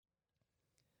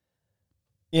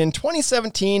In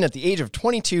 2017, at the age of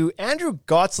 22, Andrew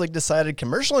Gottselig decided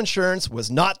commercial insurance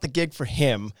was not the gig for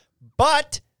him,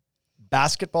 but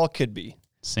basketball could be.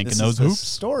 Sinking those hoops.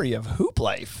 Story of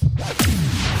Hooplife.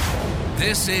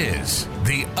 This is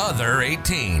The Other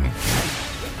 18.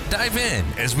 Dive in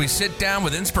as we sit down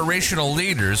with inspirational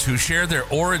leaders who share their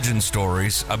origin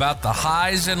stories about the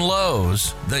highs and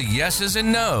lows, the yeses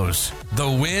and nos,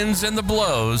 the wins and the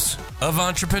blows of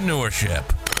entrepreneurship.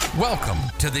 Welcome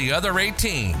to The Other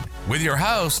 18 with your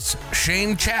hosts,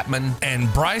 Shane Chapman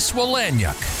and Bryce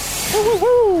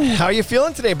Wolanyuk. How are you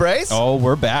feeling today, Bryce? Oh,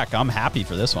 we're back. I'm happy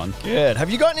for this one. Good. Have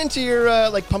you gotten into your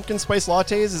pumpkin spice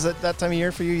lattes? Is it that time of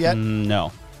year for you yet?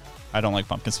 No, I don't like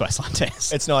pumpkin spice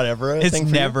lattes. It's not ever a thing for you?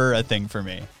 It's never a thing for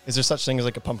me. Is there such thing as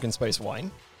like a pumpkin spice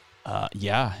wine?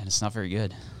 Yeah, and it's not very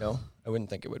good. No, I wouldn't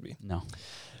think it would be. No.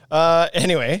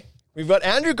 Anyway, we've got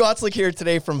Andrew Gottselig here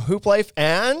today from Hooplife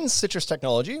and Citrus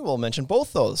Technology. We'll mention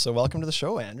both those. So welcome to the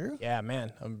show, Andrew. Yeah,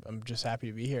 man. I'm just happy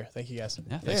to be here. Thank you, guys.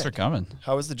 Yeah, thanks for coming.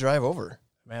 How was the drive over?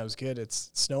 Man, it was good. It's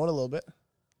snowing a little bit,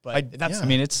 but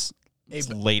It's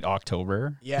late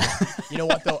October. Yeah. You know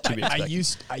what though? To be I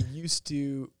expected. used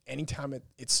to anytime it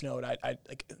snowed, I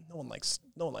like no one likes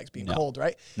being No. cold,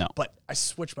 right? No. But I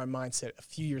switched my mindset a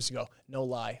few years ago. No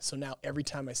lie. So now every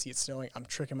time I see it snowing, I'm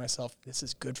tricking myself. This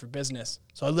is good for business.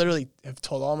 So I literally have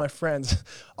told all my friends,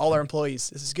 all our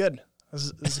employees, this is good.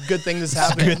 This is a good thing that's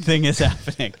happening. Good thing is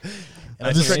happening. And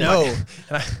I trick and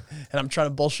I'm trying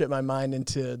to bullshit my mind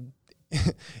into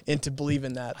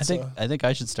believing that. I think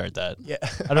I should start that. Yeah.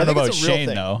 I don't know about it's a real Shane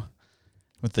thing. though,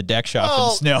 with the deck shop Well,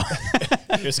 and snow.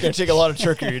 It's going to take a lot of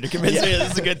trickery to convince me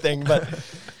this is a good thing.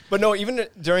 But no, even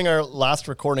during our last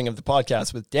recording of the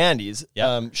podcast with Dandy's,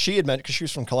 she had mentioned, because she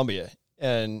was from Colombia,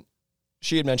 and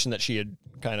she had mentioned that she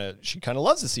kind of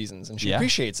loves the seasons and she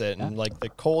appreciates it. And like the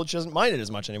cold, she doesn't mind it as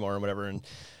much anymore or whatever.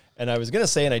 And I was going to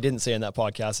say, and I didn't say in that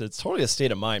podcast, it's totally a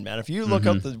state of mind, man. If you look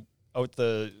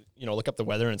look up the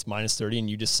weather and it's minus 30 and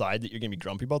you decide that you're going to be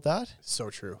grumpy about that. So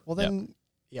true. Well, then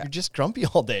you're just grumpy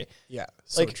all day. Yeah.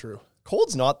 So Like, true.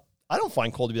 Cold's not, I don't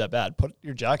find cold to be that bad. Put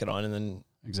your jacket on and then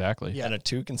Exactly. and a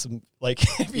toque and some, like,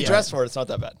 if you dress for it, it's not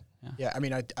that bad. Yeah. I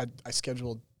mean, I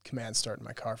scheduled command start in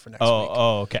my car for next week.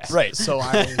 Oh, okay. Right. So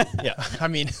I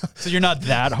mean, So you're not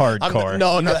that hardcore.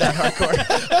 no, not that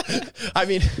hardcore. I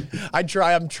mean, I'm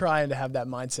trying to have that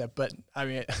mindset, but I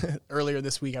mean, earlier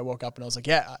this week I woke up and I was like,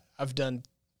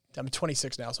 I'm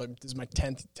 26 now. So this is my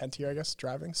 10th year, I guess,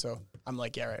 driving. So I'm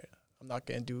like, yeah, right. I'm not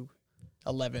going to do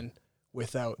 11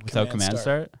 without command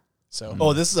start. So,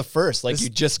 Oh, this is a first. Like, you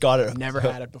just got it. Never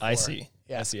had it before. I see.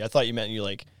 Yeah. I see. I thought you meant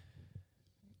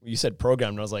you said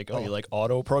programmed, and I was like, you like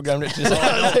auto programmed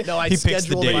it? No, I He picks the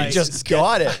scheduled date. it. You just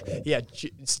got it. Yeah,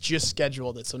 it's just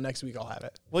scheduled it. So next week I'll have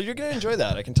it. Well, you're going to enjoy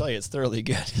that. I can tell you it's thoroughly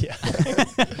good. Yeah.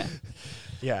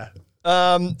 Yeah.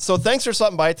 So thanks for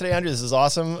stopping by today, Andrew. This is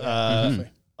awesome. Definitely.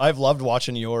 I've loved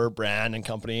watching your brand and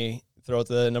company throughout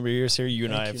the number of years here. You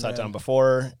and I have sat down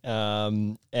before,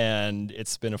 and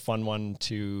it's been a fun one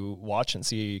to watch and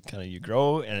see kind of you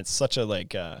grow. And it's such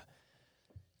a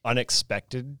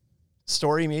unexpected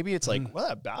story. Maybe it's like, well,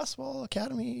 that basketball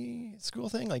academy school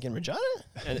thing, like in Regina,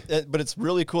 but it's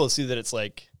really cool to see that it's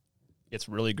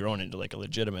really grown into like a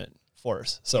legitimate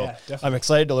force. So I'm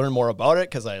excited to learn more about it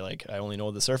because I only know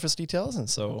the surface details, and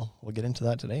so we'll get into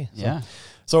that today.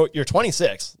 So you're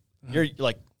 26. You're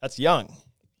like, that's young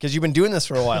because you've been doing this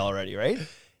for a while already, right?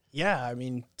 Yeah, I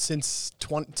mean, since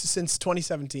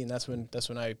 2017, that's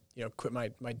when I quit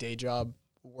my day job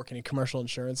working in commercial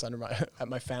insurance at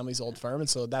my family's old firm, and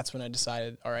so that's when I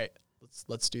decided, all right,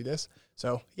 let's do this.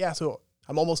 So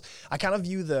I kind of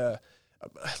view a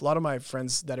lot of my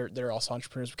friends that are also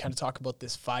entrepreneurs, we kind of talk about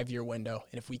this 5-year window.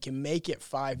 And if we can make it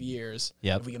 5 years,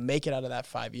 if we can make it out of that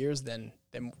 5 years, then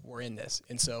we're in this.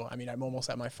 And so, I mean, I'm almost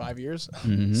at my 5 years.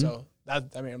 So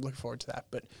I'm looking forward to that.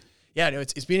 But yeah,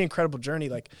 it's been an incredible journey.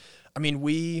 Like, I mean,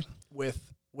 we, with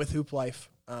Hooplife,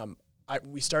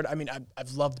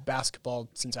 I've loved basketball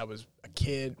since I was a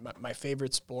kid, my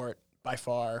favorite sport by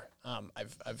far.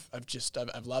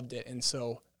 I've loved it. And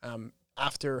so,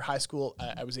 after high school,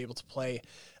 I was able to play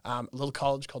a little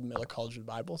college called Miller College of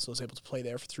the Bible. So I was able to play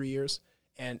there for 3 years.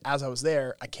 And as I was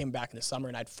there, I came back in the summer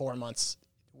and I had 4 months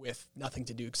with nothing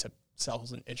to do except sell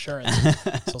insurance. So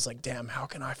I was like, damn, how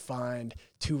can I find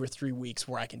 2 or 3 weeks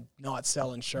where I can not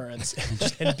sell insurance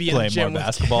and be in the gym more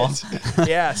basketball?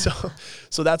 Yeah.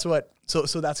 So that's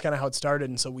that's kind of how it started.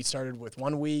 And so we started with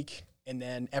 1 week, and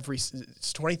then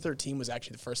 2013 was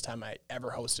actually the first time I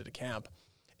ever hosted a camp.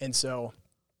 And so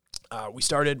we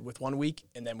started with 1 week,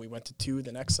 and then we went to 2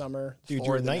 the next summer, Dude, 4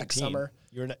 you were the 19. next summer.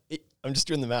 I'm just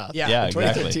doing the math. Yeah, In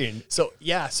 2013. So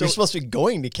You're supposed to be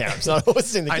going to camps, not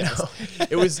hosting the I camps. know.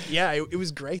 It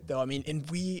was great though. I mean, and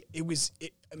so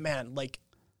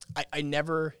I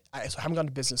haven't gone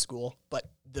to business school, but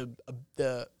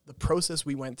the process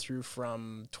we went through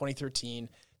from 2013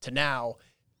 to now,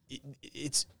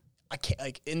 I can't,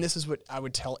 like, and this is what I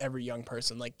would tell every young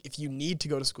person. Like, if you need to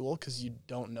go to school because you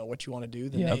don't know what you want to do,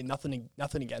 then hey,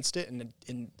 nothing against it. And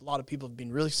a lot of people have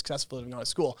been really successful having gone to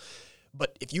school.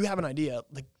 But if you have an idea,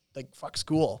 like fuck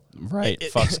school. Right.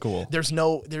 Fuck school. There's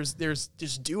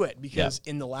just do it, because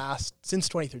since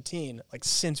 2013, like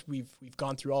since we've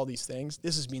gone through all these things,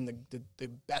 this has been the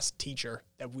best teacher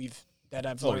that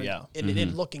I've learned. Yeah.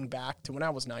 And looking back to when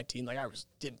I was 19, like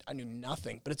I knew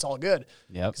nothing, but it's all good.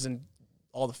 Yeah. Because then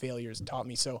all the failures taught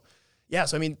me. So yeah,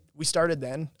 so I mean, we started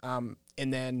then, and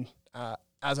then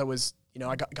as I was,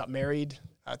 I got married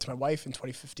to my wife in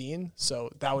 2015. So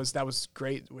that was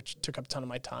great, which took up a ton of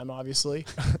my time, obviously.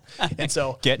 And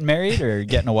so getting married or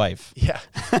getting a wife? Yeah.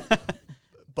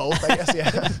 Both, I guess.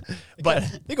 Yeah.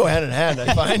 But they go hand in hand,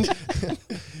 I find.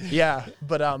 Yeah.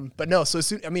 But no, so as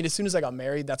soon as I got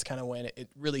married, that's kind of when it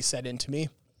really set into me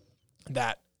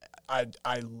that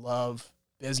I love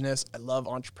business. I love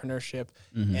entrepreneurship.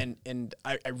 And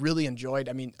I really enjoyed,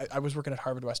 I was working at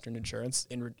Harvard Western Insurance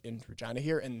in Regina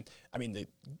here. And I mean,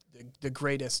 the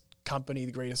greatest company,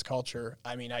 the greatest culture.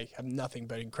 I mean, I have nothing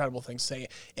but incredible things to say.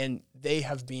 And they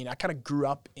have been, I kind of grew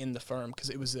up in the firm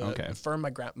because it was a firm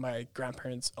my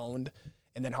grandparents owned,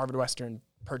 and then Harvard Western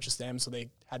purchased them. So they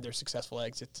had their successful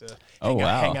exit to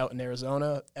hang out in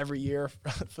Arizona every year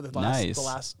for the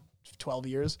last 12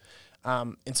 years.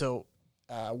 And so,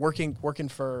 working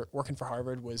for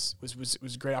Harvard was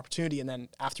a great opportunity. And then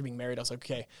after being married, I was like,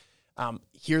 okay,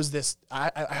 here's this.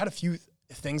 I had a few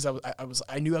things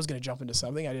I knew I was going to jump into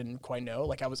something I didn't quite know.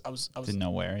 Like I was didn't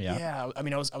know where. Yeah. I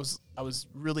mean, I was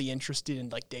really interested in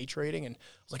like day trading, and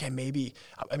I was like,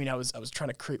 I was trying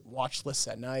to create watch lists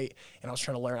at night, and I was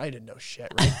trying to learn. I didn't know shit,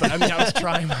 right? But I mean, I was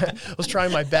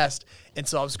trying my best. And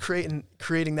so I was creating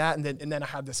that. And then I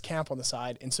had this camp on the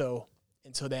side. And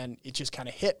so then it just kind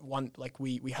of hit one, like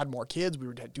we had more kids. We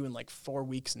were doing like 4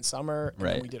 weeks in summer, and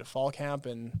then we did a fall camp,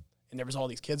 and there was all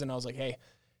these kids, and I was like, hey,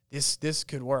 this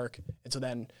could work. And so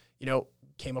then,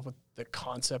 came up with the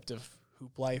concept of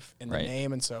Hooplife and the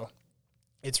name. And so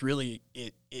it's really,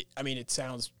 it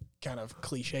sounds kind of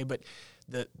cliche, but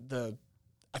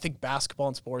I think basketball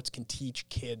and sports can teach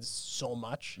kids so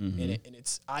much. And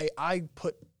I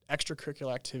put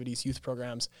extracurricular activities, youth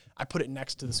programs, I put it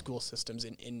next to the school systems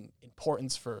in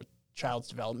importance for child's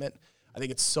development. I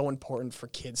think it's so important for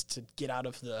kids to get out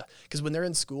of because when they're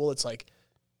in school, it's like,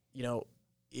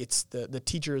 it's the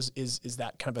teachers is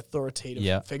that kind of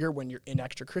authoritative figure. When you're in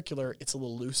extracurricular, it's a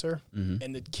little looser,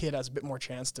 and the kid has a bit more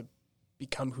chance to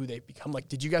become who they become. Like,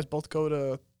 did you guys both go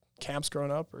to camps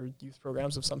growing up or youth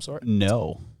programs of some sort?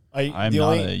 No. I'm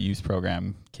not a youth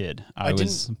program kid. I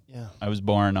was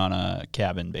born on a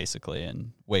cabin basically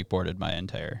and wakeboarded my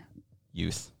entire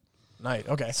youth. Nice.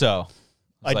 Okay. So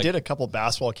I did a couple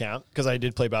basketball camp because I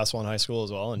did play basketball in high school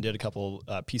as well, and did a couple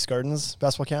Peace Gardens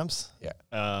basketball camps.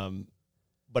 Yeah.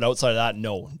 But outside of that,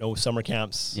 no summer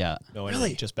camps. Yeah. No,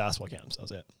 really? Just basketball camps. That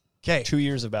was it. Okay. 2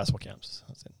 years of basketball camps.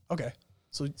 That's it. Okay.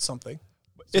 So something.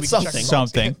 It's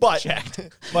something. But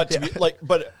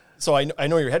so I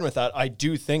know you're heading with that. I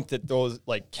do think that those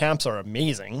like camps are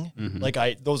amazing.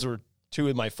 Those were two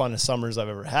of my funnest summers I've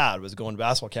ever had, was going to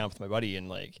basketball camp with my buddy,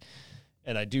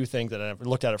 and I do think that I've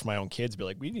looked at it for my own kids, be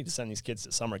like, we need to send these kids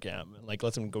to summer camp and like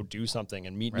let them go do something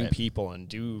and meet new people and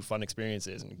do fun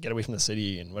experiences and get away from the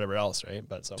city and whatever else, right?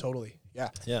 But so totally, yeah.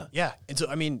 And so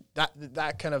I mean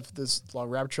that kind of this long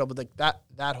rabbit trail, but like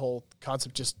that whole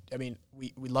concept, just we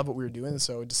love what we were doing,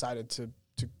 so we decided to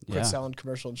quit selling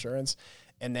commercial insurance,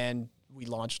 and then we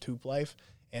launched Hooplife,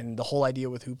 and the whole idea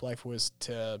with Hooplife was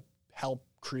to help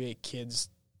kids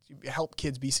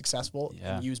be successful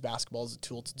and use basketball as a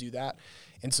tool to do that.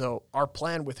 And so our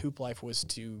plan with Hooplife was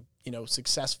to,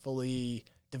 successfully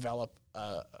develop,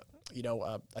 a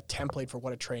template for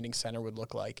what a training center would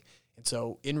look like. And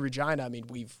so in Regina,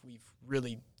 we've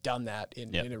really done that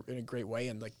in a great way.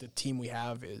 And like the team we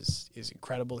have is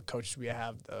incredible. The coaches we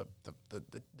have,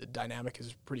 the dynamic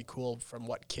is pretty cool from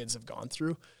what kids have gone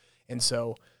through. And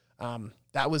so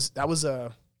that was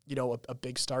a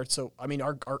big start. So,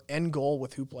 our end goal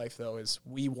with Hooplife, though, is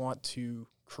we want to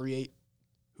create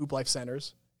Hooplife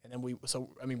centers. And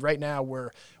then right now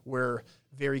we're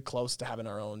very close to having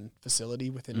our own facility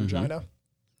within Regina.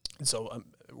 And so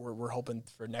we're hoping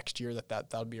for next year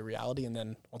that'll be a reality. And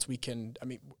then once we can,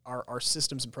 our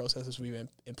systems and processes we've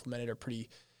implemented are pretty,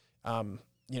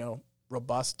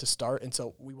 robust to start. And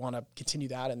so we want to continue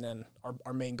that. And then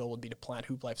our main goal would be to plant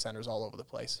Hooplife centers all over the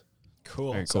place.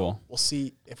 Cool. Very cool. We'll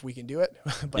see if we can do it.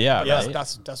 But yeah,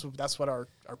 that's what our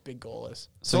big goal is.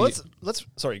 So let's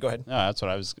sorry, go ahead. No, that's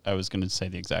what I was going to say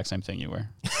the exact same thing you were.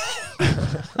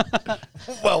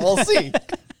 Well, we'll see.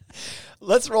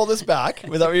 Let's roll this back.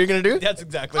 Was that what you're going to do? That's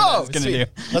exactly what I was going to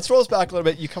do. Let's roll this back a little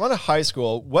bit. You come out of high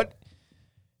school. What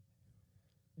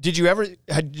did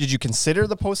you consider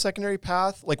the post-secondary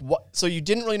path? Like what? So you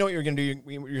didn't really know what you were going to do.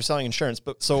 You're selling insurance,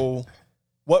 but so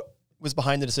what was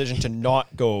behind the decision to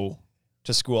not go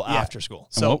to school after school?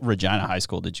 So what Regina High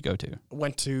School did you go to?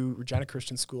 Went to Regina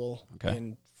Christian School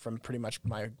from pretty much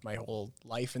my whole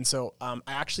life. And so I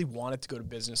actually wanted to go to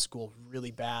business school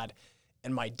really bad.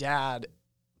 And my dad,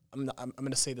 I'm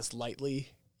going to say this lightly.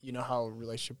 You know how a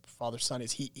relationship father-son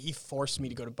is. He forced me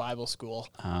to go to Bible school.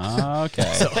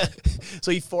 Okay.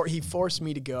 So he forced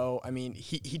me to go. I mean,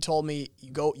 he told me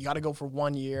you got to go for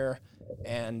 1 year,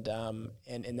 and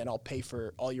then I'll pay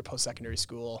for all your post-secondary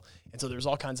school. And so there's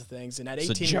all kinds of things. And at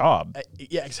 18, it's a job.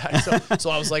 Yeah, exactly. So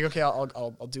I was like, okay,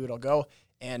 I'll do it. I'll go.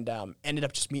 And ended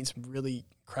up just meeting some really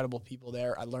incredible people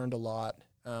there. I learned a lot.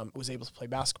 Was able to play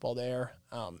basketball there.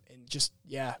 And just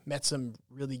met some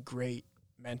really great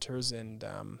mentors, and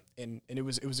it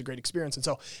was a great experience. And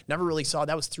so never really saw,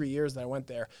 that was 3 years that I went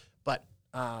there. But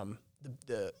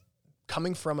the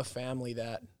coming from a family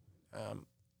that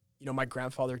my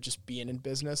grandfather just being in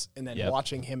business, and then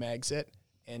watching him exit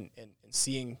and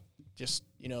seeing just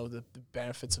the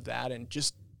benefits of that, and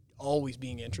just always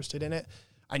being interested in it,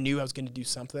 I knew I was going to do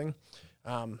something.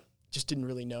 Just didn't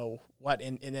really know what.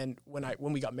 And then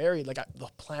when we got married, the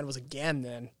plan was again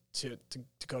then to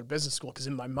go to business school, because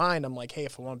in my mind I'm like, hey,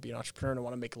 if I want to be an entrepreneur and I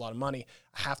want to make a lot of money,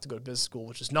 I have to go to business school,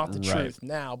 which is not the truth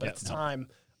now, but at the time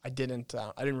I didn't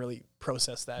really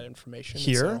process that information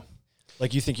here.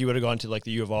 Like, you think you would have gone to like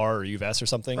the U of R or U of S or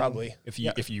something? Probably.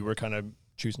 If you were kind of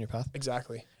choosing your path?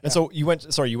 Exactly. And so you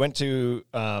went to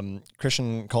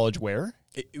Christian college where?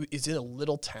 It's in a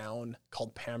little town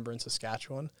called Pamburn,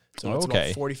 Saskatchewan. So it's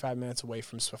about 45 minutes away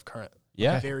from Swift Current.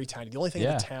 Yeah. Very tiny. The only thing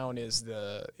in the town is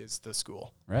the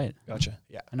school. Right. Gotcha.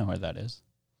 Yeah. I know where that is.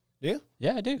 Do you?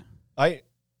 Yeah, I do. I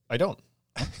don't.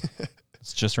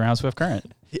 It's just around Swift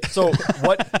Current. Yeah. So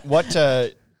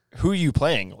who are you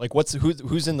playing? Like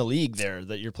who's in the league there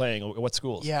that you're playing? What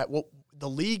schools? Yeah, well, the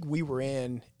league we were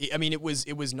in, I mean, it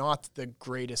was not the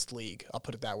greatest league. I'll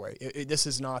put it that way. This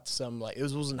is not some it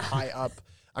wasn't high up.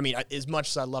 I mean, as much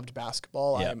as I loved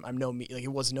basketball, I'm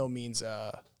it was no means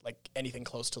like anything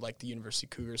close to like the University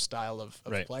Cougars style of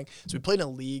playing. So we played in a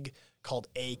league called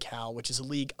ACAL, which is a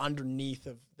league underneath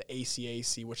of the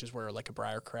ACAC, which is where like a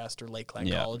Briarcrest or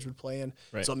Lakeland College would play in.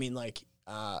 Right. So I mean, like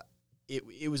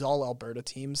it was all Alberta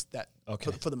teams that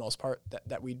for the most part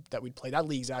that we'd play. That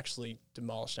league's actually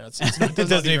demolished now. It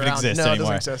doesn't even exist anymore. It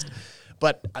doesn't exist.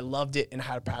 But I loved it and I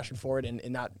had a passion for it,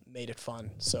 and that made it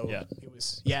fun. So it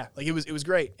was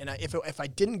great. And if I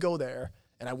didn't go there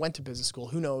and I went to business school,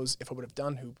 who knows if I would have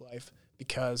done Hooplife,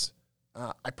 because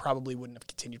I probably wouldn't have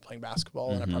continued playing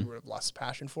basketball, and I probably would have lost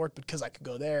passion for it, because I could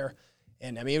go there.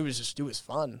 And I mean, it was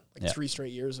fun. Like 3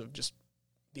 straight years of just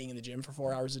being in the gym for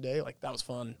 4 hours a day, like that was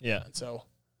fun. Yeah. And so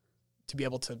to be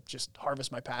able to just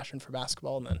harvest my passion for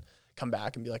basketball and then come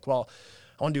back and be like, well,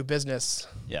 I want to do business.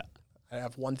 Yeah. I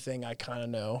have one thing I kind of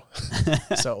know.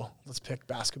 So let's pick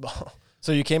basketball.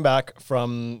 So you came back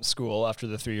from school after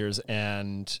the 3 years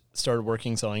and started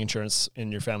working selling insurance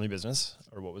in your family business,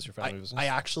 or what was your family business? I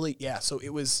actually, so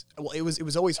it was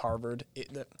always Harvard.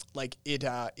 It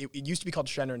used to be called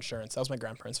Schneider Insurance. That was my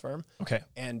grandparents' firm. Okay.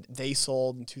 And they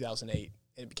sold in 2008.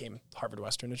 It became Harvard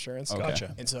Western Insurance. Okay.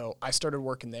 Gotcha. And so I started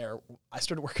working there. I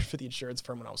started working for the insurance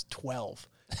firm when I was 12.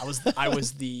 I was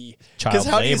the child labor. Because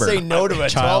how do you say no to a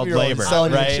 12-year-old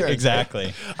selling insurance?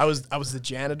 Exactly. I was the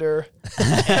janitor.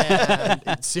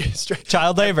 And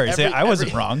child labor. I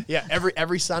wasn't wrong. Yeah.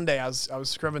 Every Sunday I was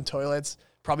scrubbing toilets,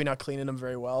 probably not cleaning them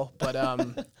very well, but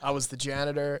I was the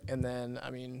janitor. And then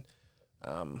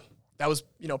that was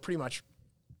pretty much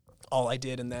all I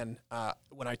did. And then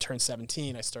when I turned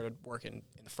 17, I started working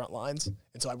in the front lines,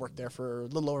 and so I worked there for a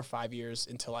little over 5 years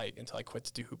until I quit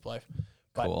to do Hooplife.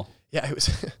 But cool. Yeah,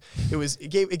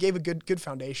 it gave a good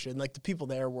foundation. Like, the people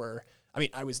there were, I mean,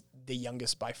 I was the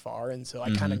youngest by far, and so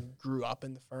I kind of grew up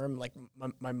in the firm. Like,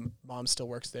 my mom still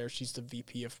works there. She's the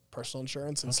VP of personal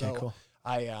insurance, and cool.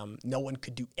 No one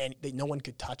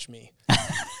could touch me.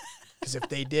 Because if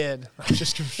they did, I'm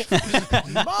just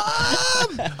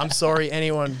Mom! I'm sorry,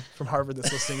 anyone from Harvard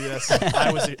that's listening to this.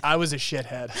 I was a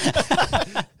shithead.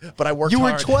 But I worked hard.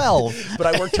 You were 12. But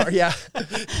I worked hard, yeah.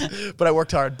 But I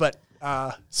worked hard. But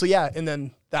So yeah, and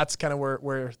then that's kind of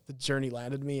where the journey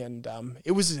landed me, and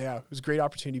it was a great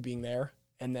opportunity being there.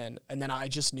 And then I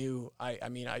just knew I'm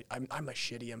a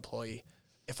shitty employee.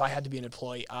 If I had to be an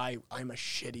employee, I'm a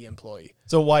shitty employee.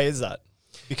 So why is that?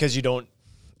 Because you don't.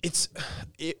 Is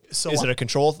it a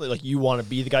control thing? Like you want to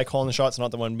be the guy calling the shots, not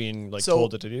the one being like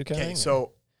told what to do? Okay,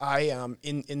 so I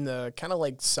in the kind of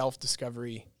like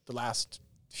self-discovery the last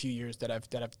few years that I've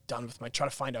done with my try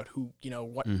to find out who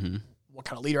what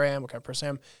kind of leader I am, what kind of person I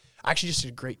am. I actually just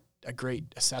did a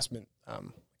great assessment a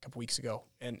couple weeks ago,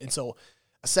 and so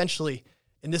essentially.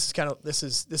 And this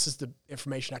is the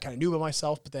information I kind of knew about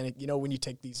myself, but then when you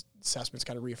take these assessments,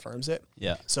 kind of reaffirms it.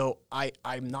 Yeah. So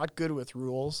I'm not good with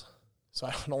rules, so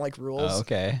I don't like rules. Oh,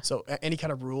 okay. So any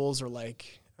kind of rules or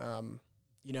like, I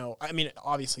mean,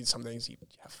 obviously some things you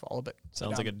have to follow, but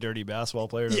sounds like a dirty basketball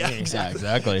player. To yeah, me.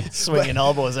 Exactly. Swinging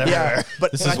elbows everywhere. Yeah,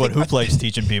 but this is what Hooplife's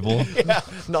teaching people. Yeah,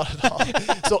 not at all.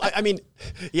 So I mean,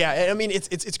 yeah, I mean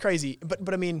it's crazy,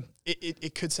 but I mean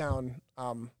it could sound,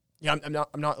 I'm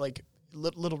not like.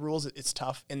 Little rules, it's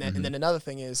tough, and then another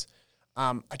thing is,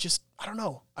 I don't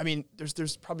know. I mean,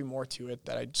 there's probably more to it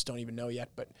that I just don't even know yet.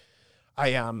 But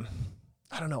I don't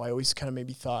know. I always kind of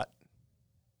maybe thought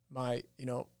my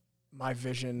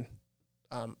vision,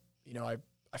 I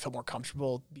felt more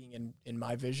comfortable being in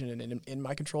my vision and in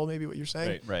my control. Maybe what you're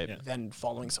saying, right, than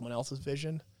following someone else's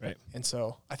vision, right. And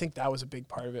so I think that was a big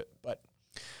part of it, but.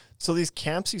 So these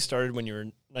camps you started when you were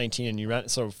 19 and you ran,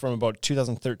 so from about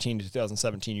 2013 to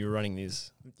 2017, you were running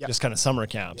these just kind of summer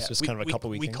camps, just kind of a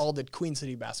couple weekends. We called it Queen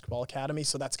City Basketball Academy.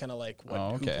 So that's kind of like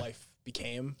what Hooplife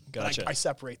became. Gotcha. I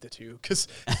separate the two because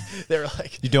they're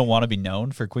like. You don't want to be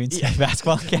known for Queen City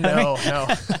Basketball Academy? No.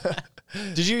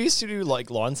 Did you used to do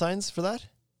like lawn signs for that?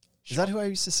 Is that who I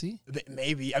used to see?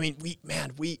 Maybe. I mean,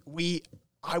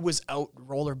 I was out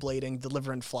rollerblading,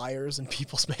 delivering flyers in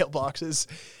people's mailboxes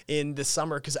in the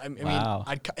summer because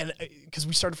because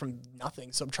we started from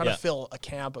nothing. So I'm trying to fill a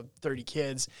camp of 30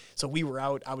 kids. So we were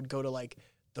out. I would go to like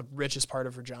the richest part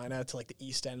of Regina to like the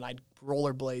East End. And I'd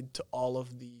rollerblade to all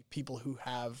of the people who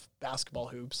have basketball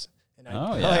hoops. And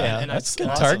that's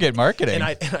good target marketing.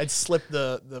 And I'd slip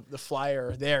the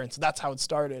flyer there, and so that's how it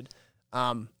started.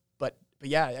 But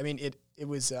yeah, I mean it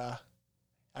was.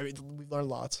 We've learned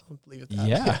lots. I'll leave it at that.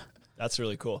 Yeah. That's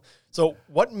really cool. So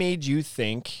what made you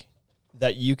think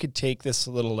that you could take this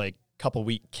little like couple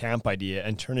week camp idea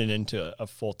and turn it into a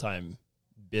full-time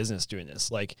business doing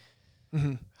this? Like,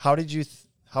 how did you,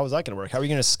 how was that going to work? How are you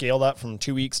going to scale that from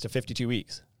 2 weeks to 52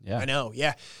 weeks? Yeah. I know.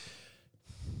 Yeah.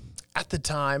 At the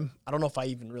time, I don't know if I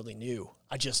even really knew.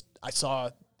 I saw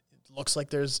it looks like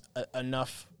there's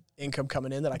enough income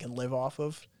coming in that I can live off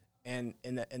of. And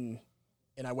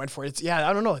I went for it.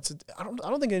 I don't know. I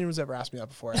don't think anyone's ever asked me that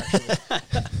before, actually.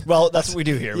 Well, that's what we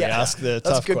do here. We ask the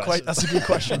tough questions. That's a good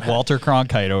question. Walter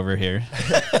Cronkite over here.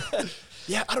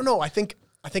 Yeah, I don't know. I think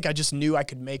I just knew I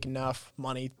could make enough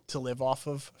money to live off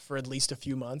of for at least a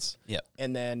few months. Yep.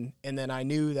 And then I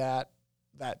knew that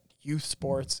youth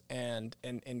sports and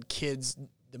kids,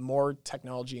 the more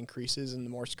technology increases and the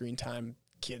more screen time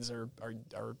kids are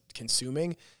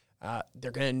consuming,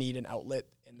 they're going to need an outlet.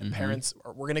 And the parents,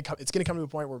 it's going to come to a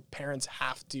point where parents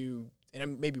have to,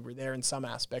 and maybe we're there in some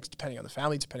aspects, depending on the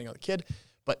family, depending on the kid,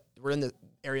 but we're in the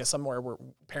area somewhere where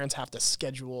parents have to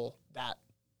schedule that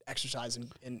exercise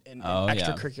and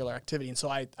extracurricular activity. And so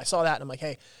I saw that and I'm like,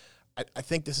 hey, I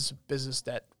think this is a business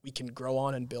that we can grow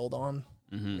on and build on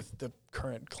with the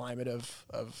current climate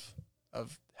of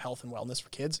health and wellness for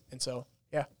kids. And so,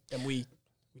 and we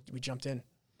jumped in.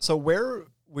 So where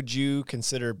would you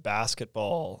consider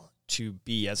basketball to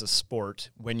be as a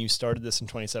sport when you started this in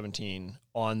 2017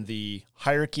 on the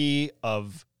hierarchy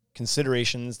of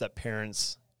considerations that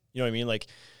parents, you know what I mean? Like,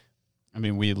 I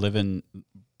mean, we live in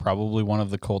probably one of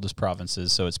the coldest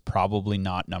provinces, so it's probably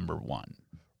not number one.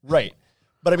 Right.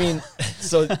 But I mean,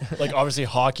 so like obviously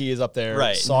hockey is up there.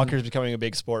 Right. Soccer is becoming a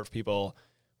big sport for people.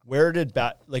 Where did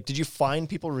did you find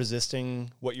people resisting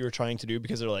what you were trying to do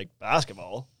because they're like,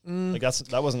 basketball? Like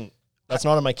that's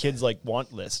not on my kids' like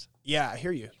want list. Yeah, I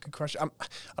hear you. Good question. I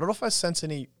don't know if I sense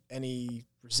any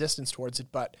resistance towards it,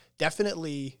 but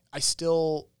definitely I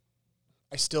still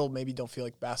maybe don't feel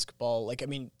like basketball. Like, I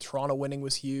mean, Toronto winning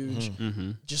was huge.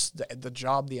 Just the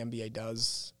job the NBA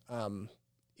does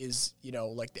is,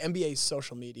 like the NBA's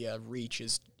social media reach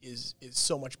is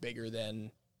so much bigger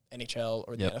than NHL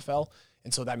or the NFL.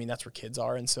 And so that's where kids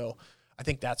are. And so I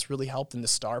think that's really helped. And the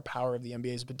star power of the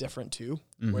NBA is a bit different too,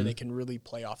 where they can really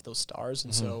play off those stars.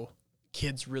 And so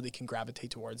kids really can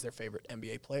gravitate towards their favorite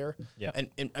NBA player. Yeah.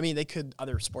 And I mean, they could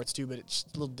other sports too, but it's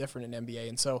just a little different in NBA.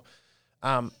 And so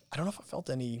I don't know if I felt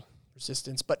any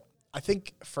resistance, but I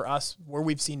think for us, where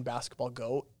we've seen basketball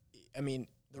go, I mean,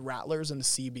 the Rattlers and the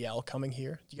CBL coming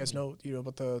here. Do you guys know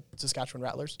about the Saskatchewan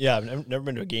Rattlers? Yeah, I've never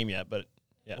been to a game yet, but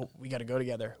yeah, we got to go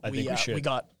together. I think we should.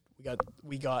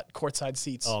 We got courtside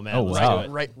seats. Oh man, wow.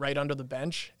 right under the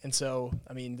bench. And so,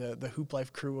 I mean, the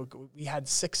Hooplife crew, we had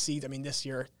 6 seats. I mean, this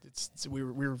year we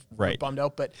were bummed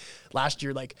out, but last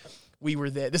year, like, we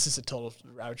were there. This is a total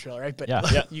rabbit trail, right? But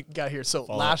you got here. So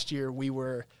last year we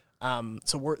were.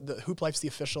 So the Hooplife's the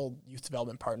official youth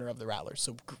development partner of the Rattlers.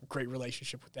 So great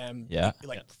relationship with them. Yeah,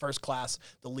 first class.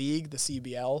 The league, the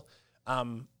CBL,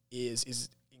 is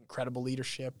incredible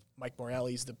leadership. Mike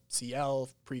Morelli's the CL.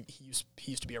 He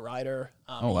used to be a rider.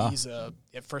 He's a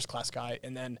first class guy.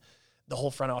 And then the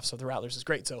whole front office of the Rattlers is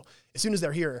great. So as soon as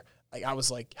they're here, I was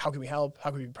like, how can we help?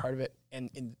 How can we be part of it? And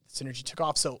synergy took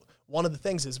off. So one of the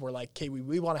things is we're like, okay,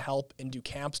 we want to help and do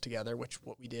camps together, which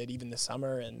what we did even this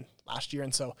summer and last year.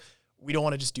 And so we don't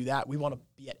want to just do that. We want to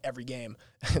be at every game.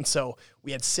 And so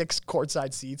we had 6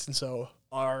 courtside seats. And so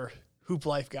our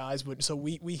Hooplife guys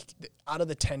we out of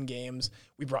the 10 games,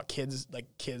 we brought kids,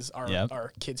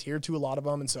 our kids here to a lot of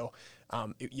them. And so,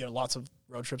 lots of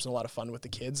road trips and a lot of fun with the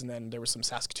kids. And then there was some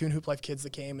Saskatoon Hooplife kids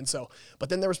that came. And so, but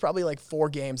then there was probably like 4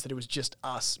 games that it was just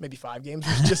us, maybe 5 games,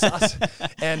 it was just us.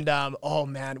 And, oh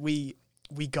man, we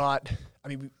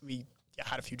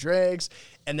had a few drinks,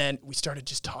 and then we started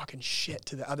just talking shit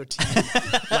to the other team,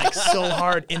 like so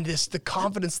hard in the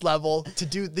confidence level to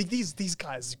do these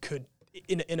guys could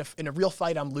in a real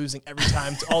fight. I'm losing every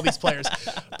time to all these players,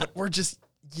 but we're just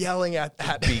yelling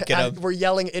we're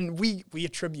yelling, and we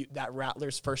attribute that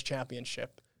Rattlers first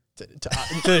championship to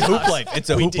Hooplife. It's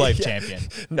a Hooplife champion.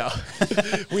 No,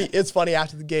 it's funny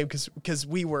after the game because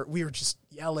we were just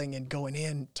yelling and going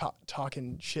in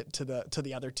talking shit to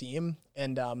the other team,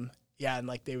 and and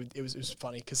like it was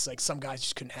funny because like some guys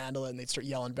just couldn't handle it and they'd start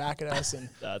yelling back at us, and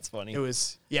that's funny. It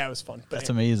was fun. That's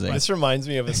amazing. This reminds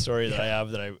me of a story that I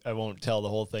have that I won't tell the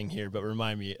whole thing here, but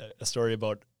remind me a story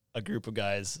about a group of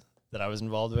guys that I was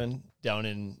involved in down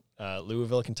in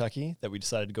Louisville, Kentucky, that we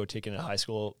decided to go take in a high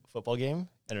school football game,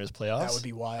 and it was playoffs. That would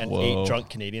be wild. And 8 drunk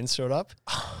Canadians showed up.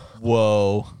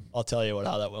 Whoa. I'll tell you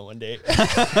how that went one day.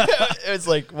 It was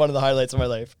like one of the highlights of my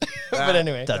life. But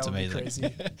anyway. That's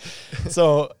amazing.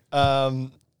 So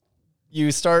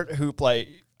you start Hooplife.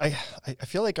 I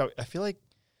feel like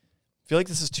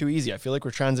this is too easy. I feel like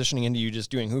we're transitioning into you just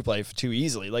doing Hooplife too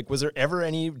easily. Like, was there ever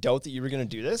any doubt that you were going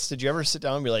to do this? Did you ever sit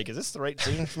down and be like, is this the right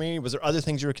decision for me? Was there other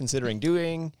things you were considering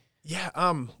doing? Yeah.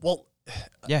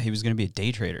 He was going to be a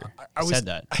day trader. I said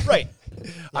that. Right.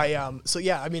 So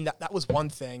yeah, I mean, that was one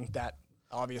thing that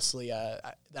obviously,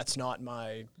 that's not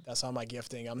my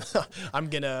gifting. I'm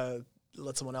going to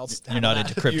let someone else. You're not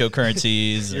into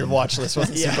cryptocurrencies. Your watch list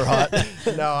wasn't super hot.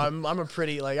 No, I'm a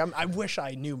pretty, like, I wish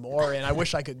I knew more, and I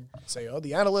wish I could say,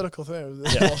 the analytical thing.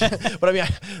 But I mean,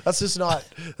 that's just not.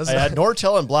 I had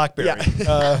Nortel and BlackBerry.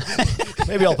 Yeah.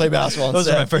 Maybe I'll play basketball. Those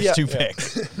are my first 2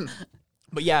 picks.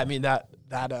 But yeah, I mean that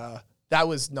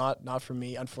was not for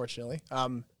me, unfortunately.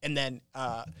 And then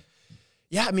I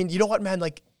mean, you know what, man?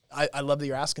 Like, I love that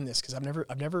you're asking this because I've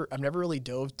never really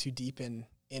dove too deep in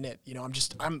it. You know,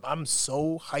 I'm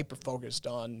so hyper focused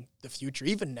on the future.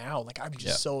 Even now, like, I'm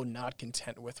just so not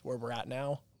content with where we're at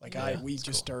now. Like, we're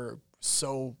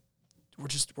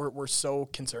so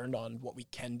concerned on what we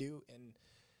can do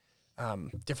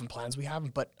and different plans we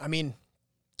have. But I mean,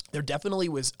 there definitely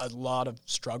was a lot of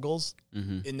struggles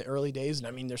in the early days, and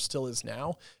I mean, there still is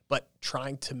now. But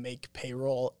trying to make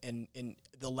payroll and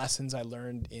the lessons I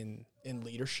learned in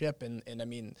leadership, and I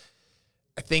mean,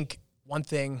 I think one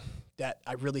thing that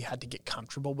I really had to get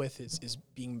comfortable with is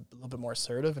being a little bit more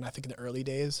assertive. And I think in the early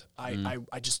days, I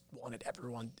just wanted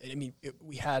everyone. I mean,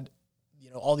 we had,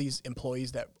 all these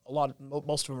employees that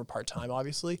most of them are part-time,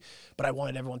 obviously, but I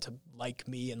wanted everyone to like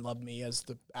me and love me as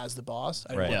the boss.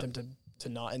 I didn't want them to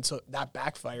not. And so that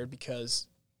backfired because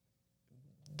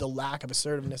the lack of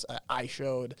assertiveness I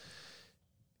showed,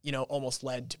 almost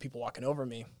led to people walking over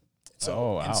me.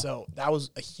 So, and so that was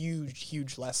a huge,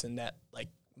 huge lesson that, like,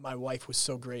 my wife was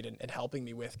so great in helping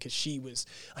me with, because she was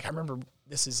like, I remember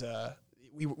this is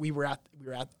we were at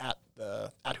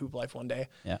Hooplife one day,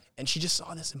 and she just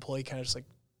saw this employee kind of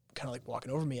like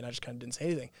walking over me, and I just kind of didn't say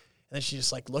anything, and then she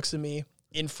just like looks at me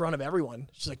in front of everyone.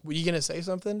 She's like, "Were you gonna say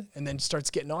something?" And then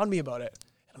starts getting on me about it,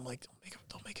 and I'm like,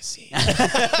 "Don't make a scene. Shut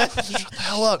the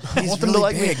hell up. I want them to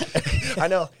like me." I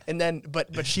know. And then,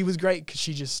 but she was great because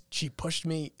she pushed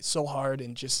me so hard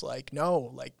and just like,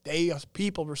 no, like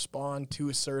people respond to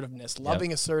assertiveness,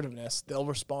 loving assertiveness. They'll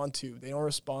respond to. They don't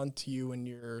respond to you when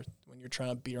you're trying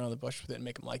to beat around the bush with it and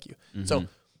make them like you. Mm-hmm. So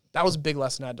that was a big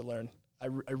lesson I had to learn. I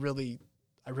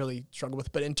really struggle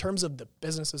with. But in terms of the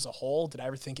business as a whole, did I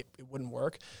ever think it wouldn't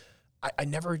work? I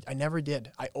never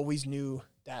did. I always knew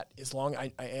that as long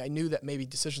I knew that maybe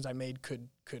decisions I made could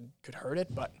hurt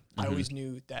it, but I always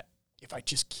knew that if I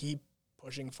just keep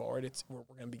pushing forward, we're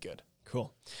going to be good.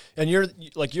 Cool. And you're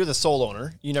the sole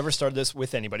owner. You never started this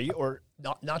with anybody, or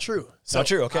not true. So not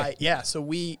true. Okay. So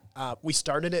we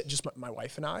started it just my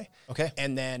wife and I. Okay.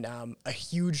 And then a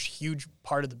huge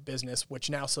part of the business, which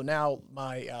now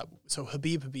my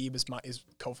Habib is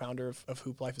co-founder of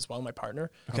Hooplife as well, my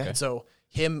partner. Okay. And so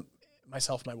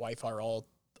myself, my wife are all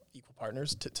equal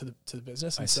partners to the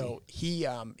business. And so he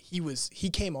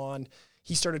came on.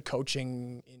 He started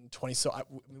coaching in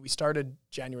we started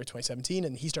January 2017,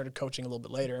 and he started coaching a little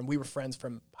bit later, and we were friends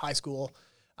from high school.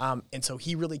 And so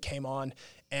he really came on,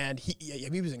 and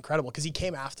he was incredible because he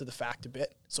came after the fact a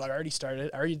bit. So I already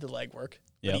did the legwork.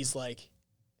 But he's like,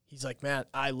 man,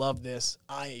 I love this.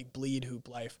 I bleed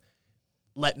Hooplife.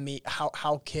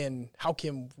 How can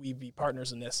we be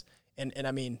partners in this? And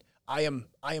I mean, I am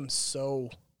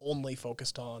so only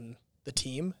focused on the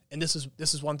team. And this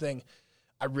is one thing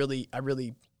I really, I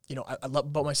love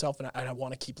about myself, and I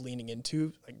want to keep leaning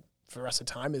into like for the rest of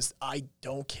the time is I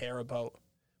don't care about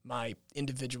my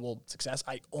individual success.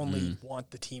 I only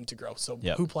want the team to grow. So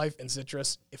Hooplife and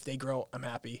Citrus, if they grow, I'm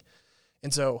happy.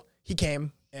 And so he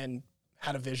came and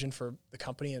had a vision for the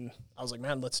company, and I was like,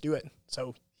 man, let's do it.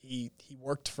 So he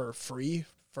worked for free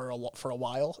for a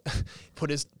while,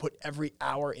 put every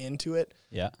hour into it.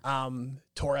 Yeah.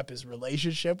 Tore up his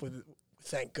relationship with.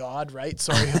 Thank God, right?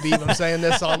 Sorry, Habib, I'm saying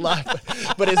this on live,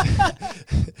 but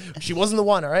she wasn't the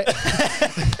one, all right?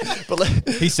 But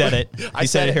he said it. He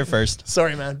said it here first.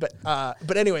 Sorry, man.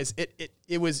 But anyways,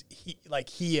 he's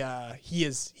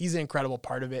an incredible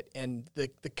part of it, and the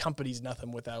company's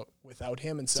nothing without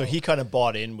him. And so he kind of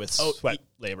bought in with sweat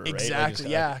labor, right? Exactly,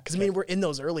 yeah. Because I mean, we're in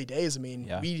those early days. I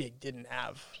mean, we didn't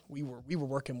have. We were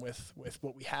working with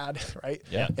what we had, right?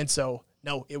 Yeah. And so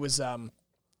no, it was.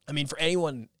 I mean, for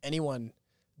anyone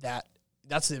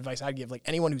that's the advice I'd give. Like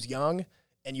anyone who's young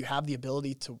and you have the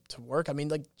ability to work, I mean,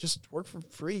 like just work for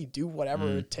free, do whatever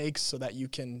it takes so that you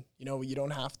can, you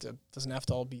don't have to, doesn't have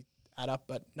to all be add up.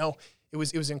 But no, it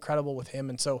was incredible with him.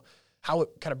 And so how it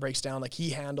kind of breaks down, like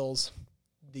he handles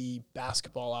the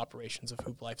basketball operations of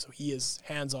Hooplife. So he is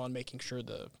hands-on making sure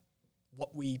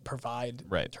what we provide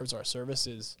in terms of our service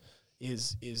is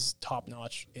top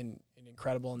notch and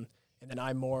incredible. And then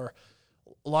I'm more,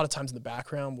 a lot of times in the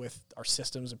background with our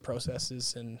systems and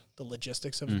processes and the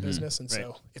logistics of the business. And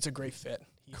so it's a great fit.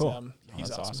 Cool.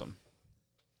 He's awesome.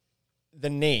 The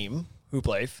name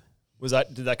Hooplife,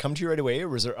 did that come to you right away, or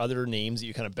was there other names that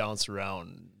you kind of bounced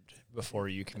around before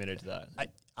you committed to that?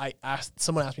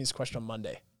 Someone asked me this question on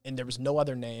Monday, and there was no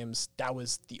other names. That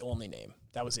was the only name.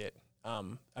 That was it.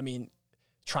 I mean,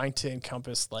 trying to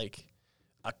encompass like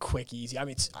a quick, easy. I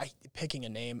mean, picking a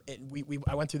name.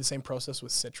 I went through the same process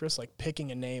with Citrus. Like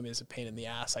picking a name is a pain in the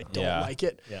ass. I don't like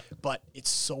it, but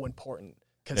it's so important.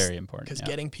 Very important. Because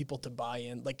getting people to buy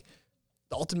in, like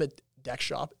the Ultimate Deck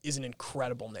Shop is an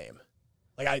incredible name.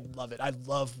 Like I love it. I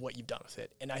love what you've done with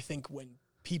it. And I think when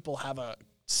people have a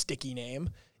sticky name,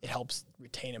 it helps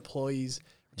retain employees,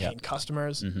 retain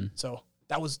customers. So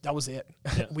that was it.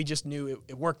 Yeah. We just knew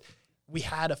it worked. We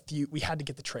had to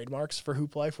get the trademarks for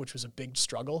Hooplife, which was a big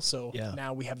struggle. So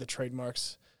now we have the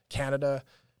trademarks, Canada,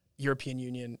 European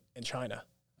Union, and China.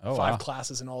 Oh, 5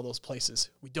 classes in all those places.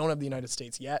 We don't have the United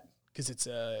States yet because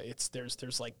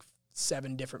there's like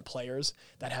 7 different players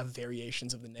that have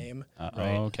variations of the name.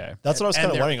 Right. Okay. That's what I was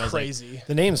kind of wondering. Crazy. I was like,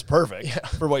 the name's perfect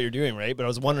for what you're doing, right? But I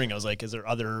was wondering, is there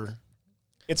other,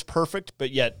 it's perfect, but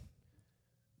yet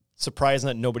surprising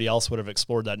that nobody else would have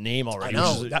explored that name already. I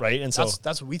know, right? And so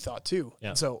that's what we thought too. Yeah.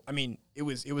 And so I mean, it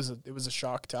was a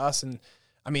shock to us. And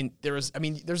I mean, there's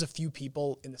a few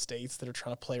people in the States that are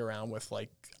trying to play around with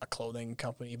like a clothing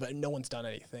company, but no one's done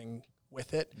anything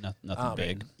with it. Nothing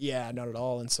big. Yeah, not at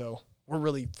all. And so we're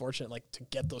really fortunate like to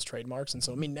get those trademarks. And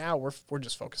so I mean, now we're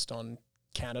just focused on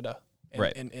Canada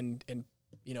and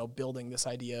building this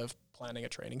idea of planning a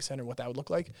training center, what that would look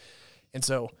like. And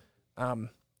so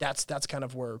that's kind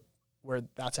of where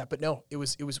that's at. But no, it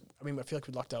was, I mean, I feel like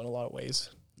we lucked out in a lot of ways.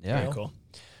 Yeah. Cool.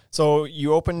 So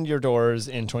you opened your doors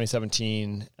in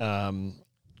 2017, kind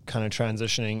of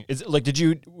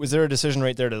transitioning. Was there a decision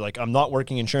right there to like, I'm not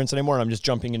working insurance anymore and I'm just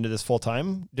jumping into this full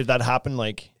time? Did that happen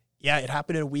like? Yeah, it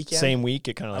happened in a weekend. Same week.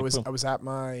 It kind of like, I was at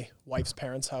my wife's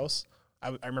parents' house.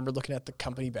 I remember looking at the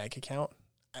company bank account.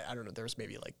 I don't know, there was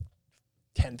maybe like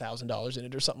 $10,000 in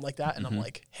it or something like that. And I'm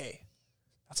like, hey,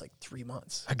 that's like 3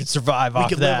 months. I could survive off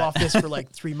that. We could live off this for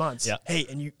like 3 months. Yeah. Hey,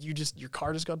 and your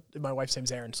car just got, my wife's name's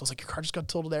Erin. So it's like, your car just got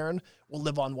totaled, Erin. We'll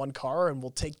live on one car and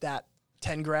we'll take that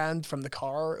 10 grand from the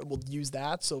car and we'll use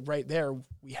that. So right there,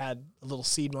 we had a little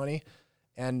seed money.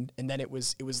 And then it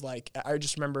was like, I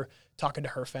just remember talking to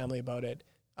her family about it,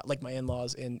 like my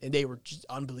in-laws, and they were just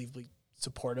unbelievably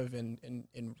supportive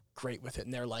and great with it.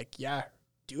 And they're like, yeah,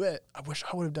 do it. I wish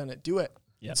I would have done it. Do it.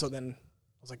 Yeah. And so then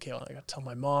I was like, okay, well, I got to tell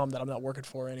my mom that I'm not working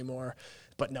for her anymore.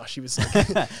 But no, she was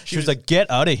like, she was like, get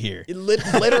out of here.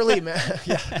 Literally, man.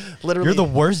 Yeah, literally. You're the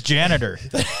worst janitor.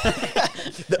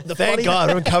 Thank God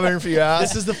I'm covering for your ass.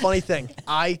 This is the funny thing.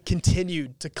 I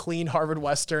continued to clean Harvard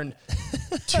Western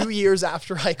 2 years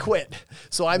after I quit.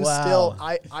 So I'm still,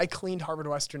 I cleaned Harvard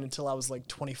Western until I was like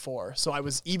 24. So I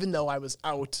was, even though I was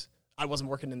out, I wasn't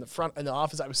working in the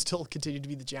office. I was still continued to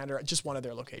be the janitor at just one of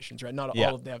their locations, right? Not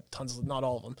all of them, they have tons of, not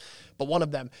all of them, but one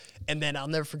of them. And then I'll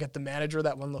never forget the manager of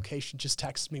that one location just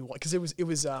texted me, because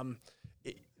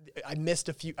I missed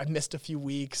a few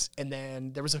weeks, and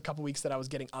then there was a couple weeks that I was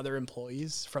getting other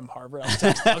employees from Harvard.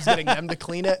 I was getting them to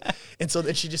clean it. And so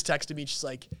then she just texted me, she's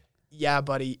like, yeah,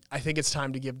 buddy, I think it's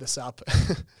time to give this up.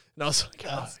 And I was like,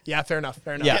 oh, yeah, fair enough.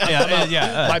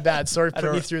 Yeah. My bad. Sorry for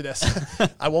putting you through this.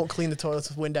 I won't clean the toilets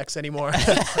with Windex anymore.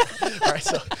 All right,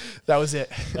 so that was it.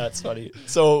 That's funny.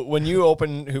 So when you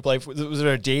opened Hooplife, was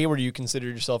there a day where you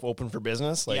considered yourself open for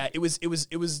business? Like, yeah, it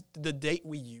was the date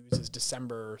we use is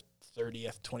December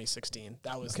 30th, 2016.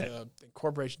 That was the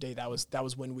incorporation day. That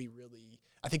was when we really,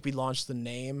 I think we launched the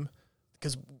name,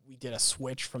 because we did a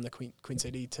switch from the Queen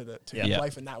City to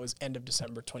Hooplife, and that was end of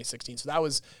December 2016. So that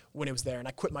was when it was there, and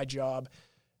I quit my job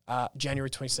January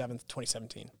 27th,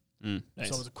 2017. Nice.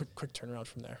 So it was a quick turnaround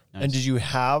from there. Nice. And did you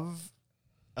have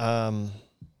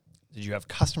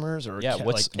customers or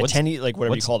what's attendee, like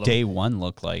whatever you call them? Day one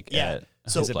look like? Yeah.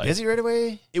 So is it busy right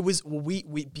away? It was, we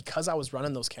because I was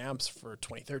running those camps for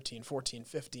 2013, 14,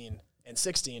 15, and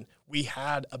 16, we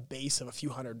had a base of a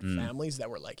few hundred families that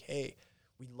were like, hey,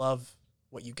 we love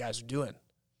what you guys are doing.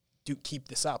 Keep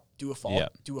this up. Do a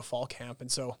fall camp.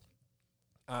 And so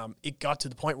it got to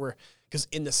the point where, because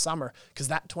in the summer, because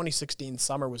that 2016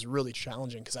 summer was really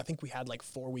challenging, because I think we had like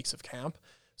 4 weeks of camp.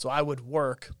 So I would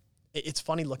work. It's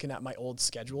funny looking at my old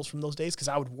schedules from those days, because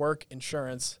I would work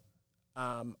insurance.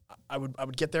 I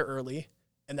would get there early,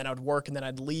 and then I would work, and then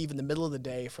I'd leave in the middle of the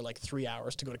day for like 3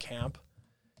 hours to go to camp.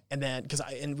 And then,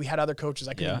 and we had other coaches,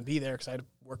 I couldn't even be there because I had to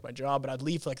work my job, but I'd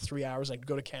leave for like 3 hours. I'd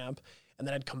go to camp, and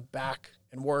then I'd come back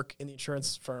and work in the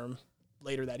insurance firm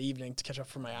later that evening to catch up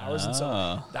for my hours. And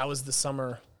so that was the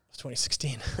summer of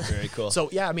 2016. Very cool. So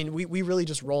yeah, I mean, we really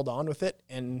just rolled on with it,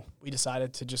 and we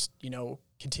decided to just,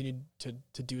 continue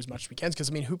to do as much as we can. Because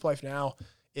I mean, Hooplife now,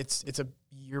 it's a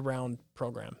year-round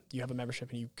program. You have a membership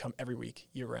and you come every week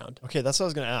year-round. Okay, that's what I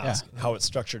was going to ask, how it's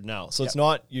structured now. So it's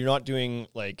not, you're not doing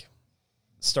like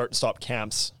start and stop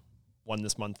camps one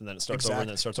this month and then it starts over and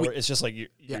then it starts over. It's just like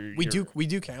we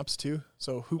do camps too.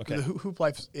 So the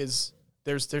Hooplife is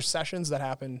there's sessions that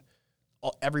happen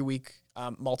every week,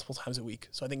 multiple times a week.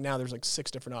 So I think now there's like 6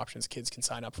 different options kids can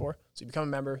sign up for. So you become a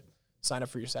member, sign up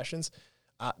for your sessions.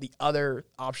 The other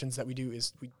options that we do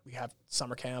is we have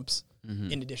summer camps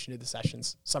in addition to the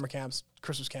sessions. Summer camps,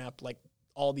 Christmas camp, like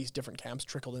all these different camps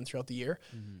trickled in throughout the year.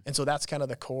 And so that's kind of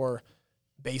the core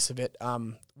base of it.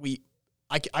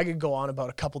 I could go on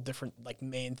about a couple different like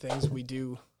main things we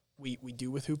do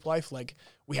with Hooplife. Like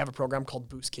we have a program called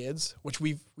Boost Kids, which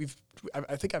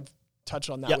I think I've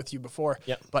touched on that with you before.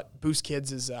 But Boost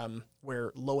Kids is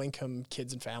where low income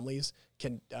kids and families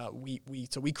can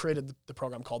we created the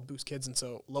program called Boost Kids, and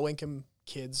so low income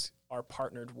kids are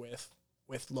partnered with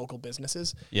local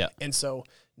businesses. And so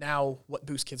now what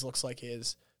Boost Kids looks like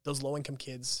is those low income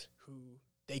kids who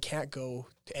they can't go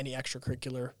to any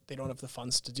extracurricular. They don't have the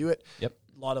funds to do it. A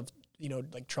lot of,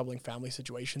 like troubling family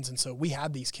situations. And so we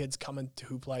had these kids coming to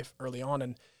Hooplife early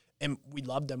on and we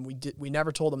loved them. We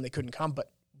never told them they couldn't come,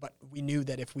 but we knew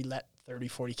that if we let 30,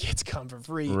 40 kids come for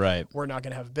free, we're not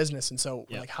going to have a business. And so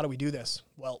we're like, how do we do this?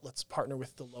 Well, let's partner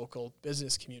with the local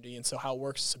business community. And so how it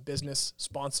works is a business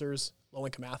sponsors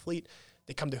low-income athlete.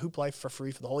 They come to Hooplife for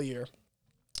free for the whole year,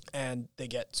 and they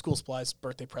get school supplies,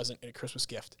 birthday present, and a Christmas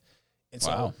gift. And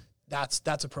so that's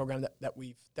a program that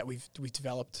we've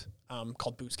developed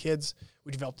called Boost Kids.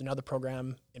 We developed another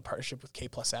program in partnership with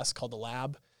K+S called The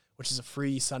Lab, which is a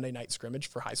free Sunday night scrimmage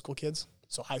for high school kids.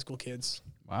 So high school kids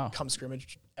come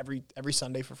scrimmage every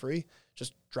Sunday for free,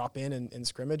 just drop in and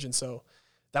scrimmage. And so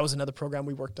that was another program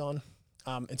we worked on.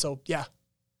 And so,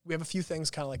 we have a few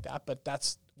things kind of like that, but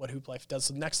that's what Hooplife does.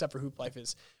 So the next step for Hooplife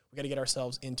is we got to get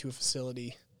ourselves into a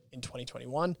facility in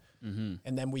 2021, and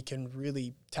then we can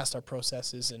really test our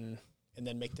processes and and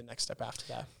then make the next step after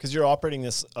that. Because you're operating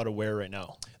this out of where right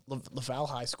now? Laval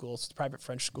High School. It's a private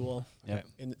French school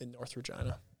in North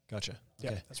Regina. Gotcha.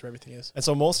 Yeah, okay. that's where everything is. And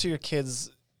so most of your kids,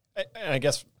 and I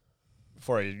guess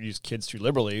before I use kids too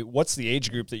liberally, what's the age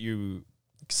group that you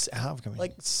have coming?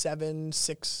 Like 7,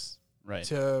 6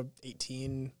 to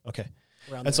 18. Okay.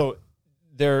 And there. So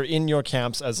they're in your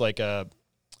camps as like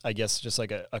I guess just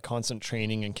like a constant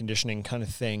training and conditioning kind of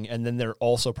thing. And then they're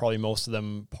also probably most of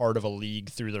them part of a league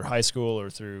through their high school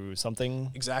or through something.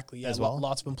 Exactly. Yeah. As well.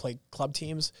 Lots of them play club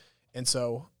teams. And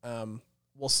so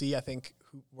we'll see. I think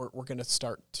we're going to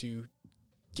start to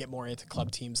get more into club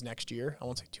teams next year. I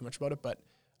won't say too much about it, but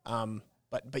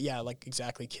yeah, like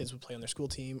exactly, kids would play on their school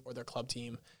team or their club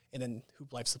team, and then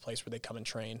Hooplife's the place where they come and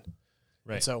train.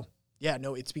 Right. And so yeah,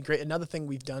 no, it's been great. Another thing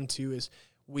we've done too is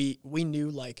we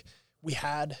knew like we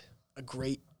had a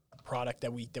great product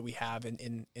that we have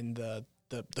in the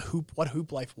what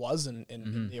Hooplife was and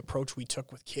the approach we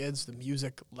took with kids, the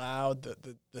music loud,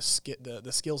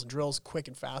 the skills and drills quick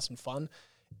and fast and fun.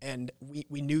 And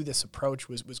we knew this approach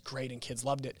was great and kids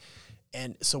loved it.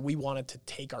 And so we wanted to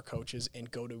take our coaches and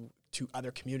go to other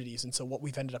communities. And so what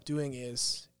we've ended up doing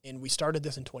is, and we started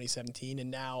this in 2017, and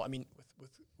now, I mean,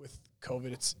 with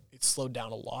COVID, it's slowed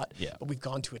down a lot. Yeah. But we've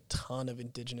gone to a ton of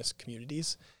Indigenous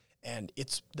communities, and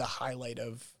it's the highlight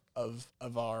of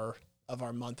our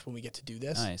month when we get to do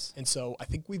this. Nice. And so I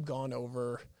think we've gone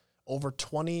over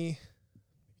 20,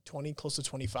 close to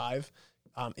 25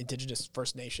 Indigenous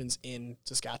First Nations in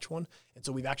Saskatchewan. And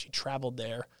so we've actually traveled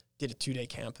there, did a 2-day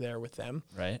camp there with them.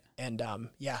 Right. And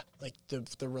like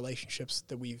the relationships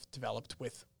that we've developed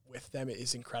with them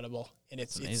is incredible. And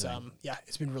it's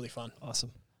been really fun.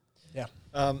 Awesome. Yeah.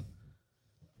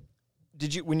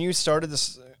 When you started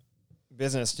this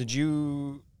business, did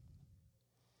you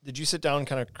sit down and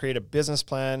kind of create a business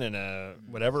plan and a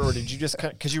whatever, or did you just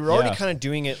because you were already kind of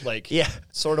doing it like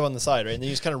sort of on the side, right? And then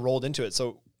you just kind of rolled into it.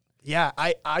 So yeah,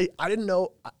 I didn't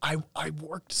know. I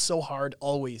worked so hard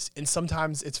always, and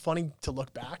sometimes it's funny to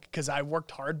look back because I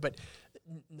worked hard, but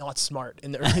not smart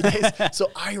in the early days.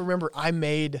 So I remember I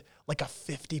made like a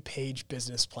 50-page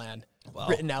business plan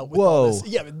written out with all this.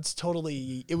 Yeah,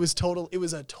 it was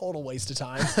a total waste of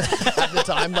time at the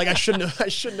time. Like I shouldn't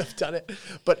have done it.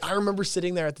 But I remember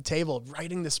sitting there at the table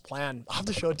writing this plan. I'll have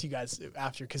to show it to you guys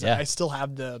after because I still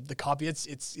have the copy.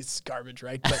 It's garbage,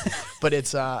 right? But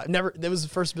it's that was the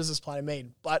first business plan I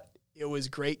made. But it was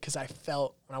great because I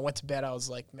felt when I went to bed, I was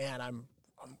like, man, I'm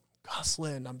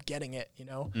hustling, I'm getting it, you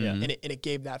know? Yeah. And it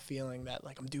gave that feeling that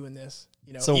like I'm doing this,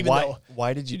 you know. So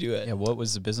why did you do it? Yeah, what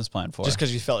was the business plan for? Just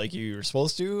because you felt like you were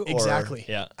supposed to? Exactly.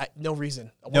 Yeah. No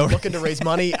reason. I wasn't looking to raise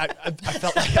money. I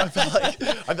felt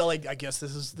like I guess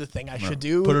this is the thing I should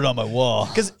do. Put it on my wall.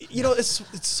 Because you know it's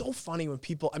so funny when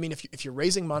people. I mean, if you're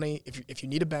raising money, if you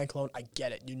need a bank loan, I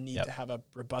get it. You need to have a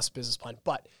robust business plan.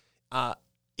 But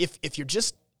if you're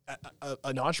just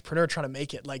an entrepreneur trying to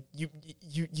make it, like you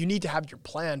need to have your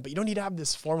plan, but you don't need to have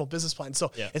this formal business plan.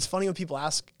 So it's funny when people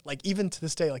ask, like even to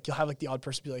this day, like you'll have like the odd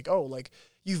person be like, oh, like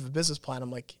you have a business plan.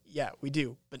 I'm like, yeah, we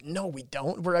do, but no, we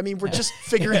don't. We're just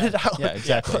figuring it out. Yeah,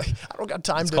 exactly. Like, I don't got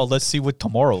time. It's called let's see what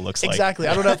tomorrow looks like. Exactly.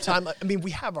 I don't have time. I mean,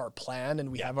 we have our plan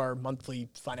and we have our monthly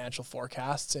financial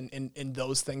forecasts and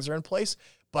those things are in place,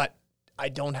 but we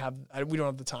don't have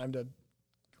the time to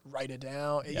write it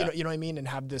down, you know what I mean, and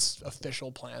have this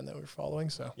official plan that we're following.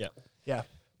 So yeah.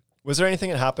 Was there anything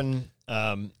that happened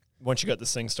once you got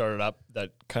this thing started up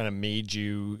that kind of made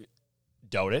you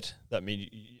doubt it? That made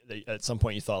you, at some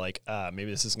point you thought like, maybe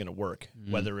this isn't going to work.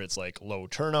 Whether it's like low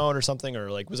turnout or something,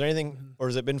 or like was there anything, or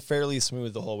has it been fairly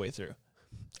smooth the whole way through?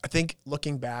 I think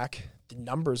looking back, the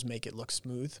numbers make it look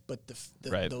smooth, but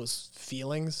those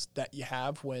feelings that you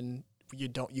have when you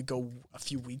go a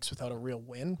few weeks without a real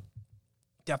win.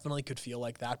 Definitely could feel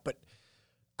like that, but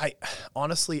I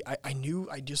honestly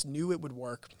just knew it would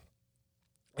work.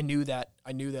 I knew that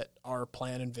our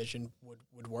plan and vision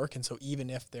would work, and so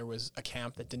even if there was a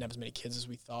camp that didn't have as many kids as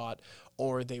we thought,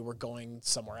 or they were going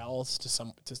somewhere else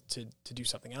to do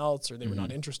something else, or they were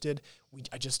not interested,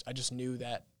 I just knew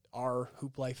that our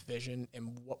Hooplife vision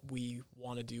and what we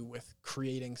want to do with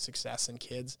creating success in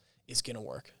kids is going to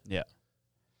work. Yeah.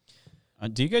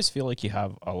 Do you guys feel like you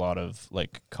have a lot of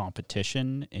like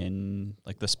competition in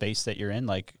like the space that you're in?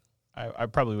 Like I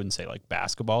probably wouldn't say like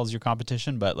basketball is your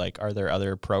competition, but like are there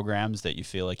other programs that you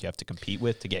feel like you have to compete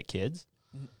with to get kids?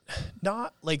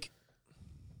 Not like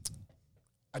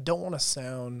I don't want to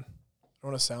sound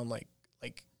like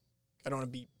I don't want to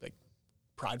be like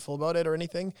prideful about it or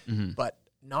anything, but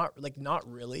not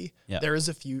really. Yeah.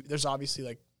 There's obviously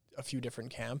like a few different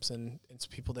camps and it's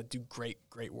people that do great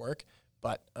work,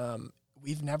 but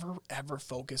we've never ever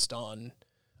focused on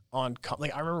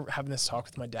like I remember having this talk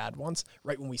with my dad once,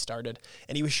 right when we started,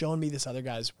 and he was showing me this other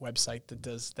guy's website that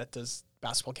does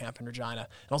basketball camp in Regina, and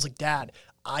I was like, Dad,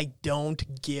 I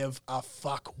don't give a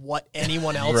fuck what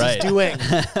anyone else is doing.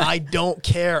 I don't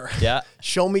care. Yeah.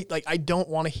 Show me, like, I don't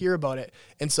want to hear about it.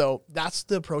 And so that's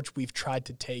the approach we've tried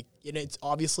to take. And it's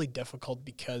obviously difficult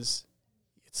because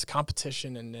it's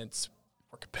competition and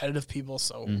we're competitive people.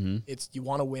 So you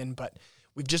want to win, but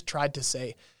we've just tried to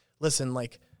say, listen,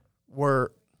 like we're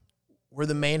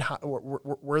the main,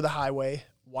 we're the highway.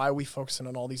 Why are we focusing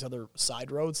on all these other side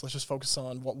roads? Let's just focus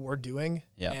on what we're doing.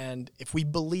 Yeah. And if we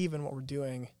believe in what we're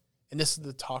doing, and this is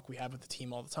the talk we have with the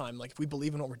team all the time, like if we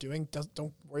believe in what we're doing,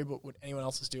 don't worry about what anyone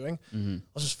else is doing.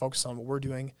 Let's just focus on what we're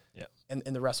doing. Yeah. And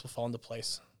the rest will fall into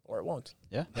place, or it won't.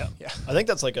 Yeah. Yeah. I think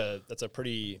that's a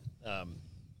pretty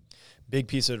big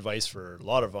piece of advice for a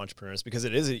lot of entrepreneurs, because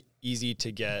it is easy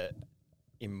to get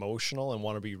emotional and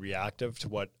want to be reactive to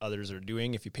what others are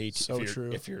doing. If you pay,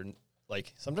 if you're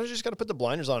like, sometimes you just got to put the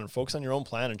blinders on and focus on your own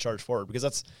plan and charge forward,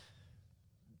 because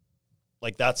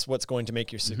that's what's going to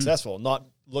make you successful. Not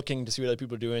looking to see what other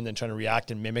people are doing, then trying to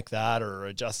react and mimic that or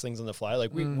adjust things on the fly.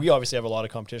 Like we obviously have a lot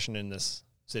of competition in this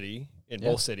city, in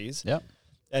both cities. Yeah.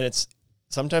 And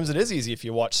sometimes it is easy if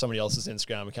you watch somebody else's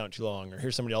Instagram account too long, or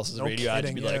hear somebody else's radio ad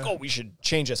to be like, oh, we should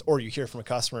change this. Or you hear from a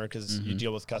customer, because you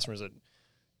deal with customers that,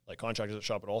 like contractors that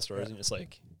shop at all stores, and it's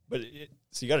like,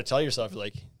 so you got to tell yourself,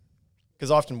 like, because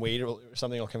often Wade or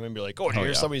something will come in and be like, oh,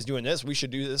 somebody's doing this, we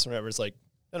should do this, or whatever. It's like,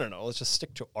 no, let's just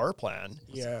stick to our plan.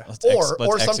 Yeah.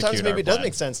 Or sometimes maybe it does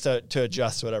make sense to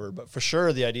adjust, whatever. But for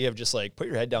sure, the idea of just like put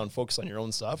your head down, focus on your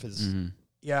own stuff is the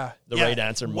right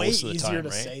answer most of the time. Way easier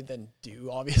to say than do,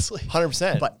 obviously.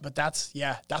 100%. But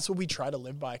that's what we try to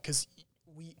live by, because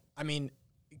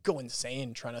go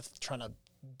insane trying to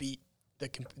beat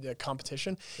the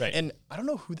competition. Right. And I don't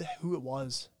know who it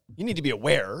was. You need to be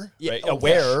aware, right? Oh,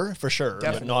 aware for sure,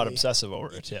 definitely. but not obsessive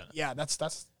over it. Yeah. Yeah, that's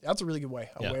a really good way.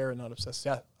 Aware and not obsessive.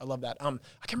 Yeah, I love that. I can't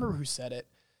remember who said it.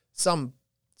 Some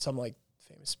like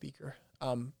famous speaker.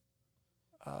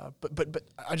 But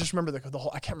I just remember the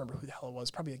whole. I can't remember who the hell it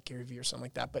was. Probably like Gary Vee or something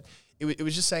like that. But it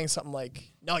was just saying something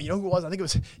like, no, you know who it was? I think it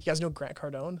was. You guys know Grant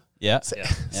Cardone? Yeah.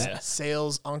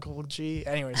 Sales Uncle G.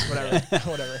 Anyways,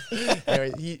 whatever.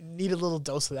 Anyway, you need a little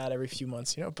dose of that every few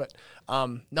months, you know. But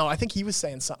no, I think he was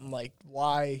saying something like,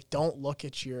 why don't look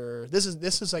at your. This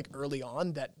is like early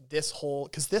on that this whole,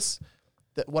 because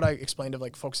that what I explained of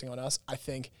like focusing on us. I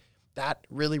think that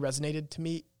really resonated to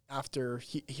me after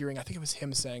hearing, I think it was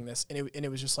him saying this, and it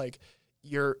was just like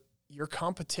your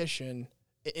competition,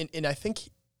 and I think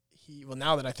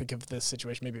now that I think of this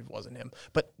situation, maybe it wasn't him,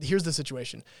 but here's the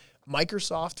situation.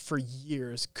 Microsoft for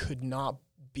years could not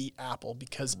beat Apple,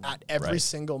 because at every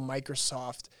single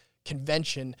Microsoft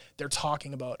convention, they're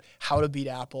talking about how to beat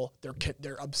Apple.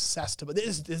 They're obsessed about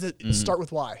this. Start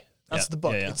with why. That's the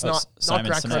book. It's not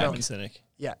Grant Cardone.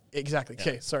 Yeah, exactly.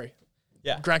 Okay, sorry.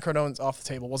 Yeah, Grant Cardone's off the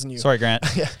table. Wasn't you? Sorry, Grant.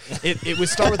 Yeah, it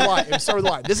was Start with Why. It was Start with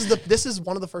Why. This is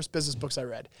one of the first business books I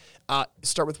read.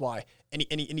 Start with Why, and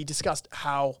he discussed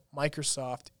how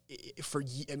Microsoft,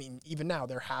 even now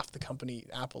they're half the company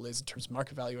Apple is in terms of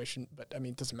market valuation. But I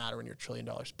mean, it doesn't matter when you're $1 trillion.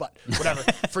 But whatever.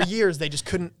 For years they just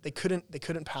couldn't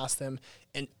pass them,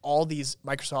 and all these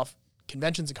Microsoft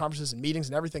conventions and conferences and meetings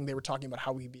and everything, they were talking about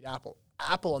how we could beat Apple.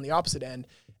 Apple on the opposite end.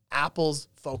 Apple's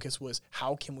focus was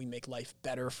how can we make life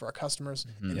better for our customers,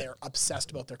 and they're obsessed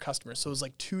about their customers. So it was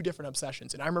like two different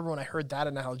obsessions. And I remember when I heard that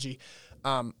analogy,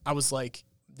 I was like,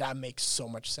 that makes so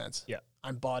much sense. Yeah,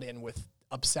 I'm bought in with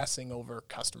obsessing over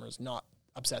customers, not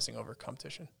obsessing over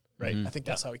competition. Right. I think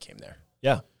that's how we came there.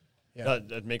 Yeah. Yeah.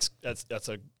 That's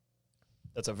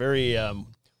a very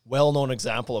well-known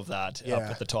example of that up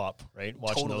at the top, right?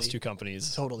 Watching those two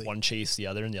companies, one chase the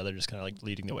other, and the other just kind of like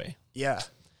leading the way. Yeah.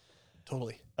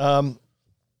 Totally.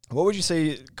 What would you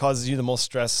say causes you the most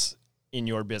stress in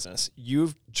your business?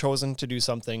 You've chosen to do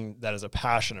something that is a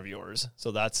passion of yours,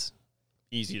 so that's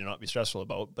easy to not be stressful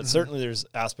about. But certainly there's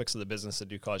aspects of the business that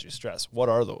do cause you stress. What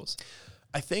are those?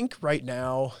 I think right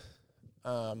now,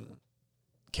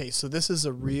 so this is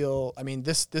a real,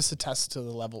 this attests to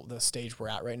the stage we're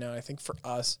at right now. I think for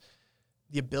us,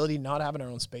 the ability not having our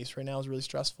own space right now is really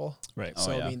stressful. Right.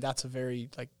 So, that's a very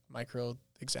like micro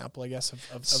example, I guess,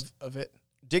 of it.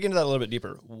 Dig into that a little bit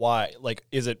deeper. Why? Like,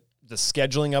 is it the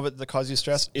scheduling of it that causes you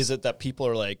stress? Is it that people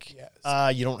are like,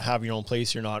 you don't have your own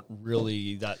place, you're not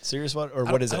really that serious about it? Or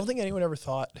what is it? I don't think anyone ever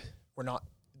thought we're not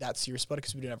that serious about it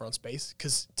because we didn't have our own space.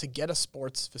 Because to get a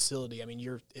sports facility,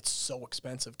 it's so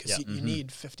expensive because you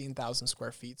need 15,000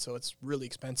 square feet. So it's really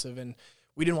expensive. And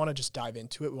we didn't want to just dive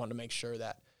into it. We wanted to make sure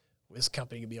that this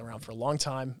company could be around for a long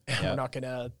time. And we're not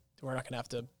gonna have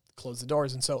to close the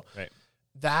doors. And so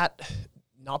that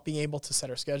not being able to set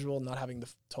our schedule, not having the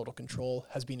total control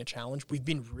has been a challenge. We've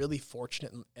been really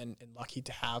fortunate and lucky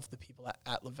to have the people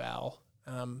at Laval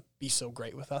be so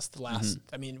great with us. The last,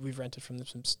 I mean, we've rented from them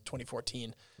since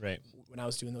 2014, right, when I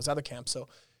was doing those other camps. So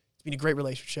it's been a great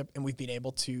relationship, and we've been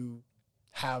able to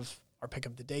have our pick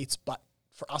of the dates. But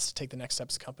for us to take the next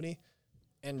steps as a company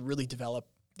and really develop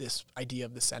this idea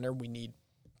of the center, we need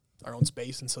our own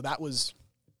space. And so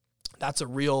that's a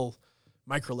real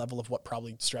micro level of what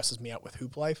probably stresses me out with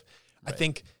Hooplife. Right. I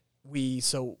think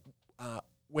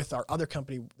with our other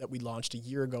company that we launched a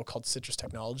year ago called Citrus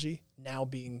Technology, now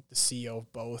being the CEO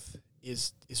of both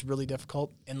is really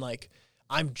difficult. And like,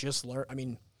 I'm just I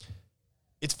mean,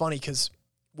 it's funny because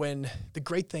when the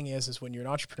great thing is when you're an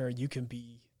entrepreneur, you can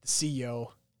be the CEO.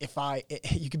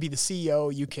 You can be the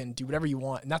CEO, you can do whatever you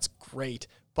want, and that's great.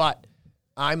 But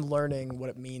I'm learning what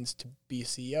it means to be a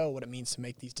CEO, what it means to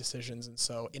make these decisions. And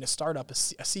so in a startup, a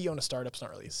CEO in a startup is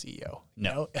not really a CEO. No.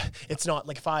 You know? It's not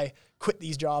like if I quit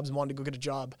these jobs and wanted to go get a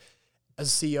job as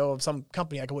a CEO of some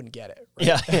company, I wouldn't get it. Right?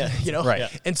 Yeah. You know? Right. Yeah.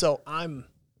 And so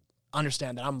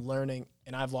understand that I'm learning,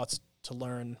 and I have lots to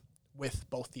learn with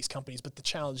both these companies. But the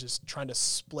challenge is trying to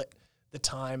split the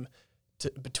time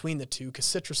between the two, because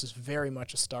Citrus is very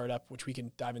much a startup, which we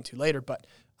can dive into later. But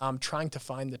trying to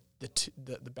find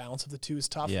the balance of the two is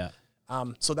tough. Yeah.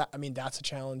 So that's a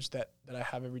challenge that I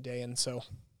have every day. And so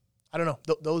I don't know,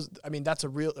 that's a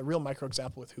real micro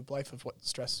example with Hooplife of what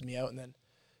stresses me out. And then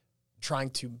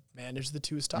trying to manage the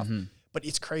two is tough. Mm-hmm. But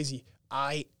it's crazy.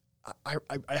 I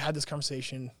had this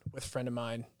conversation with a friend of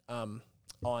mine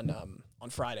on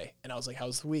Friday, and I was like,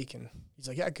 how's the week? And he's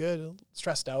like, yeah, good,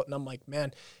 stressed out. And I'm like,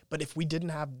 man, but if we didn't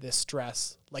have this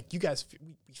stress, like you guys,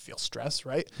 we feel stress,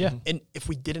 right? Yeah. And if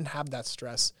we didn't have that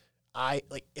stress,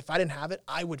 if I didn't have it,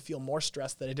 I would feel more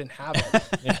stressed that I didn't have it.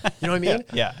 You know what I mean?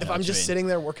 Yeah. If I'm just sitting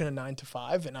there working a 9 to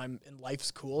 5 and life's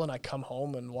cool, and I come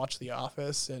home and watch The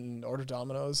Office and order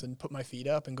Domino's and put my feet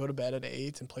up and go to bed at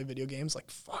 8 and play video games, like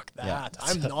fuck that. Yeah.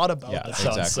 I'm not about that. That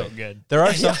sounds Exactly. so good. There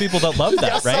are some people that love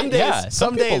that, right? Some days, Yeah.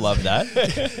 Some people days. love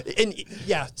that. And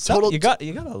yeah,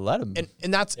 You gotta let them.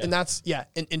 and that's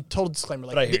and total disclaimer,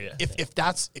 like But I hear you.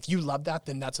 if you love that,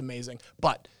 then that's amazing.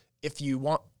 But if you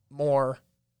want more,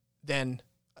 then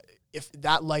if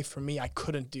that life for me I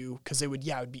couldn't do, because it would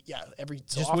be every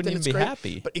so Just often wouldn't even it's be great,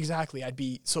 happy. But exactly, I'd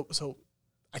be so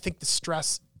I think the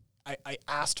stress, I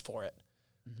asked for it.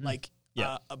 Mm-hmm. Like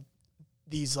Yeah.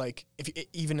 these, like, if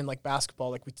even in like basketball,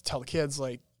 like we tell the kids,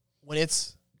 like when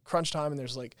it's crunch time and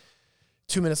there's like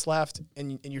 2 minutes left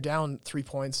and you're down 3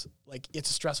 points, like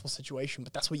it's a stressful situation,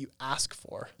 but that's what you ask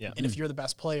for. Yeah. And if you're the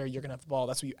best player, you're gonna have the ball.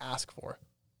 That's what you ask for.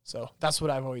 So that's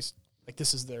what I've always, like,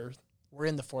 we're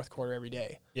in the fourth quarter every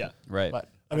day. Yeah. Right. But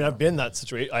I mean, I've been in that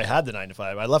situation. I had the 9 to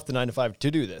 5. I left the 9 to 5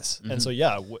 to do this. Mm-hmm. And so,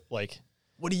 yeah, what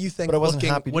do you think? But I wasn't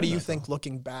happy What do doing you that, think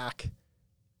looking back?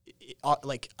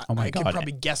 Like, Oh my I could God.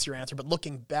 probably guess your answer, but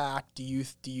looking back, do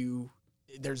you?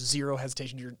 There's zero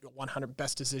hesitation. Your 100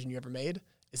 best decision you ever made.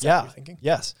 Is that what you're thinking?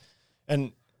 Yes.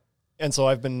 And so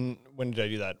I've been, when did I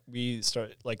do that? We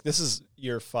started, like, this is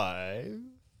year 5.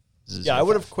 Yeah, I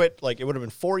would have quit, like, it would have been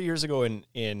 4 years ago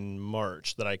in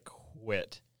March that I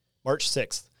quit. March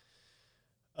 6th.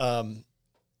 I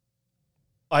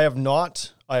have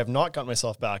not gotten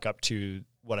myself back up to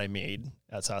what I made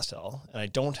at SaskTel, and I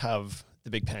don't have the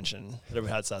big pension that I've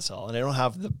had at SaskTel, and I don't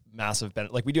have the massive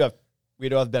benefit. Like, we do have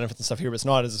benefits and stuff here, but it's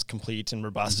not as complete and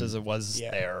robust as it was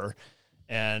there.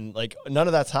 And like, none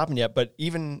of that's happened yet, but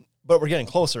we're getting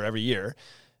closer every year.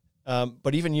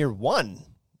 But even year 1,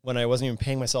 when I wasn't even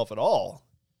paying myself at all,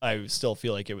 I still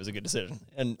feel like it was a good decision.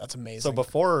 And That's amazing. So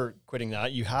before quitting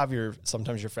that, you have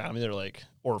sometimes your family, they're like,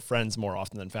 or friends more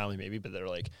often than family maybe, but they're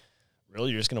like,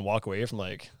 really, you're just going to walk away from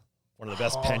like one of the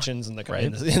best pensions in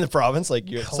the, in the province?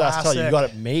 Like, you're SaskTel, you got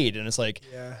it made. And it's like,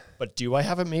 but do I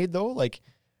have it made though? Like,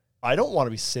 I don't want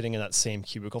to be sitting in that same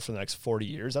cubicle for the next 40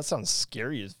 years. That sounds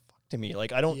scary as fuck to me.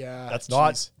 Like, I don't, that's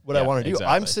not what I want to do.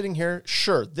 Exactly. I'm sitting here,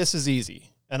 sure, this is easy.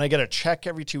 And I get a check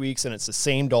every 2 weeks and it's the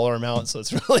same dollar amount. So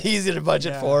it's really easy to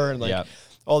budget for. And like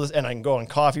all this, and I can go on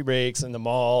coffee breaks in the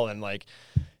mall and like,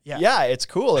 it's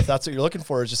cool. If that's what you're looking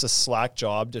for, is just a slack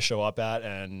job to show up at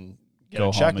and get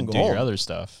a check and go do home. your other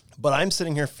stuff. But I'm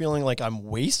sitting here feeling like I'm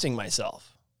wasting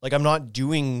myself. Like, I'm not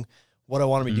doing what I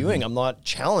want to be doing. I'm not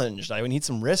challenged. I need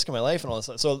some risk in my life and all this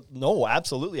stuff. So no,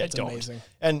 absolutely, I don't. Amazing.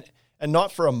 And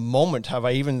not for a moment have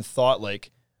I even thought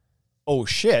like, oh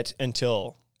shit,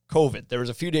 until COVID. There was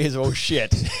a few days of oh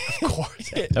shit, of course,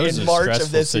 That was in a March stressful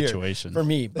of this situation year for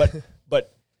me. But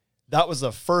that was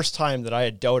the first time that I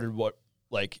had doubted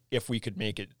if we could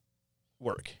make it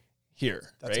work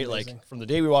here. That's right? amazing. Like, from the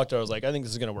day we walked out, I was like, I think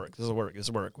this is gonna work. This will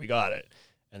work. We got it.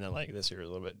 And then like this year a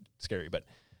little bit scary, but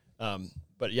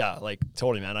yeah, like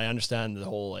totally, man. I understand the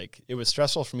whole, like, it was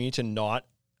stressful for me to not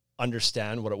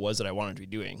understand what it was that I wanted to be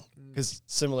doing. Because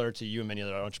similar to you and many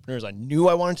other entrepreneurs, I knew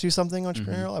I wanted to do something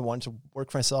entrepreneurial. I wanted to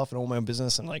work for myself and own my own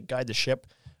business and like guide the ship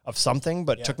of something,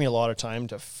 but it took me a lot of time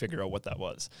to figure out what that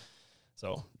was.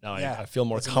 So now I feel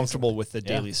more comfortable with the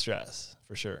daily stress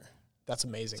for sure. That's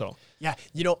amazing. So yeah,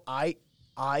 you know,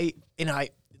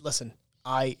 listen,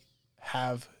 I'm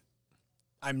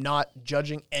not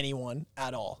judging anyone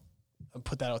at all. I'll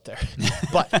put that out there.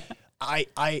 But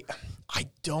I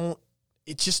don't,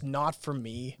 it's just not for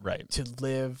me to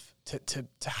live, to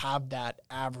have that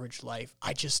average life.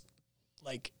 I just,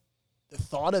 like, the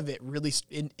thought of it really,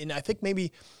 and I think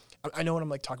maybe, I know when I'm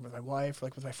like talking with my wife, or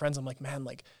like with my friends, I'm like, man,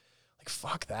 like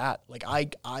fuck that. Like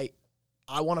I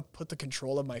want to put the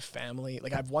control of my family.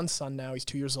 Like I have one son now, he's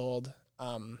 2 years old.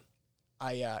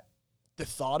 The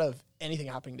thought of anything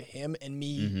happening to him and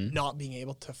me not being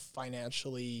able to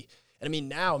financially, and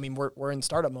I mean, we're in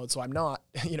startup mode, so I'm not,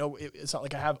 you know, it's not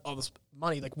like I have all this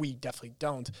money, like we definitely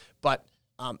don't. But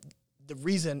the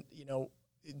reason, you know,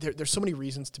 there's so many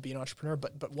reasons to be an entrepreneur,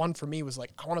 but one for me was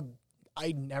like,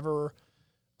 I never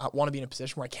want to be in a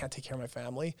position where I can't take care of my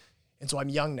family. And so I'm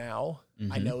young now.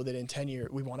 I know that in 10 years,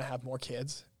 we want to have more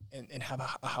kids and have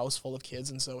a house full of kids.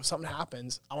 And so if something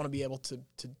happens, I want to be able to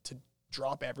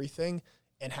drop everything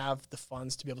and have the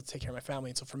funds to be able to take care of my family.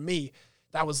 And so for me,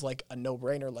 that was like a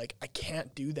no-brainer. Like, I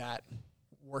can't do that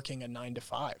working a 9 to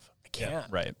 5. I can't. Yeah,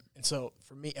 right. And so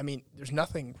for me, I mean, there's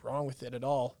nothing wrong with it at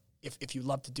all if you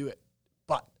love to do it.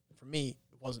 But for me,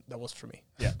 that wasn't for me.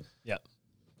 Yeah. Yeah.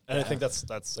 And I think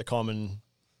that's a common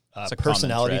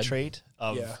personality trait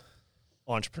of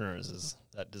entrepreneurs, is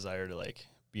that desire to like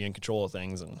be in control of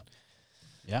things. And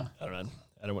I don't know.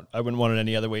 I wouldn't want it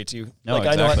any other way too. No, like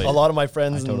exactly. I know a lot of my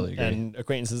friends and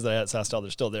acquaintances that I had at SaskTel, they're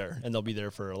still there and they'll be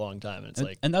there for a long time. And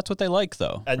it's and that's what they like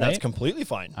though. And that's completely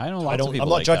fine. I know lots of people I'm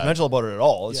not like judgmental about it at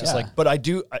all. It's just like, but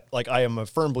I am a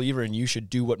firm believer in you should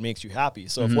do what makes you happy.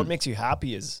 So if what makes you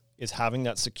happy is having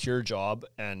that secure job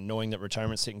and knowing that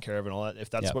retirement's taken care of and all that,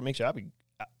 if that's what makes you happy,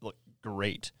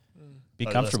 great. Be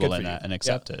comfortable in that and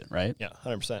accept it, right? Yeah,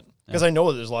 100%. Because I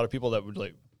know there's a lot of people that would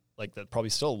like that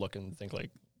probably still look and think like,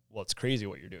 well, it's crazy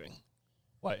what you're doing.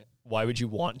 Why would you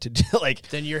want to do like?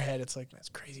 Then in your head, it's like, that's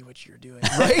crazy what you're doing,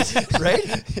 right?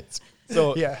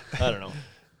 So yeah, I don't know.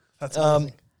 That's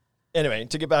amazing. Anyway,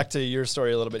 to get back to your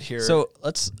story a little bit here. So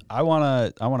I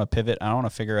want to pivot. I want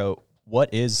to figure out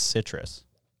what is Citrus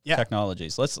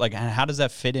Technologies. Let's how does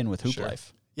that fit in with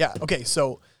Hooplife? Yeah. Okay.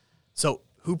 So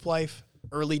Hooplife,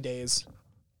 early days,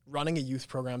 running a youth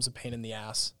program is a pain in the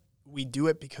ass. We do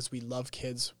it because we love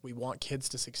kids. We want kids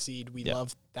to succeed. We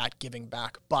love that giving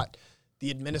back. But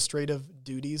the administrative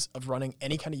duties of running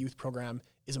any kind of youth program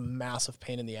is a massive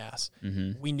pain in the ass.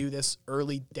 We knew this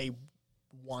early day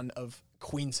one of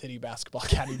Queen City Basketball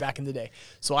Academy back in the day.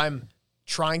 So I'm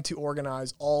trying to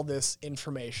organize all this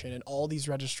information and all these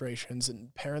registrations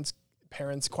and parents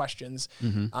questions.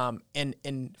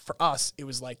 And for us, it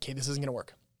was like, okay, this isn't going to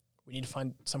work. We need to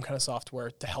find some kind of software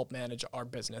to help manage our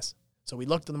business. So we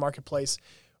looked in the marketplace.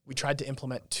 We tried to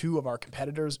implement two of our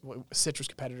competitors, Citrus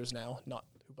competitors now, not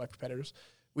Hooplife competitors.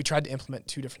 We tried to implement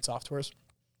two different softwares.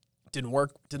 Didn't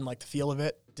work. Didn't like the feel of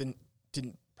it. Didn't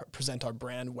present our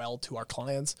brand well to our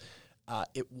clients.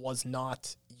 It was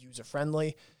not user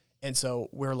friendly. And so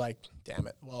we're like, damn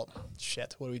it. Well,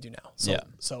 shit, what do we do now?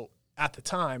 So at the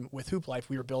time with Hooplife,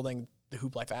 we were building the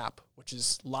Hooplife app, which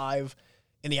is live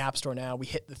in the App Store now. We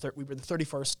hit we were the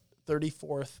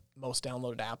 34th most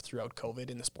downloaded app throughout COVID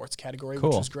in the sports category,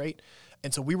 which was great.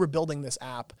 And so we were building this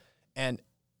app, and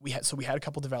we had a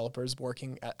couple developers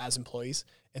working as employees.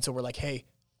 And so we're like, hey,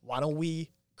 why don't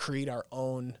we create our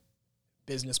own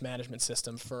business management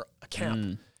system for a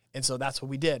camp? And so that's what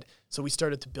we did. So we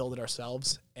started to build it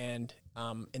ourselves, and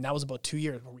that was about 2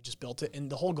 years where we just built it. And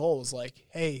the whole goal was like,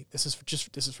 hey, this is for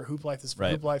Hooplife. This is for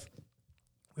Hooplife.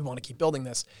 We want to keep building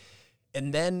this.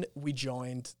 And then we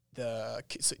joined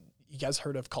so you guys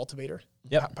heard of Cultivator?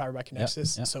 Yep. Powered by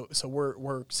Connexus. Yep. So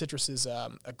we're Citrus is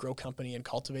a grow company in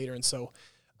Cultivator. And so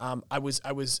I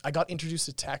got introduced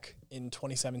to tech in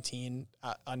 2017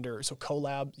 under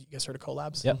CoLab. You guys heard of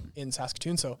CoLabs? In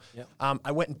Saskatoon. So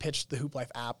I went and pitched the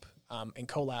Hooplife app in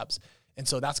CoLabs. And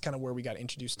so that's kind of where we got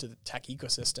introduced to the tech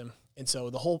ecosystem. And so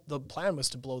the plan was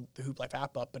to blow the Hooplife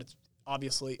app up, but it's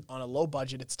obviously on a low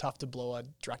budget, it's tough to blow a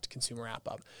direct to consumer app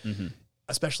up,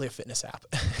 especially a fitness app.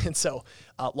 And so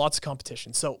lots of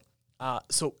competition. So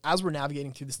as we're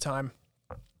navigating through this time,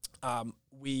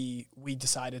 we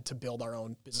decided to build our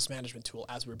own business management tool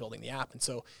as we were building the app. And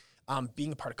so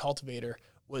being a part of Cultivator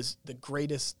was the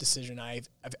greatest decision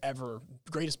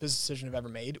greatest business decision I've ever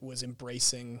made was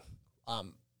embracing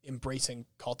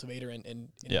Cultivator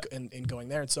and going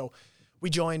there. And so we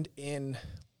joined in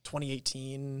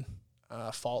 2018,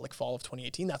 fall of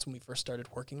 2018. That's when we first started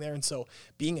working there. And so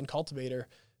being in Cultivator,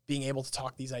 being able to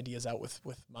talk these ideas out with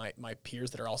my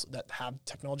peers that have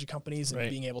technology companies, and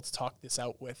being able to talk this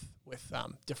out with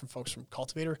different folks from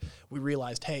Cultivator, we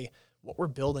realized, hey, what we're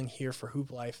building here for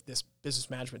Hooplife, this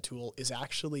business management tool, is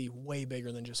actually way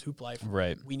bigger than just Hooplife.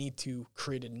 Right. We need to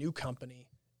create a new company,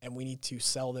 and we need to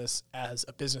sell this as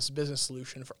a business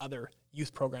solution for other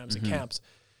youth programs and camps.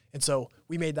 And so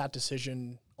we made that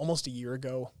decision almost a year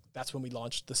ago. That's when we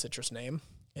launched the Citrus name.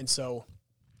 And so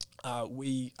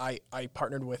I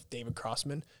partnered with David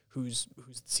Crossman, who's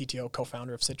the CTO,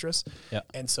 co-founder of Citrus. Yeah.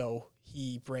 And so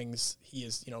he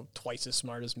is, twice as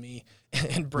smart as me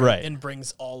and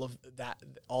brings all of the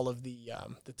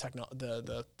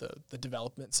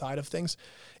development side of things.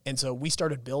 And so we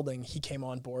started building. He came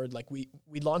on board. Like we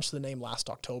launched the name last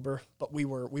October, but we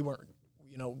weren't, we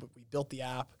built the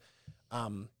app.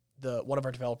 One of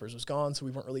our developers was gone, so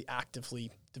we weren't really actively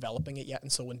developing it yet.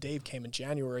 And so when Dave came in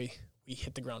January, we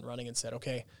hit the ground running and said,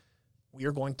 okay, we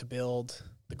are going to build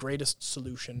the greatest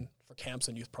solution for camps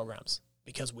and youth programs,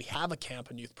 because we have a camp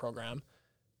and youth program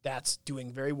that's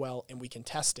doing very well and we can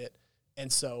test it.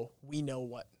 And so we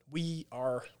know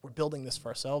we're building this for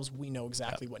ourselves. We know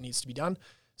exactly what needs to be done.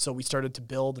 So we started to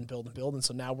build and build and build. And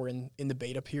so now we're in the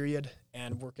beta period,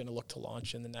 and we're going to look to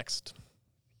launch in the next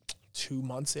 2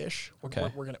 months ish. Okay.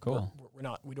 We're going to, cool.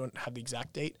 We don't have the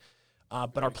exact date.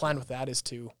 But our plan with that is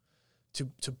to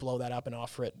blow that up and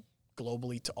offer it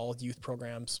globally to all youth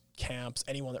programs, camps,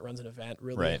 anyone that runs an event,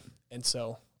 really. Right. And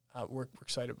so we're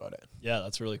excited about it. Yeah,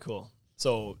 that's really cool.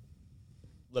 So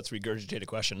let's regurgitate a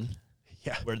question.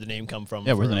 Yeah. Where'd the name come from?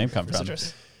 Yeah, where'd the name come from?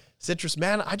 Citrus,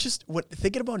 man,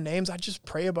 thinking about names, I just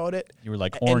pray about it. You were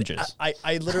like oranges.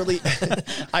 I literally,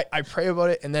 I pray about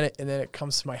it, and then it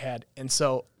comes to my head. And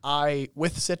so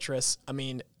with Citrus, our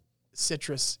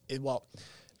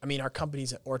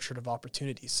company's an orchard of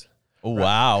opportunities. Oh, right?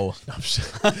 Wow. No,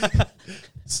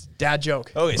 dad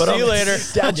joke. Okay, see you later.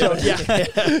 Dad joke.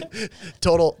 Yeah.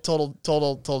 Total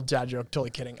dad joke.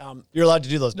 Totally kidding. You're allowed to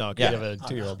do those now. Yeah. You have a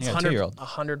 2-year-old. Yeah, 2-year-old.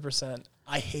 100%.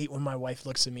 I hate when my wife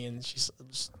looks at me and she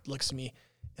just looks at me,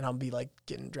 and I'll be like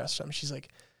getting dressed up, and she's like,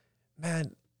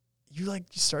 "Man, you're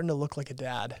starting to look like a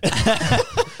dad."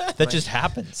 That just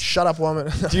happens. Shut up, woman.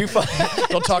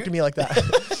 Don't talk to me like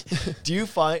that. Do you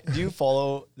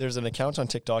follow? There's an account on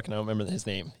TikTok, and I don't remember his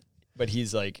name, but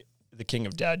he's like the king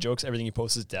of dad jokes. Everything he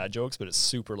posts is dad jokes, but it's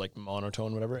super like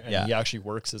monotone, whatever. And he actually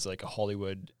works as like a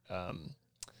Hollywood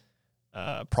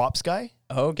props guy.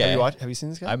 Okay. Have you seen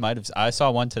this guy? I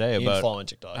saw one today you about. Follow on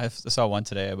TikTok. I saw one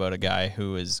today about a guy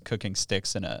who was cooking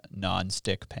sticks in a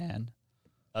non-stick pan.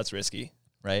 That's risky.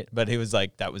 Right, but he was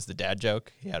like, that was the dad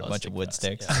joke. He had a bunch of wood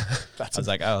sticks. Yeah. I was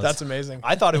like, oh, that's amazing.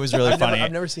 I thought it was really funny.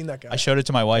 I've never seen that guy. I showed it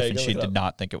to my wife, and she did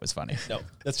not think it was funny. No,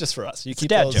 that's just for us. You keep a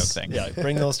dad those, joke thing. Yeah,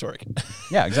 bring those to work.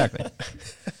 Yeah, exactly.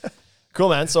 Cool,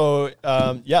 man. So,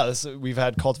 we've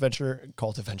had Cultiventure.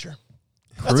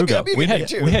 Krugo. We had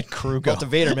Krugo.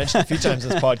 Cultivator mentioned a few times in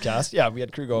this podcast. Yeah, we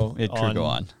had Krugo.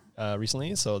 on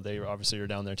recently, so they obviously are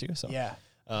down there too. So yeah.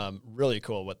 Really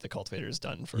cool what the Cultivator has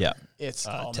done for it's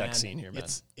tech scene here, man.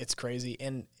 It's crazy.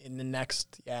 And in the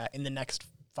next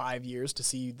 5 years to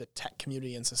see the tech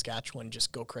community in Saskatchewan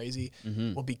just go crazy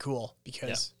will be cool,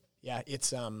 because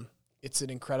it's an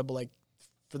incredible, like,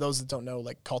 for those that don't know,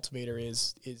 like, Cultivator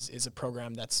is a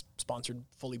program that's sponsored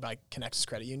fully by Connexus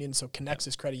Credit Union. So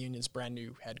Connexus Credit Union's brand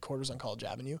new headquarters on College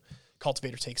Avenue.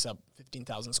 Cultivator takes up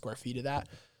 15,000 square feet of that.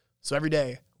 So every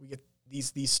day we get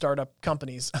these startup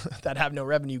companies that have no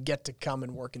revenue get to come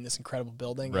and work in this incredible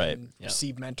building and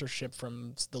receive mentorship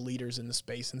from the leaders in the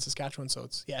space in Saskatchewan. So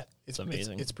it's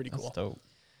amazing. It's pretty cool. Dope.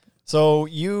 So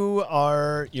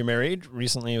you're married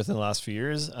recently within the last few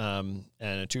years, and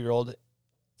a 2-year-old.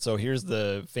 So here's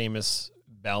the famous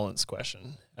balance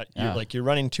question. You're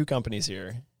running 2 companies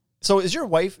here. So is your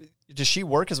wife, does she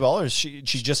work as well, or is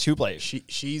she's just Hooplife?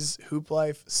 She's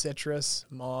Hooplife, Citrus,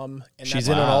 mom, and she's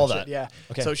in on all that. Yeah.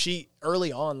 Okay. So she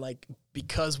early on, like,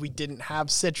 because we didn't have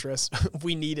Citrus,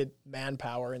 we needed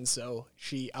manpower, and so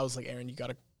I was like, Aaron, you got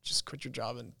to just quit your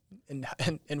job and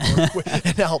work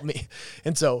and help me.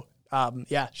 And so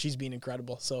she's been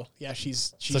incredible. So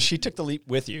so she took the leap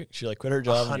with you. She quit her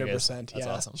job. 100%. That's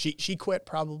awesome. She quit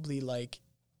probably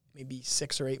maybe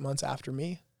 6 or 8 months after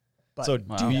me. But, so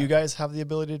do you guys have the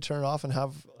ability to turn it off and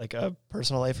have like a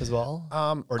personal life as well?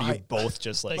 Or do you both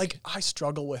just I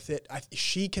struggle with it.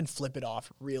 She can flip it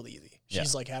off real easy.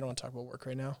 She's like, I don't want to talk about work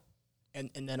right now. and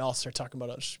then I'll start talking about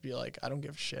it. I'll just be like, I don't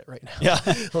give a shit right now. Yeah.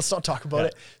 Let's not talk about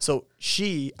it. So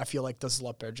she, I feel like, does a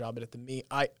lot better job at it than me.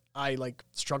 I like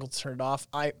struggle to turn it off.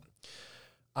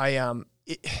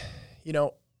 You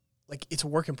know, like it's a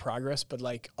work in progress, but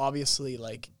like obviously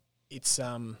like it's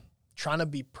trying to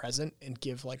be present and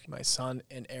give like my son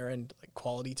and Aaron like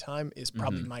quality time is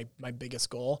probably my biggest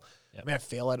goal. Yep. I mean, I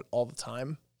fail at it all the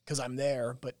time because I'm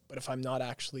there, but if I'm not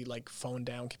actually like phone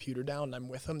down, computer down, and I'm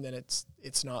with them, then it's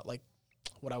not like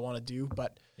what I want to do.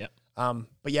 But yeah,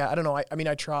 I don't know. I mean,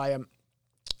 I try.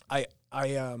 I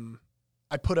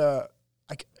put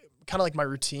kind of like my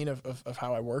routine of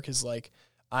how I work is like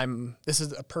this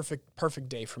is a perfect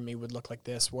day for me would look like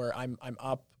this, where I'm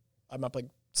up like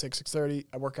 6:30,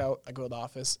 I work out, I go to the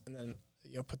office, and then,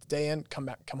 you know, put the day in, come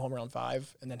home around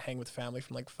 5, and then hang with the family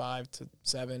from like 5 to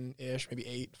 7-ish, maybe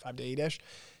 8, 5 to 8-ish,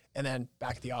 and then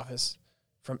back at the office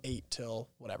from 8 till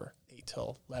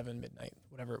 11, midnight,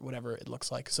 whatever it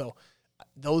looks like. So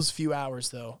those few hours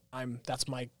though, that's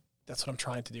what I'm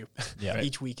trying to do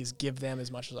each week, is give them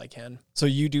as much as I can. So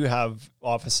you do have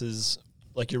offices,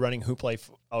 like you're running Hooplife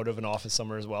out of an office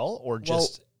somewhere as well, or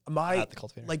just at the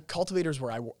cultivator? Like cultivators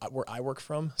where I work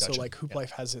from. Gotcha. So like Hooplife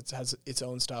has its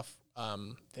own stuff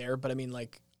there, but I mean,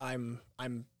 like I'm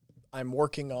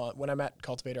working on, when I'm at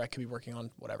cultivator, I could be working on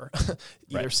whatever,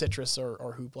 either citrus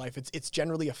or Hooplife. It's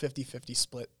generally a 50-50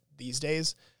 split these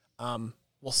days.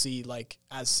 We'll see, like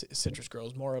as citrus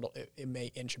grows more, it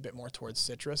may inch a bit more towards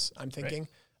citrus, I'm thinking.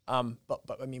 Right.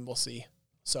 But I mean, we'll see.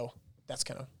 So that's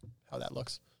kind of how that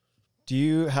looks. Do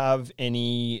you have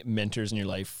any mentors in your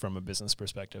life from a business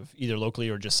perspective, either locally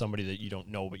or just somebody that you don't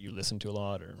know but you listen to a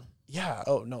lot? Or yeah,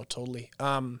 oh no, totally.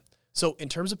 So in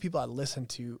terms of people I listen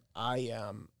to,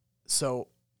 so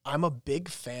I'm a big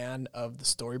fan of the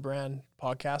Story Brand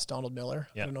podcast, Donald Miller.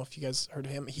 Yep. I don't know if you guys heard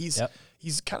of him. He's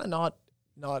kind of not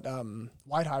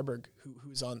Wyatt Heiberg,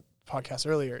 who's on the podcast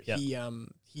earlier. Yep.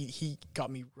 He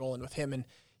got me rolling with him, and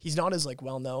he's not as like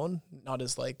well known, not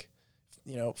as like,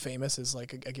 you know, famous as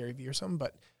like a Gary Vee or something,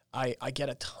 but I get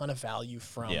a ton of value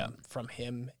from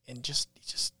him, and just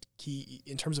he,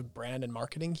 in terms of brand and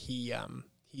marketing,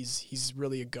 he's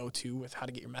really a go-to with how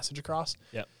to get your message across.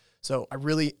 Yeah. So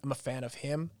I'm a fan of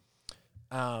him.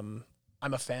 I'm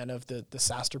a fan of the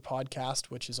SaaStr podcast,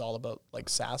 which is all about like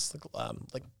SaaS,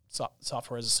 like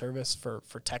software as a service for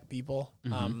tech people.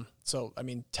 Mm-hmm. So I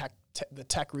mean, the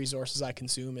tech resources I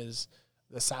consume is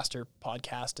the SaaStr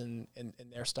podcast and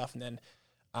their stuff. And then,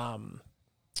 I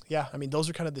mean, those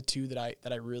are kind of the two that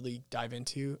I really dive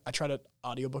into. I try to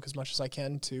audiobook as much as I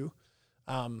can too.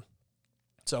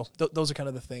 So those are kind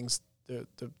of the things,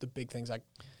 the big things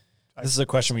this is a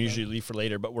question we usually leave for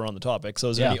later, but we're on the topic. So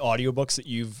is there any audiobooks that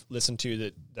you've listened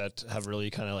to that have really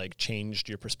kind of like changed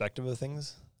your perspective of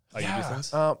things? How you do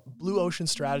things? Blue Ocean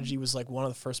Strategy was like one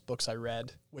of the first books I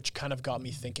read, which kind of got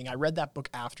me thinking. I read that book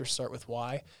after Start With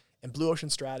Why. And Blue Ocean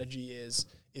Strategy is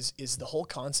the whole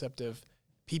concept of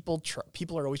people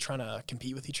are always trying to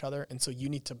compete with each other, and so you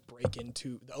need to break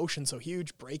into the ocean so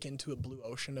huge, break into a blue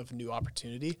ocean of new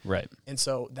opportunity. Right. And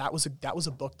so that was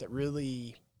a book that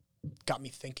really got me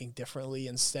thinking differently.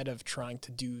 Instead of trying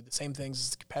to do the same things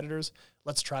as the competitors,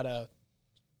 let's try to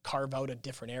carve out a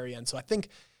different area. And so I think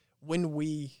when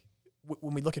we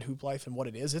look at Hooplife and what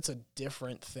it is, it's a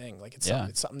different thing. Like it's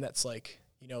something that's like,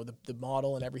 you know, the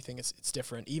model and everything, it's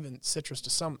different, even citrus to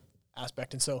some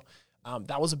aspect. And so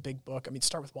that was a big book. I mean,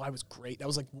 Start With Why was great. That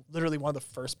was like literally one of the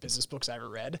first business books I ever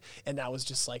read. And that was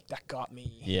just like, that got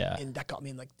me in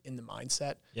the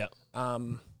mindset. Yeah.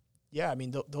 I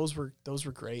mean, those were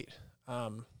great.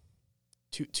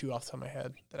 Two off the top of my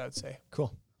head that I would say.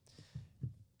 Cool.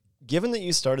 Given that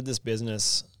you started this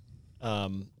business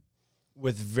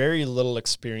with very little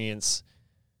experience,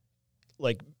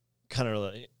 like kind of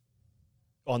like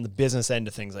on the business end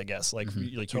of things, I guess, like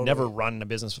you've never run a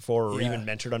business before, or even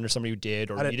mentored under somebody who did,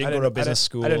 or you didn't go to a business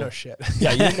school. I didn't know shit.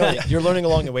 Yeah, you didn't know. You're learning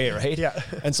along the way, right? Yeah.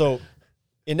 And so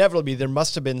inevitably there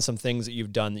must have been some things that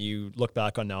you've done that you look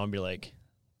back on now and be like,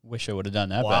 wish I would have done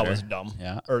that better. That was dumb.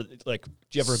 Yeah. Or like, do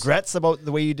you have regrets about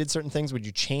the way you did certain things? Would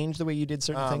you change the way you did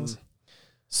certain things?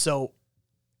 So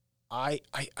I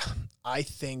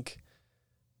think,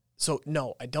 so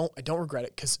no, I don't regret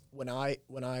it, because when I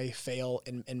fail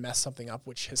and mess something up,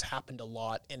 which has happened a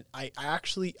lot, and I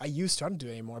used to, I don't do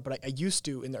it anymore, but I used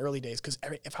to in the early days, because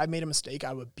if I made a mistake,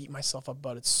 I would beat myself up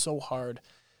about it so hard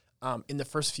in the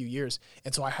first few years.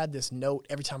 And so I had this note,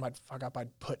 every time I'd fuck up,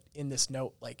 I'd put in this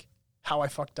note, like how I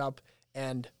fucked up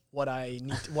and what I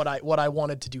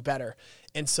wanted to do better.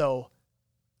 And so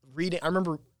I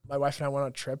remember my wife and I went on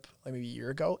a trip like maybe a year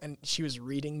ago, and she was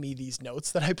reading me these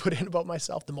notes that I put in about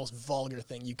myself, the most vulgar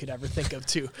thing you could ever think of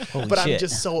too. But I'm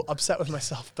just so upset with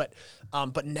myself.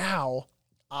 But now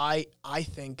I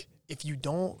think if you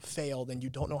don't fail, then you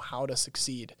don't know how to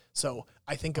succeed. So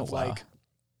I think of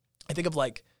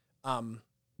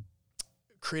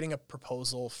creating a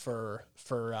proposal for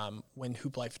when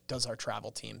Hooplife does our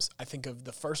travel teams. I think of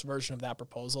the first version of that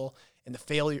proposal and the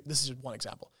failure. This is just one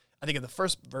example. I think of the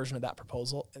first version of that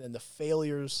proposal and then the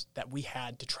failures that we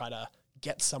had to try to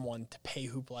get someone to pay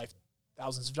Hooplife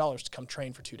thousands of dollars to come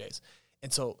train for 2 days.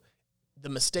 And so the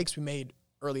mistakes we made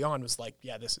early on was like,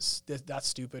 yeah, that's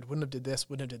stupid. Wouldn't have did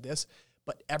this.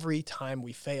 But every time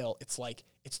we fail, it's like,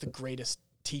 it's the greatest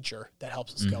teacher that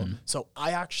helps us go. So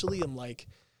I actually am like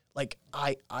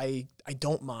I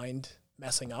don't mind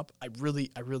messing up. I really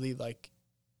like,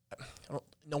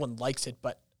 no one likes it,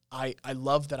 but I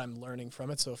love that I'm learning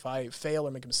from it. So if I fail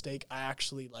or make a mistake, I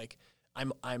actually like,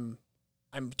 I'm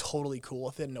totally cool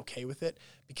with it and okay with it,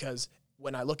 because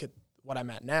when I look at what I'm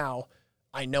at now,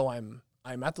 I know I'm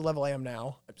at the level I am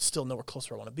now. I'm still nowhere close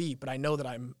to where I want to be, but I know that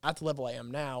I'm at the level I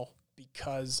am now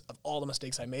because of all the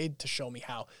mistakes I made to show me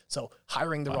how. So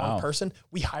hiring the wrong person,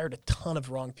 we hired a ton of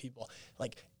wrong people.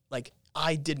 Like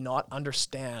I did not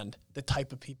understand the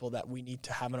type of people that we need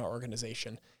to have in our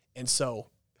organization. And so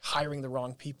hiring the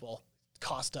wrong people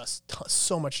cost us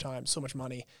so much time, so much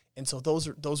money. And so those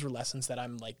are lessons that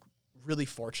I'm like really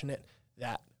fortunate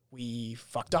that we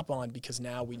fucked up on, because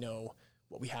now we know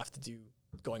what we have to do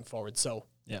going forward. So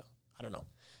yeah, I don't know.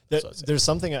 There's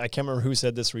something, I can't remember who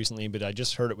said this recently, but I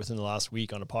just heard it within the last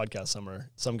week on a podcast somewhere.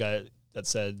 Some guy that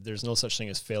said there's no such thing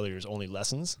as failures, only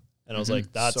lessons. And I was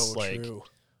like, that's so like, true.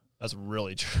 That's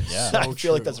really true. Yeah, I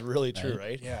feel like that's really true,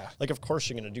 right? Yeah. Like, of course,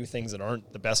 you're going to do things that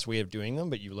aren't the best way of doing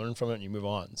them, but you learn from it and you move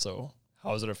on. So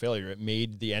how is it a failure? It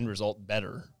made the end result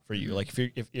better for you. Like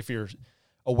if you're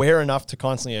aware enough to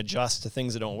constantly adjust to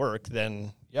things that don't work,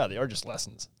 then yeah, they are just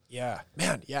lessons. Yeah,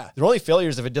 man. Yeah. They're only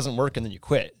failures if it doesn't work and then you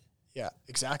quit. Yeah,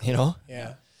 exactly. You know?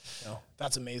 Yeah. No,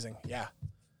 that's amazing. Yeah.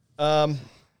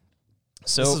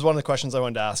 So this is one of the questions I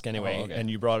wanted to ask anyway, and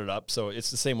you brought it up, so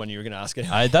it's the same one you were going to ask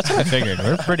anyway. That's what I figured.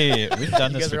 We've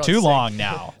done this for too long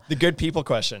now. The good people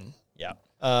question. Yeah.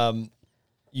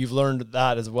 You've learned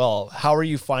that as well. How are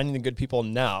you finding the good people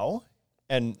now,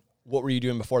 and what were you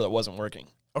doing before that wasn't working?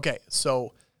 Okay,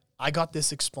 so I got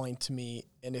this explained to me,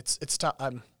 and it's tough.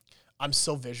 I'm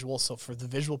so visual, so for the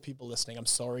visual people listening, I'm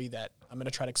sorry that I'm going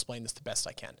to try to explain this the best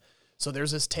I can. So there's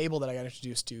this table that I got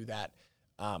introduced to that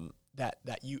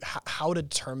how to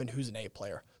determine who's an A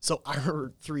player. So I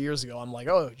remember 3 years ago, I'm like,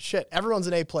 oh shit, everyone's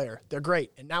an A player. They're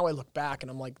great. And now I look back and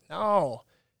I'm like, no,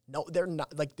 they're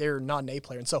not. Like, they're not an A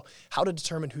player. And so how to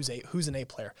determine who's an A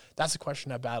player? That's a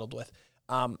question I battled with.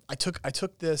 I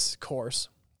took this course,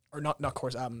 or not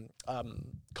course,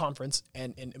 conference,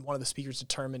 and one of the speakers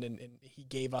determined, and he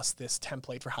gave us this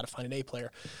template for how to find an A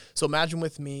player. So imagine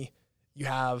with me, you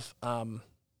have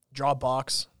draw a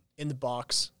box. In the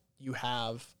box, you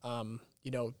have,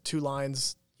 2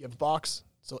 lines. You have a box.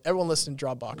 So everyone listen,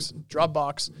 draw a box. Draw a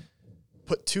box,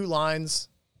 put 2 lines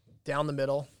down the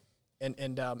middle,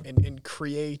 and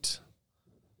create.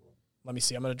 Let me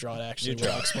see. I'm going to draw it actually.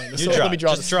 I'll explain this. Let me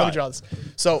draw this.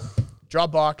 So draw a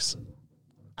box.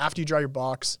 After you draw your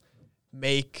box,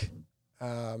 make,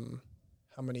 how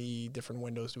many different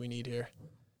windows do we need here?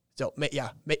 So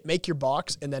make your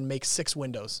box and then make 6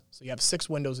 windows. So you have 6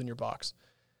 windows in your box.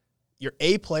 Your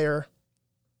A player,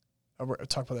 we'll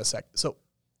talk about that in a sec. So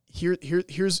here's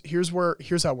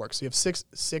how it works. So you have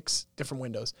six different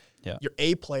windows. Yeah. Your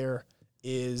A player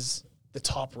is the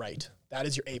top right. That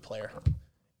is your A player.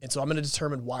 And so I'm going to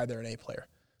determine why they're an A player.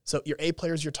 So your A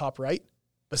player is your top right.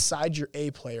 Besides your A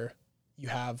player, you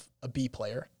have a B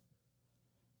player.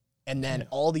 And then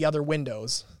all the other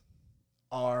windows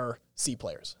are C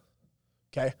players.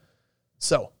 Okay?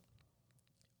 So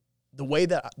the way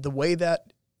that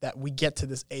we get to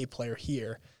this A player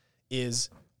here is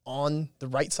on the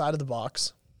right side of the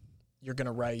box, you're going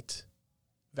to write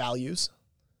values.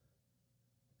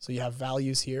 So you have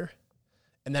values here.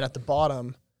 And then at the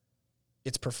bottom,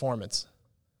 it's performance.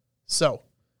 So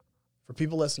for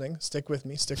people listening, stick with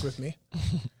me.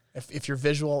 If you're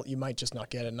visual, you might just not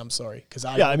get it, and I'm sorry, because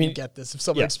I didn't get this. If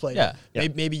someone explained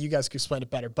it, maybe you guys could explain it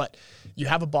better. But you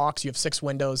have a box, you have 6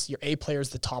 windows, your A player is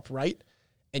the top right,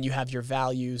 and you have your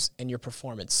values and your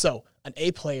performance. So an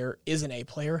A player is an A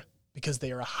player because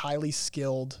they are a highly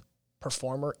skilled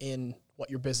performer in what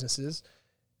your business is,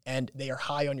 and they are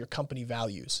high on your company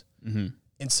values. Mm-hmm.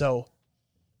 And so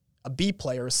a B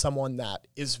player is someone that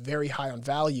is very high on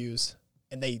values,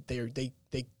 and they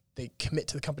commit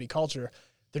to the company culture.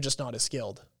 They're just not as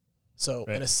skilled. So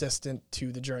an assistant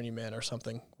to the journeyman or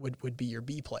something would be your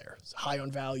B player. It's high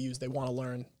on values, they want to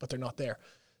learn, but they're not there.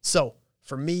 So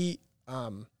for me,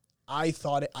 I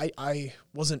thought I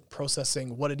wasn't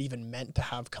processing what it even meant to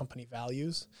have company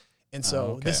values. And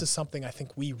so this is something I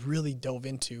think we really dove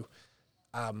into.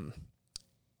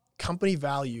 Company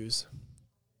values,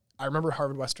 I remember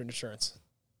Harvard Western Insurance.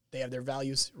 They have their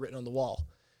values written on the wall.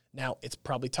 Now, it's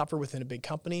probably tougher within a big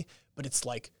company, but it's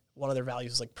like one of their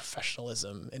values is like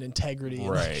professionalism and integrity and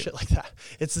like shit like that.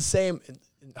 It's the same,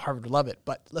 and Harvard would love it,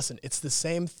 but listen, it's the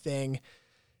same thing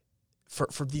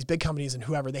for these big companies and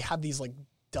whoever. They have these like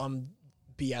dumb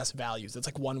BS values. It's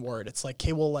like one word. It's like,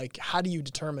 okay, well, like, how do you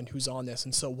determine who's on this?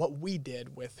 And so what we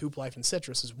did with Hooplife and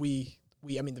Citrus is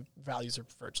I mean, the values are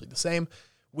virtually the same.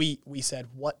 We said,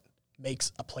 what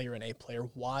makes a player an A player?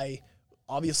 Why?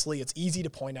 Obviously, it's easy to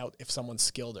point out if someone's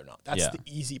skilled or not. That's the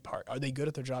easy part. Are they good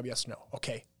at their job? Yes or no?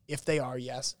 Okay. If they are,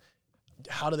 yes.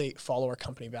 How do they follow our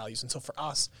company values? And so for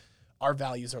us, our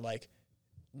values are like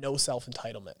no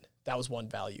self-entitlement. That was one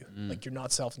value. Like, you're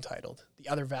not self-entitled. The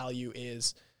other value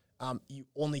is you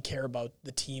only care about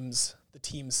the team's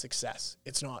success.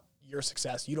 It's not your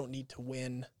success. You don't need to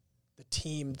win.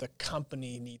 The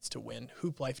company needs to win.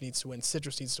 Hooplife needs to win.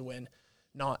 Citrus needs to win.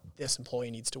 Not this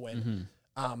employee needs to win.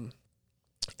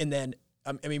 And then,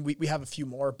 I mean, we have a few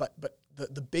more, but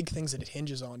the big things that it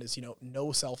hinges on is,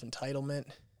 no self-entitlement.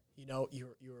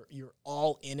 You're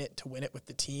all in it to win it with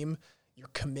the team. You're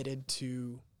committed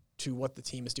to what the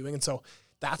team is doing. And so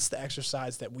that's the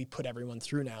exercise that we put everyone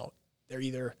through now. They're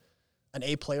either an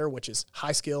A player, which is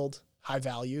high skilled, high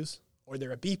values, or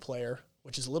they're a B player,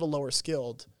 which is a little lower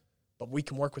skilled, but we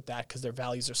can work with that because their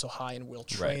values are so high and we'll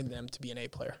train them to be an A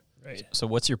player. Right. So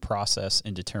what's your process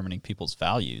in determining people's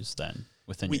values then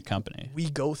within your company?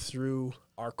 We go through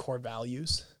our core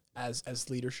values as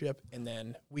leadership, and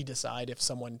then we decide if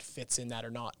someone fits in that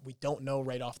or not. We don't know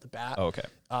right off the bat. Oh, okay.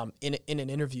 In an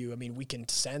interview, I mean, we can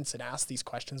sense and ask these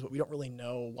questions, but we don't really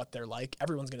know what they're like.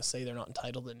 Everyone's going to say they're not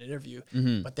entitled in an interview,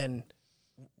 but then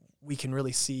we can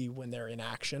really see when they're in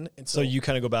action. And so you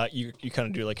kind of go back, you kind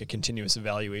of do like a continuous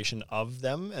evaluation of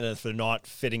them, and if they're not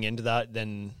fitting into that,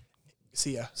 then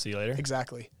see you later.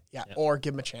 Exactly. Yeah. Or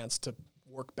give them a chance to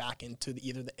work back into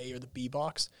either the A or the B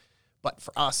box. But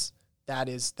for us, that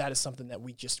is something that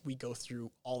we go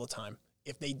through all the time.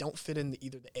 If they don't fit in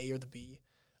either the A or the B,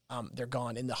 they're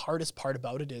gone. And the hardest part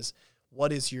about it is,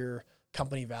 what is your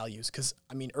company values? Because,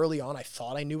 I mean, early on, I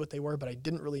thought I knew what they were, but I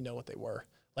didn't really know what they were.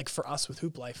 Like, for us with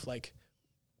Hooplife, like,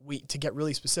 to get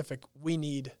really specific, we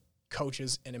need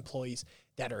coaches and employees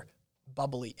that are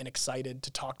bubbly and excited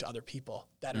to talk to other people,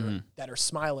 that are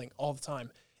smiling all the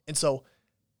time. And so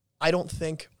I don't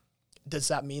think, does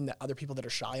that mean that other people that are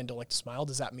shy and don't like to smile,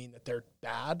 does that mean that they're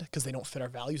bad because they don't fit our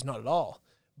values? Not at all.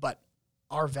 But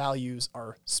our values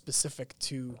are specific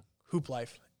to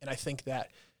Hooplife. And I think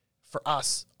that for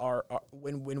us,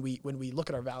 when we look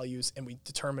at our values and we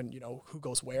determine, who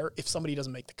goes where, if somebody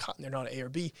doesn't make the cut and they're not an A or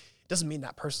B, it doesn't mean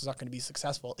that person's not going to be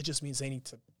successful. It just means they need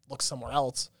to look somewhere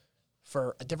else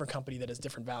for a different company that has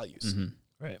different values.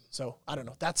 Right. So I don't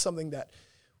know. That's something that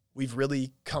we've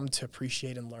really come to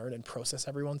appreciate and learn and process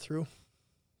everyone through,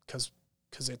 because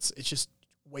it's just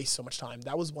wastes so much time.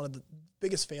 That was one of the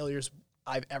biggest failures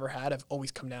I've ever had. I've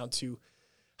always come down to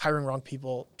hiring wrong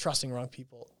people, trusting wrong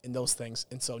people, and those things.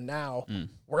 And so now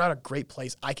we're at a great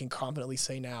place. I can confidently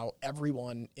say now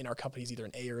everyone in our company is either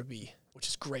an A or a B, which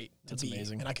is great to be.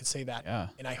 Amazing. And I can say that. Yeah.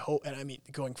 And I hope, and I mean,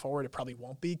 going forward, it probably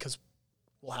won't be because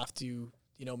we'll have to,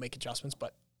 make adjustments,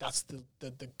 but that's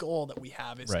the goal that we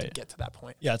have is to get to that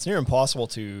point. Yeah, it's near impossible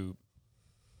to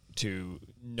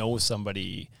know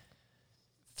somebody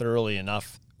thoroughly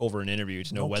enough over an interview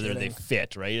to know whether they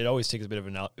fit, right? It always takes a bit of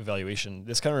an evaluation.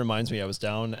 This kind of reminds me, I was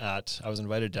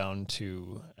invited down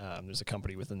to, there's a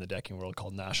company within the decking world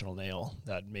called National Nail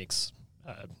that makes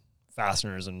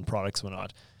fasteners and products and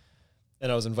whatnot.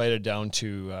 And I was invited down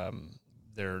to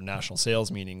their national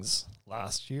sales meetings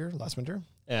last winter.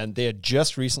 And they had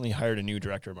just recently hired a new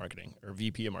director of marketing or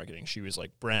VP of marketing. She was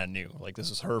like brand new. Like,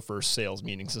 this is her first sales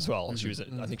meetings as well. She was,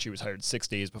 I think she was hired 6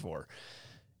 days before.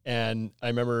 And I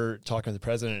remember talking to the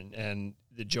president, and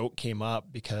the joke came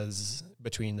up because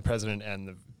between the president and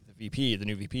the VP, the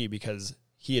new VP, because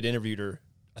he had interviewed her,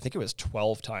 I think it was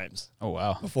 12 times. Oh,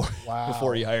 wow.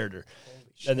 Before he hired her.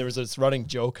 And there was this running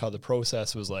joke how the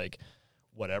process was like,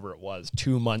 whatever it was,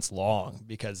 2 months long,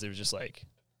 because it was just like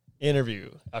interview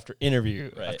after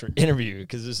interview after interview.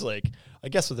 Because it's like, I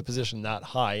guess with a position that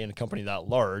high in a company that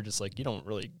large, it's like you don't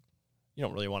really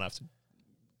want to have to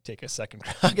take a second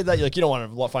crack at that. Like, you don't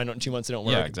want to find out in 2 months they don't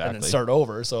work and then start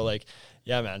over. So like,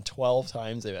 Yeah, man, 12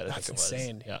 times they've had it. That's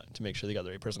insane. Yeah, to make sure they got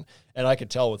the right person. And I could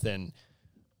tell within,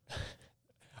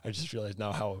 I just realized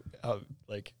now how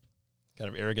like kind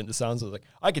of arrogant this sounds. Like,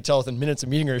 I could tell within minutes of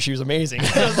meeting her, she was amazing.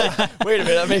 I was like, wait a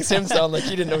minute, that makes him sound like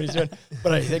he didn't know what he's doing.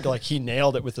 But I think like he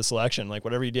nailed it with the selection. Like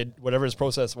whatever he did, whatever his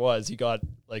process was, he got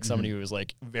like somebody who was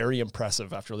like very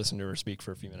impressive after listening to her speak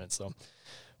for a few minutes. So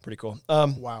pretty cool.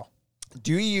 Wow.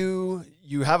 Do you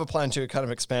have a plan to kind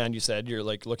of expand? You said you're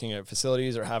like looking at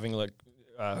facilities or having like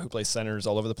Hooplife centers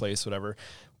all over the place, whatever.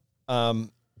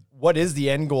 What is the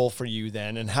end goal for you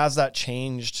then? And has that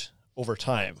changed over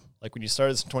time? Like when you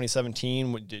started this in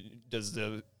 2017, does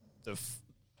the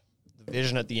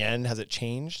vision at the end, has it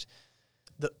changed?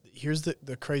 Here's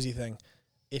the crazy thing.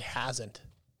 It hasn't.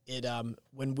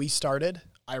 When we started,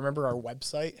 I remember our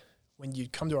website. When you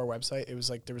come to our website, it was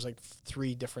like there was like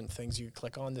 3 different things you could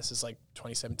click on. This is like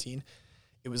 2017.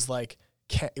 It was like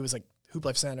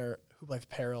Hooplife Center, Hooplife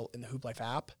Apparel, and the Hooplife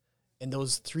app, and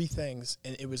those 3 things,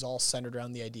 and it was all centered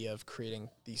around the idea of creating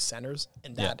these centers,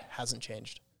 and that hasn't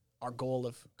changed. Our goal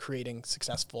of creating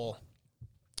successful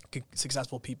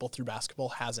people through basketball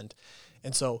hasn't,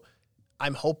 and so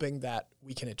I'm hoping that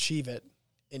we can achieve it.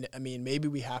 And I mean, maybe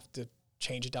we have to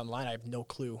change it down the line. I have no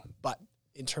clue, but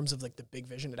in terms of like the big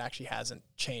vision, it actually hasn't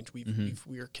changed.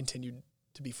 We're continued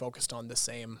to be focused on the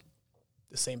same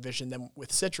vision. Then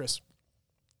with Citrus,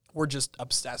 we're just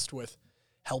obsessed with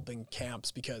helping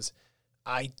camps, because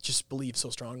I just believe so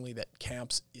strongly that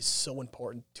camps is so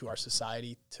important to our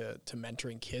society, to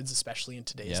mentoring kids, especially in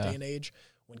today's day and age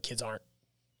when kids aren't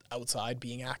outside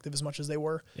being active as much as they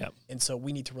were. Yep. And so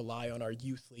we need to rely on our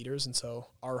youth leaders. And so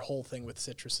our whole thing with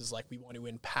Citrus is like, we want to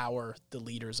empower the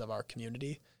leaders of our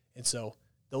community. And so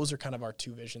those are kind of our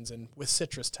 2 visions. And with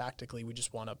Citrus, tactically, we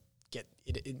just want to get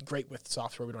it great with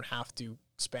software. We don't have to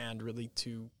expand really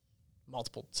to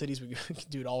multiple cities. We can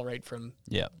do it all right from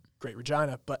Great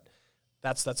Regina. But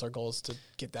that's our goal, is to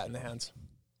get that in the hands.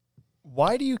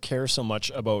 Why do you care so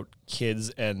much about kids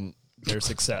and their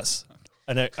success?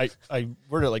 And I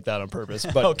word it like that on purpose.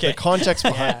 But the context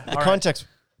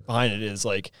behind it is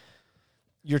like,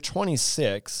 you're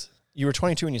 26. You were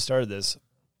 22 when you started this.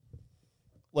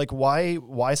 Like,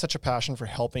 why such a passion for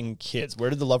helping kids? Where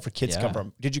did the love for kids come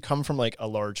from? Did you come from like a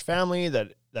large family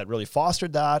that really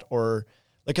fostered that? Or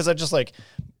like, cause I just like,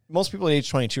 most people at age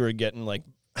 22 are getting like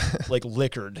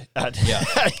liquored at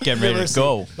getting ready to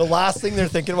go. The last thing they're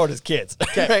thinking about is kids.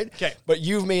 Right? Okay. But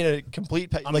you've made a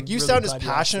complete, like you really sound as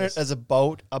passionate as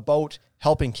about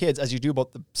helping kids as you do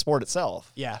about the sport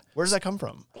itself. Yeah. Where does that come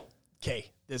from?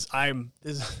 Okay. I'm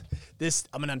going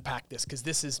to unpack this, because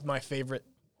this is my favorite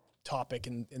topic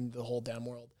in the whole damn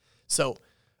world. So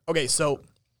I'm going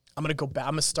to go back.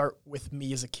 I'm going to start with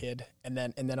me as a kid, and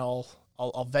then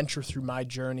I'll venture through my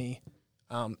journey,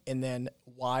 and then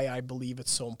why I believe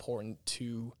it's so important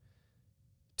to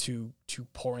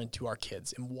pour into our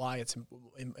kids, and why it's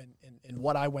and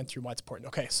what I went through, why it's important.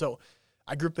 Okay, so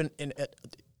I grew up in a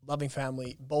loving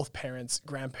family, both parents,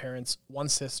 grandparents, 1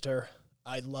 sister.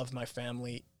 I love my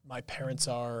family. My parents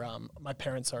are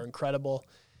incredible.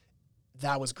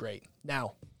 That was great.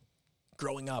 Now,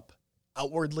 growing up,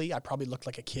 outwardly, I probably looked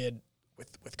like a kid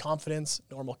with confidence,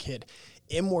 normal kid.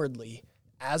 Inwardly,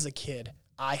 as a kid,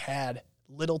 I had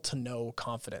little to no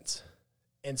confidence.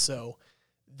 And so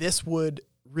this would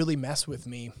really mess with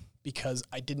me, because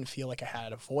I didn't feel like I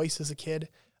had a voice as a kid.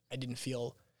 I didn't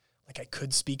feel like I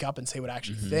could speak up and say what I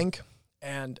actually think.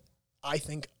 And I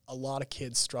think a lot of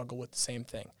kids struggle with the same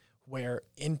thing, where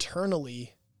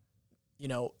internally, you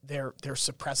know, they're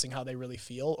suppressing how they really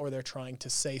feel, or they're trying to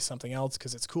say something else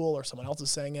because it's cool or someone else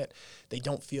is saying it. They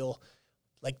don't feel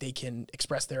like they can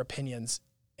express their opinions,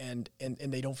 and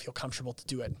they don't feel comfortable to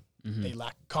do it. They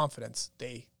lack confidence.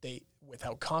 They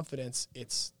without confidence,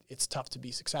 it's tough to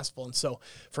be successful. And so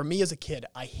for me as a kid,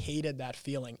 I hated that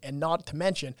feeling. And not to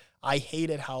mention, I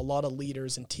hated how a lot of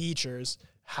leaders and teachers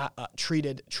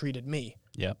treated me.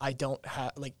 Yeah. I don't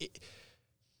have,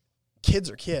 kids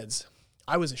are kids.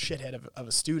 I was a shithead of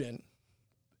a student.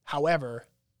 However,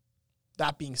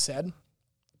 that being said,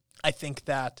 I think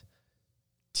that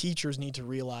teachers need to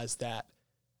realize that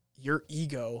your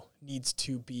ego needs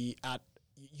to be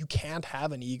you can't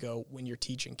have an ego when you're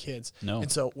teaching kids. No.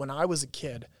 And so when I was a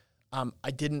kid,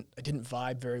 I didn't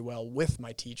vibe very well with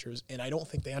my teachers, and I don't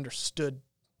think they understood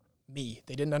me.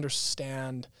 They didn't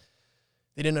understand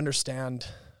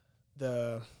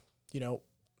the, you know,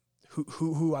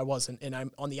 who I was. And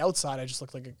I'm on the outside, I just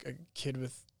looked like a kid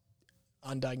with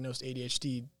undiagnosed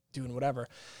ADHD doing whatever.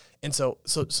 And so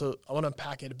I want to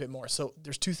unpack it a bit more. So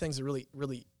there's 2 things that really,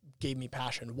 really gave me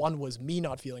passion. One was me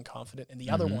not feeling confident, and the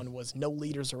other one was no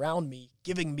leaders around me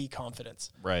giving me confidence.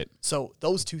 Right. So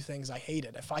those two things I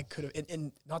hated. If I could have,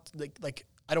 and not like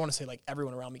I don't want to say like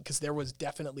everyone around me, because there was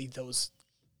definitely those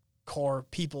core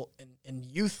people and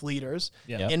youth leaders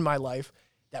in my life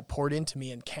that poured into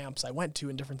me in camps I went to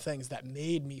and different things that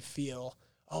made me feel,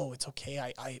 oh, it's okay.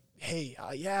 I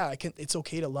can. It's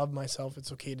okay to love myself.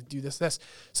 It's okay to do this.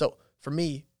 So for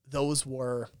me, those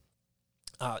were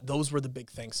the big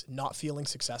things: not feeling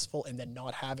successful, and then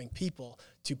not having people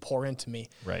to pour into me.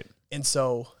 Right. And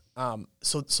so,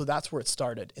 so that's where it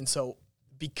started. And so,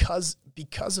 because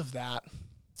of that,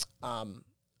 I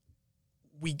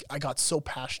got so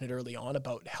passionate early on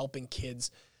about helping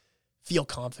kids feel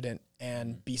confident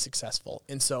and be successful.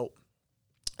 And so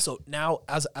now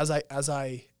as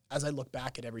I look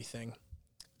back at everything,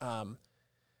 the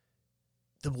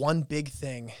one big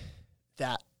thing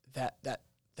that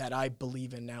I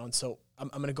believe in now, and so I'm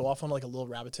going to go off on like a little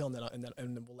rabbit tail, and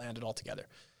then we'll land it all together.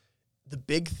 The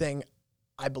big thing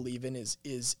I believe in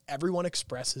is everyone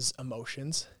expresses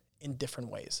emotions in different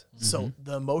ways. So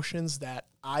the emotions that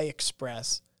I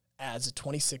express as a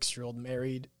 26-year-old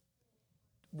married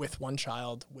with one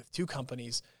child with 2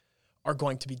 companies are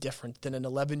going to be different than an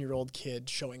 11-year-old kid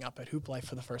showing up at Hooplife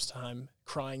for the first time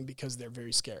crying because they're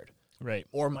very scared. Right.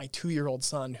 Or my 2-year-old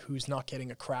son who's not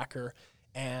getting a cracker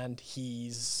and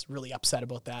he's really upset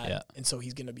about that. Yeah. And so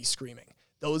he's going to be screaming.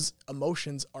 Those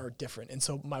emotions are different. And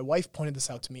so my wife pointed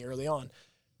this out to me early on.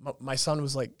 My son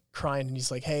was like crying and he's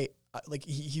like, hey, like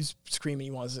he's screaming,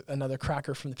 he wants another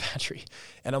cracker from the pantry.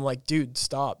 And I'm like, dude,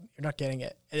 stop. You're not getting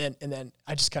it. And then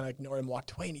I just kind of ignored him,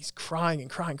 walked away, and he's crying and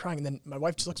crying and crying. And then my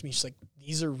wife just looks at me. She's like,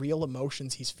 these are real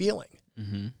emotions he's feeling.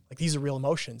 Like, these are real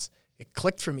emotions. It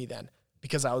clicked for me then,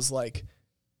 because I was like,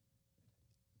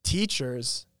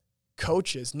 teachers,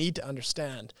 coaches need to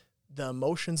understand the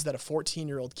emotions that a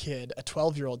 14-year-old kid, a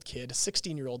 12-year-old kid, a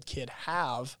 16-year-old kid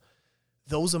have.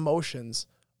 Those emotions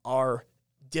are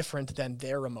different than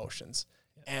their emotions.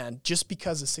 And just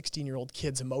because a 16-year-old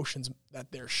kid's emotions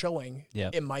that they're showing,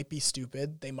 it might be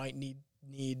stupid. They might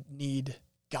need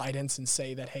guidance and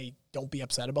say that, hey, don't be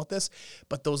upset about this,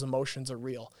 but those emotions are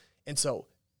real. And so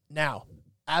now,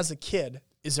 as a kid,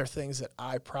 is there things that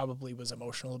I probably was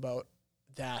emotional about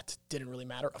that didn't really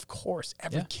matter? Of course,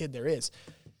 every kid there is.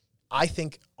 I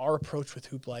think our approach with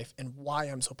Hooplife and why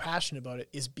I'm so passionate about it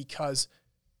is because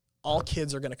all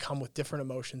kids are going to come with different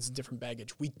emotions and different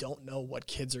baggage. We don't know what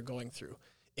kids are going through.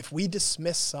 If we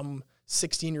dismiss some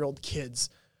 16-year-old kid's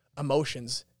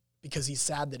emotions because he's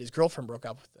sad that his girlfriend broke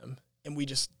up with him, and we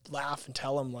just laugh and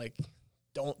tell him like,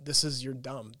 you're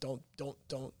dumb. Don't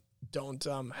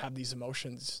have these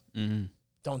emotions.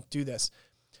 Don't do this.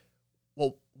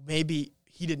 Well, maybe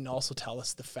he didn't also tell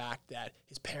us the fact that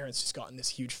his parents just got in this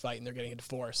huge fight and they're getting a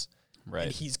divorce. Right.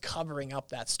 And he's covering up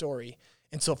that story.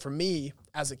 And so for me,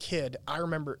 as a kid, I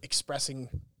remember expressing,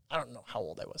 I don't know how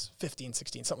old I was, 15,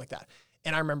 16, something like that.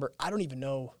 And I remember, I don't even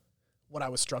know what I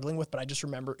was struggling with, but I just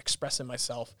remember expressing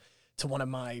myself to one of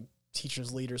my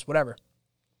teachers, leaders, whatever.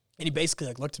 And he basically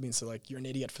like looked at me and said, like, you're an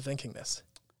idiot for thinking this.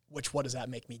 What does that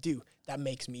make me do? That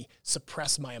makes me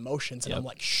suppress my emotions. And I'm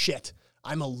like, shit,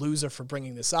 I'm a loser for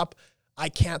bringing this up. I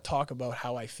can't talk about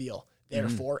how I feel.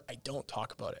 Therefore, I don't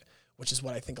talk about it, which is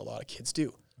what I think a lot of kids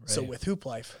do. Right. So with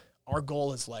Hooplife, our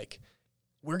goal is like,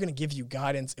 we're going to give you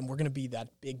guidance and we're going to be that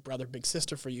big brother, big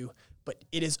sister for you, but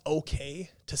it is okay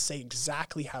to say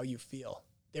exactly how you feel.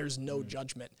 There's no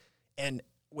judgment. And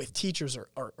with teachers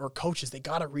or coaches, they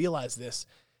got to realize this,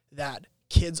 that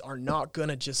kids are not going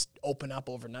to just open up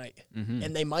overnight.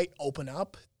 And they might open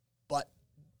up, but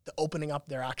the opening up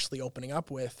they're actually opening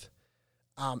up with,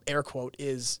 air quote,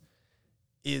 is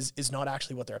not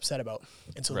actually what they're upset about.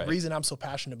 And so the reason I'm so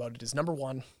passionate about it is, number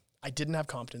one, I didn't have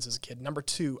confidence as a kid. Number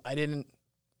two, I'm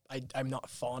not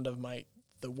fond of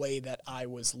the way that I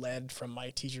was led from my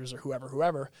teachers or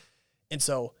whoever. And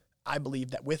so I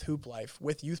believe that with Hooplife,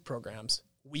 with youth programs,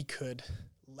 we could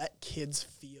let kids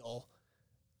feel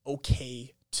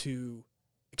okay to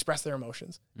express their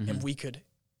emotions, and we could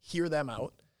hear them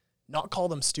out, not call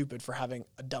them stupid for having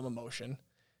a dumb emotion,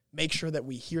 make sure that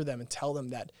we hear them and tell them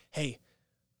that, hey,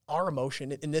 our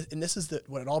emotion, and this is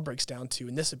what it all breaks down to,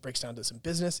 and it breaks down to some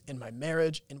business, in my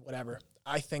marriage, in whatever.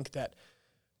 I think that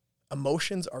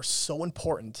emotions are so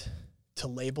important to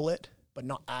label it, but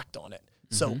not act on it.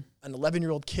 So an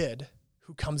 11-year-old kid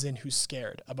who comes in who's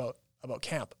scared about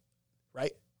camp,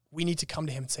 right? We need to come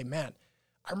to him and say, man,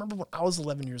 I remember when I was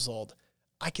 11 years old,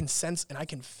 I can sense and I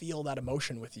can feel that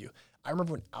emotion with you. I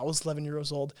remember when I was 11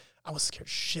 years old, I was scared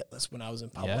shitless when I was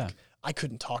in public. Yeah. I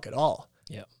couldn't talk at all.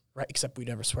 Yeah. Right. Except we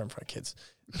never swear in front of kids.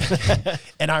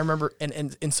 And I remember,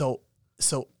 and so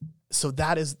so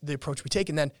that is the approach we take.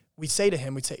 And then we'd say to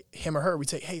him,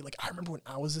 hey, like, I remember when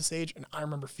I was this age and I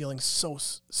remember feeling so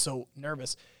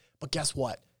nervous, but guess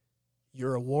what?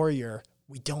 You're a warrior.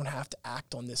 We don't have to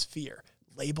act on this fear.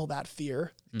 Label that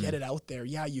fear, get it out there.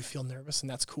 Yeah, you feel nervous and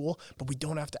that's cool, but we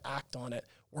don't have to act on it.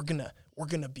 We're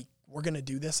gonna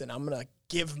do this, and I'm gonna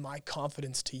give my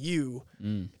confidence to you,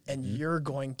 and you're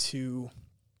going to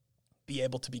be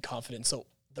able to be confident. So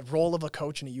the role of a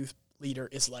coach and a youth leader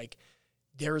is like,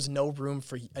 there is no room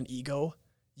for an ego.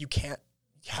 You can't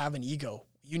have an ego.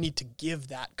 You need to give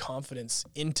that confidence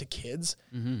into kids,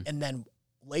 and then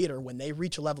later when they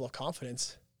reach a level of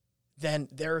confidence, then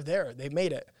they're there. They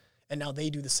made it. And now they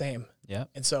do the same. Yeah.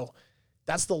 And so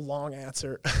that's the long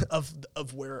answer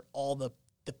of where all the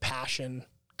passion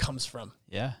comes from.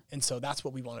 Yeah. And so that's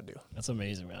what we want to do. That's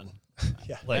amazing, man.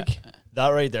 Yeah. Like that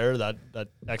right there, that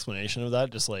explanation of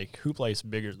that, just like Hooplife's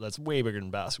bigger. That's way bigger than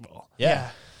basketball. Yeah.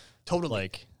 Totally.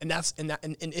 Like, and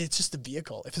it's just a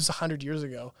vehicle. If it's 100 years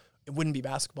ago, it wouldn't be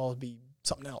basketball, it'd be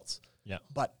something else. Yeah.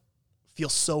 But feel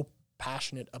so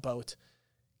passionate about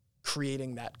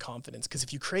creating that confidence. Because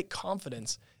if you create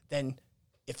confidence, then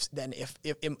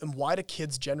why do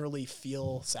kids generally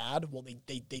feel sad? Well,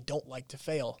 they don't like to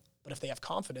fail, but if they have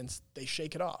confidence, they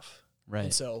shake it off. Right.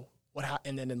 And so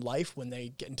and then in life, when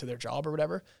they get into their job or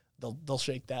whatever, they'll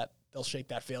shake that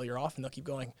failure off and they'll keep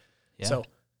going. Yeah. So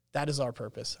that is our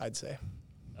purpose, I'd say.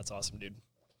 That's awesome, dude.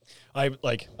 I've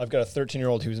got a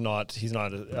 13-year-old he's not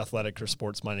an athletic or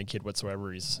sports minded kid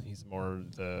whatsoever. He's more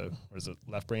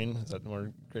left brain? Is that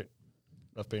more great?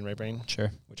 Left brain, right brain? Sure.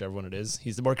 Whichever one it is.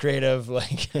 He's the more creative,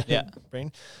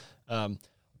 brain.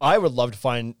 I would love to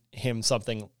find him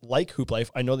something like Hooplife.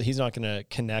 I know that he's not going to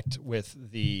connect with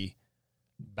the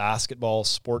basketball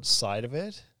sports side of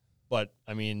it, but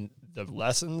I mean, the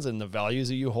lessons and the values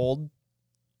that you hold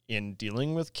in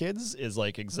dealing with kids is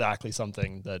like exactly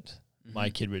something that my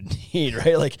kid would need,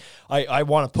 right? Like I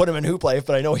want to put him in Hooplife,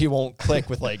 but I know he won't click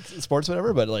with like sports,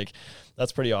 whatever, but like,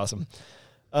 that's pretty awesome.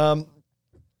 Do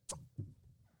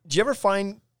you ever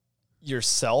find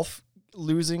yourself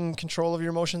losing control of your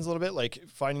emotions a little bit? Like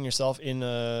finding yourself in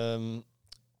a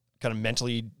kind of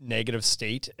mentally negative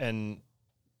state, and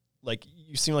like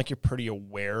you seem like you're pretty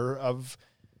aware of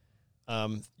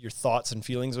your thoughts and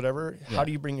feelings, whatever. Yeah. How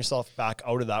do you bring yourself back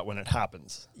out of that when it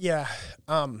happens? Yeah.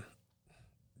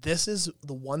 This is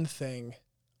the one thing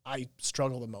I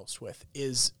struggle the most with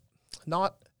is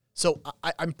not, so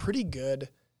I'm pretty good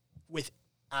with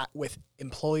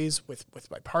employees, with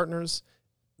my partners,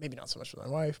 maybe not so much with my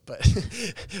wife, but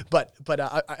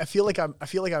I feel like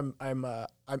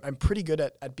I'm pretty good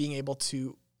at being able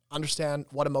to understand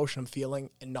what emotion I'm feeling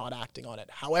and not acting on it.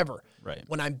 However,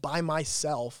 when I'm by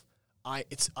myself,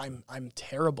 I'm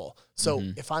terrible. So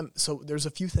there's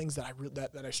a few things that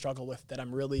I struggle with that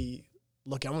I'm really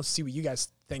looking. I want to see what you guys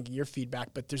think in your feedback,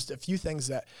 but there's a few things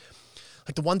that,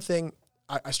 like, the one thing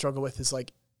I struggle with is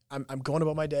like I'm going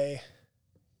about my day,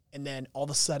 and then all of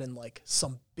a sudden, like,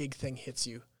 some big thing hits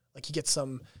you. Like you get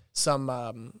some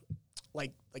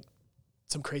like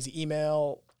some crazy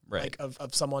email, like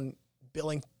of someone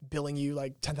billing you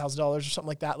like $10,000 or something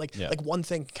like that. Like one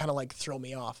thing kind of like throw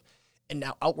me off. And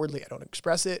now outwardly I don't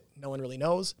express it. No one really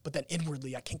knows. But then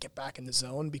inwardly I can't get back in the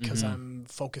zone because I'm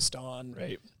focused on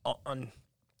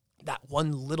that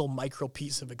one little micro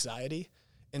piece of anxiety.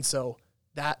 And so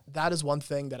that is one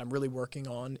thing that I'm really working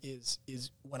on is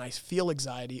when I feel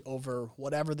anxiety over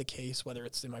whatever the case, whether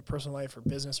it's in my personal life or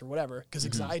business or whatever, because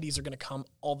anxieties are going to come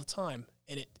all the time,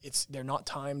 and they're not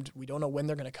timed. We don't know when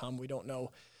they're going to come. We don't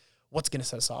know what's going to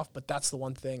set us off. But that's the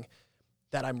one thing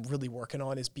that I'm really working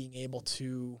on, is being able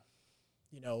to,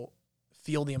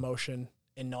 feel the emotion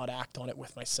and not act on it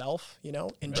with myself,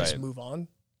 and just move on.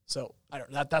 So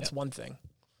that's one thing.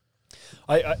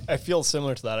 I feel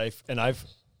similar to that.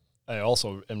 I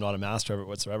also am not a master of it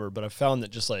whatsoever, but I've found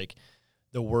that just like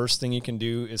the worst thing you can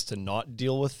do is to not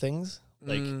deal with things.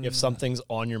 Like if something's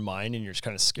on your mind and you're just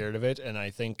kind of scared of it. And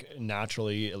I think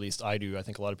naturally, at least I do, I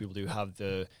think a lot of people do have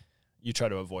you try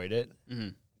to avoid it,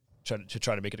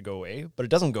 try to make it go away, but it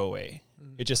doesn't go away.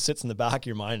 It just sits in the back of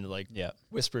your mind and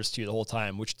whispers to you the whole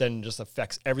time, which then just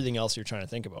affects everything else you're trying to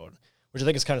think about, which I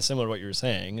think is kind of similar to what you were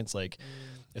saying. It's like,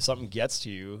 if something gets to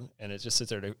you and it just sits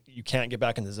there, you can't get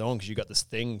back in the zone because you got this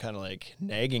thing kind of like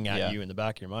nagging at you in the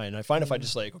back of your mind. And I find if I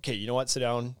just like, okay, you know what, sit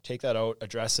down, take that out,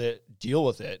 address it, deal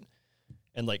with it,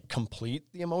 and like complete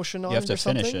the emotion on it. You have to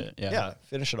finish it. Yeah,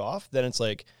 finish it off. Then it's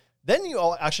like, then you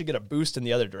all actually get a boost in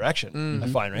the other direction. I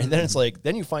find, right? Then it's like,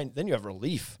 then you have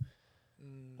relief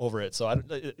over it. So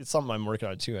it's something I'm working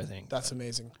on too, I think. That's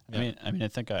amazing. I mean, I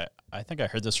think I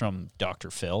heard this from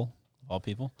Dr. Phil, of all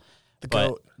people. The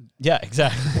goat. Yeah,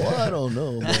 exactly. Well, I don't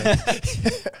know. Man.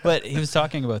 But he was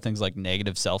talking about things like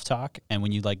negative self-talk, and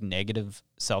when you like negative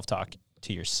self-talk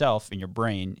to yourself in your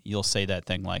brain, you'll say that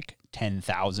thing like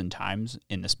 10,000 times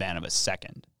in the span of a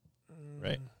second.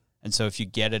 Right. And so if you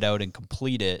get it out and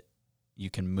complete it, you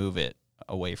can move it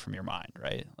away from your mind,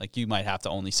 right? Like you might have to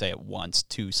only say it once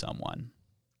to someone.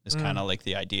 Is kind of like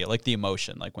the idea, like the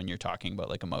emotion, like when you're talking about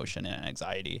like emotion and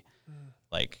anxiety,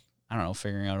 like, I don't know,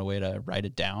 figuring out a way to write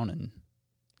it down and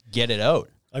get it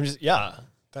out.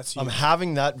 I'm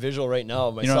having that visual right now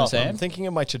of myself. You know what I'm saying? I'm thinking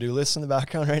of my to-do list in the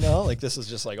background right now. Like this is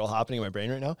just like all happening in my brain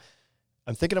right now.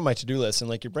 I'm thinking of my to-do list, and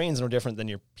like your brain's no different than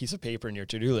your piece of paper and your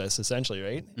to-do list, essentially,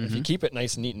 right? Mm-hmm. If you keep it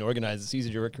nice and neat and organized, it's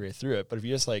easy to work your way through it. But if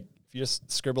you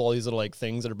just scribble all these little like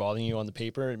things that are bothering you on the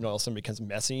paper, and all of a sudden it becomes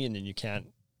messy, and then you can't,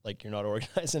 like, you're not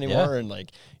organized anymore, and like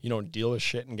you don't deal with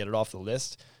shit and get it off the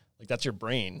list. Like that's your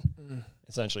brain,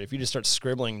 essentially. If you just start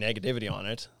scribbling negativity on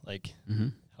it, like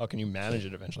how can you manage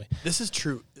it eventually? This is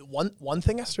true. One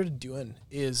thing I started doing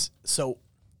is, so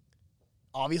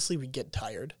obviously we get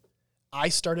tired. I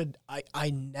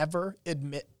never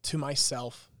admit to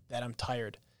myself that I'm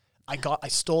tired. I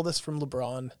stole this from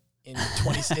LeBron in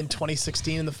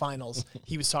 2016 in the finals.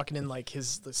 He was talking in like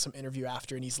some interview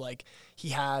after, and he's like,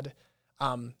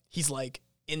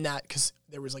 in that, because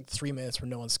there was like 3 minutes where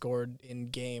no one scored in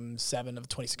Game 7 of the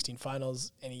 2016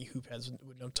 finals. Any hoop heads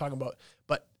would know what I'm talking about.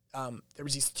 But there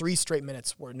was these 3 straight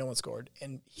minutes where no one scored,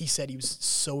 and he said he was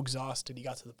so exhausted. He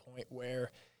got to the point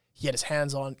where he had his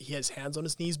hands on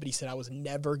his knees, but he said, I was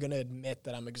never going to admit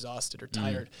that I'm exhausted or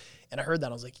tired. And I heard that,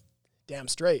 and I was like, damn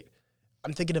straight.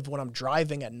 I'm thinking of when I'm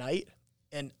driving at night,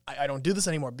 and I don't do this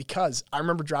anymore, because I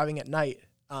remember driving at night,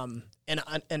 and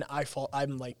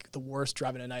I'm like the worst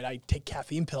driving at night. I take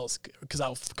caffeine pills because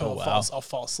I'll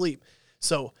fall asleep.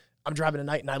 So I'm driving at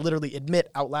night, and I literally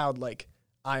admit out loud, like,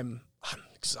 I'm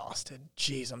exhausted.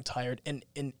 Jeez, I'm tired. And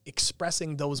in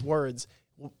expressing those words,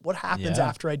 what happens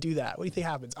after I do that? What do you think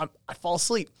happens? I fall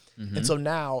asleep. And so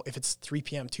now, if it's 3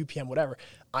 p.m., 2 p.m., whatever,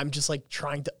 I'm just like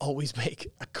trying to always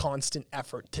make a constant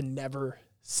effort to never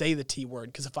say the T word.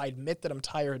 Because if I admit that I'm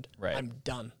tired, I'm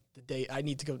done. The day I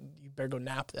need to go, you better go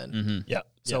nap then. Yeah.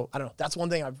 So I don't know. That's one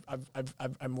thing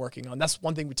I'm working on. That's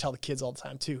one thing we tell the kids all the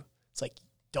time too. It's like,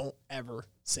 don't ever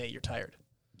say you're tired.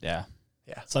 Yeah.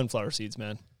 Yeah. Sunflower seeds,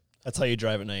 man. That's how you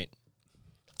drive at night.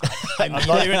 I'm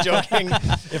not even joking.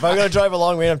 If I'm going to drive a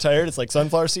long way and I'm tired, it's like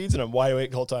sunflower seeds and I'm wide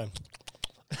awake the whole time.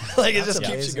 Like it just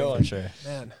keeps you going. For sure.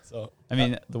 Man. So I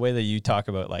mean, the way that you talk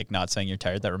about like not saying you're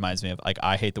tired, that reminds me of like,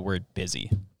 I hate the word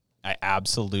busy. I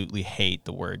absolutely hate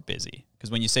the word busy. Because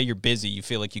when you say you're busy, you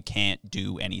feel like you can't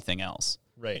do anything else.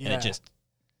 Right. And it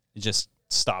just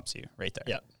stops you right there.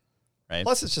 Yeah. Right.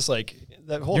 Plus it's just like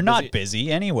that whole you're not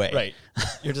busy anyway. Right.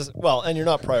 You're just and you're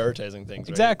not prioritizing things. Right?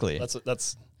 Exactly.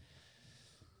 That's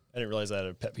I didn't realize I had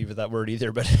a pet peeve with that word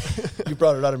either, but you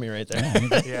brought it out of me right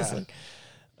there. Yeah.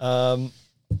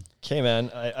 Okay, man.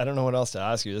 I don't know what else to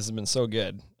ask you. This has been so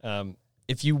good.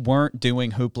 If you weren't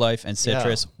doing Hooplife and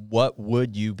Citrus, what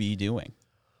would you be doing?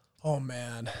 Oh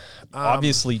man.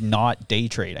 Obviously not day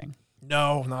trading.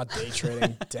 No, not day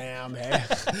trading. Damn, hey.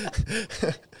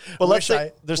 Well, let's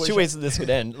say there's 2 ways that this could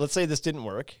end. Let's say this didn't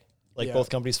work. Like both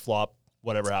companies flop,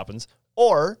 whatever happens.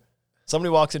 Or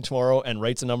somebody walks in tomorrow and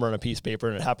writes a number on a piece of paper,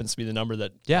 and it happens to be the number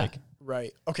that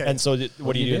right. Okay. And so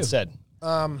what do you do instead?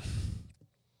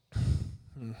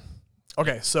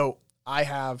 Okay, so I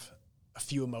have a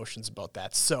few emotions about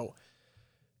that. So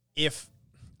if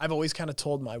I've always kind of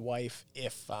told my wife,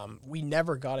 if we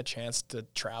never got a chance to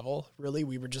travel, really,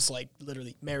 we were just like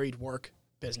literally married, work,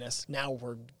 business. Now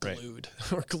we're glued.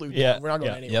 We're glued. Yeah. Down. We're not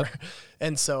going anywhere. Yep.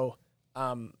 And so,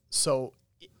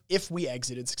 if we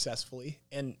exited successfully,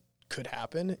 and could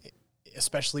happen,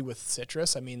 especially with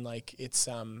Citrus, I mean, like it's,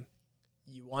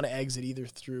 you want to exit either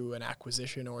through an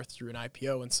acquisition or through an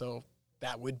IPO. And so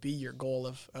that would be your goal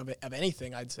of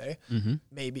anything, I'd say.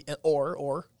 Maybe,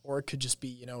 or it could just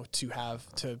be, to have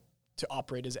to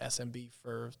operate as SMB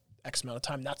for X amount of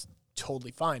time. That's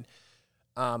totally fine.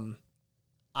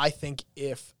 I think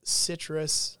if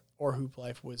Citrus or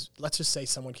Hooplife was, let's just say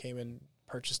someone came and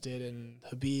purchased it, and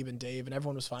Habib and Dave and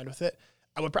everyone was fine with it,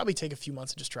 I would probably take a few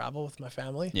months to just travel with my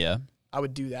family. Yeah. I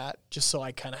would do that just so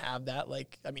I kind of have that,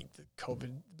 like, I mean, the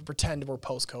COVID, pretend we're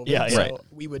post-COVID. Yeah, so right.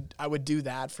 I would do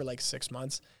that for like 6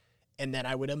 months. And then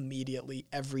I would immediately,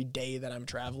 every day that I'm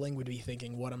traveling, would be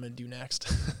thinking what I'm going to do next.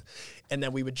 And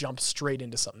then we would jump straight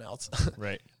into something else.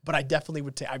 Right. But I definitely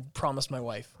would I promised my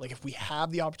wife, like, if we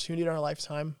have the opportunity in our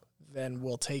lifetime, then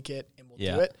we'll take it and we'll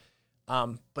do it.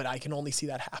 But I can only see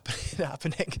that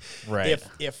happening. Right.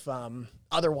 If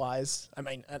otherwise, I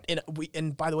mean,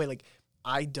 and by the way, like,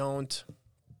 I don't,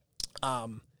 I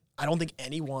don't think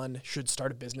anyone should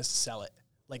start a business to sell it.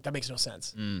 Like, that makes no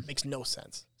sense. Makes no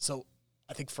sense. So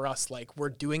I think for us, like, we're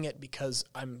doing it because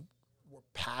we're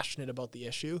passionate about the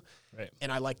issue. Right.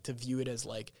 And I like to view it as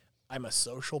like, I'm a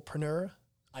socialpreneur.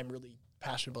 I'm really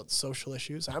passionate about social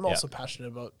issues. I'm also passionate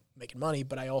about making money,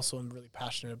 but I also am really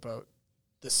passionate about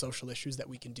the social issues that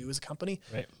we can do as a company.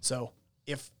 Right. So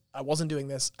if I wasn't doing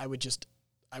this, I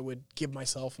would give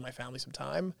myself and my family some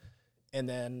time, and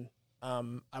then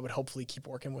I would hopefully keep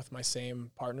working with my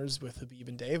same partners, with Habib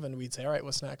and Dave, and we'd say, all right,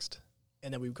 what's next?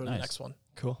 And then we would go to the next one.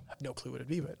 Cool. I have no clue what it'd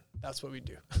be, but that's what we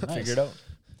do. Figure it out.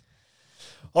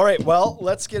 All right, well,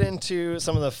 let's get into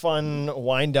some of the fun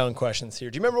wind down questions here.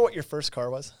 Do you remember what your first car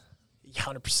was?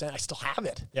 100%. I still have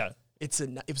it. Yeah. It was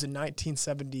a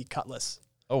 1970 Cutlass.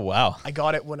 Oh, wow. I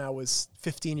got it when I was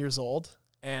 15 years old,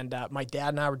 and my dad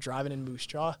and I were driving in Moose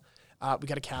Jaw. We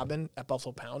got a cabin at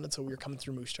Buffalo Pound, and so we were coming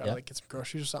through Moose Jaw to like get some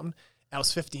groceries or something. I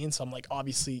was 15, so I'm like,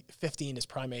 obviously 15 is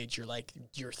prime age.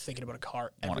 You're thinking about a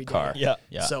car every day.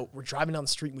 Yeah. So we're driving down the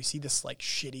street, and we see this like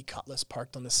shitty Cutlass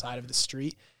parked on the side of the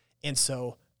street. And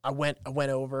so I went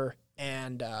over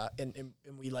and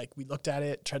we looked at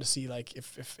it, tried to see like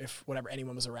if whatever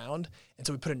anyone was around. And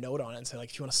so we put a note on it and said, like,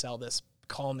 if you want to sell this,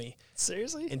 call me.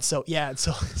 Seriously? And so,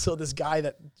 so this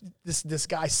guy this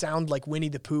guy sounded like Winnie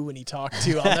the Pooh when he talked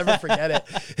too. I'll never forget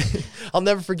it. I'll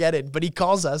never forget it. But he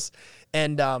calls us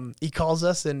and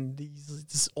he's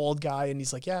this old guy, and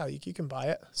he's like, yeah, you can buy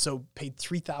it. So paid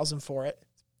 $3,000 for it.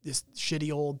 This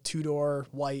shitty old 2-door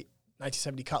white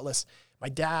 1970 Cutlass. My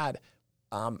dad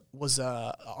was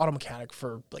a auto mechanic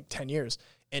for like 10 years.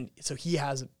 And so he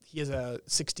has a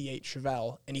 68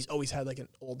 Chevelle, and he's always had like an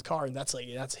old car, and that's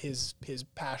his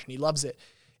passion. He loves it.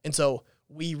 And so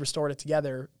we restored it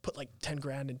together, put like 10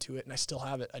 grand into it, and I still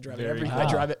have it. I drive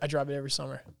it every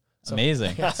summer. So,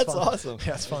 amazing. Yeah, That's awesome.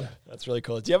 Yeah, it's fun. That's really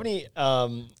cool. Do you have any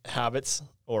habits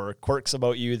or quirks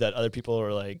about you that other people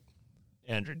are like,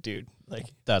 Andrew, dude, like,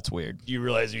 That's weird. do you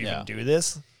realize you even do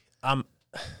this? I'm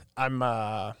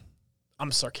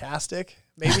sarcastic,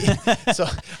 maybe. So,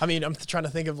 I mean, I'm trying to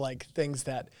think of like things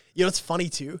that, it's funny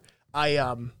too.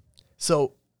 Around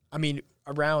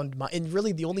and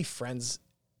really the only friends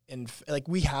like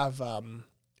we have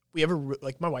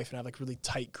like my wife and I have like really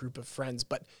tight group of friends,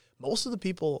 but most of the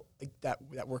people like that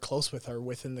we're close with are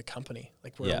within the company.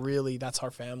 Like we're really, that's our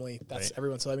family. That's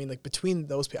everyone. So I mean, like between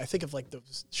those people, I think of like the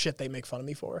shit they make fun of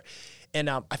me for. And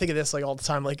I think of this like all the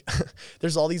time. Like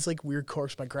there's all these like weird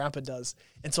quirks my grandpa does.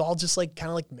 And so I'll just like kind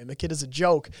of like mimic it as a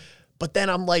joke. But then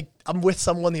I'm with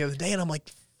someone the other day and I'm like,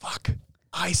 fuck,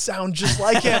 I sound just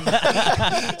like him.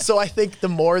 So I think the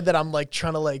more that I'm like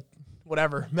trying to like,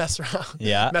 whatever, mess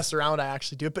around, I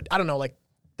actually do it. But I don't know, like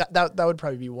that would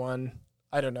probably be one.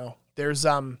 I don't know. There's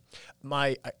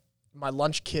my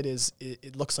lunch kit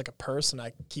it looks like a purse, and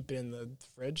I keep it in the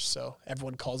fridge. So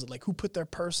everyone calls it like, who put their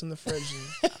purse in the fridge?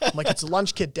 And I'm like, it's a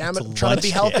lunch kit, damn it. I'm trying to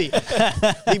be healthy.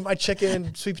 Leave my chicken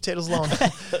and sweet potatoes alone.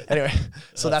 Anyway,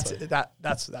 so that's that.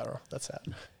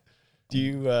 Do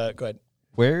you go ahead?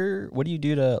 What do you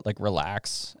do to like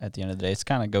relax at the end of the day? It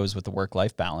kind of goes with the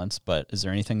work-life balance, but is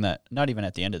there anything that, not even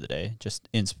at the end of the day, just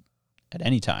at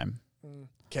any time?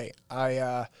 Okay.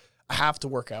 I have to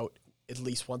work out at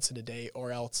least once in a day,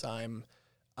 or else I'm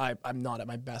not at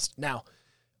my best. Now,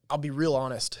 I'll be real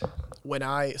honest.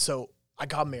 So I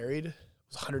got married, I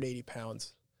was 180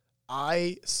 pounds.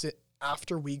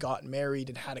 After we got married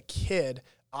and had a kid,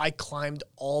 I climbed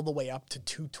all the way up to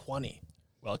 220.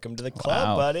 Welcome to the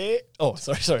club, buddy. Oh,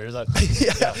 sorry. Was that?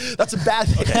 Yeah, that's a bad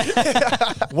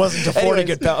thing. Wasn't a 40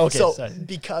 good pound. Okay, so sorry.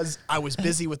 Because I was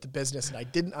busy with the business and I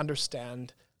didn't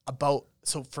understand about,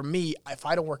 so for me, if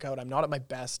I don't work out, I'm not at my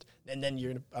best, and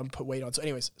then I'm put weight on. So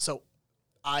anyways, so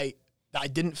I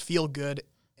didn't feel good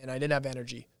and I didn't have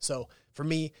energy. So for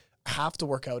me, I have to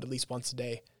work out at least once a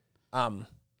day. I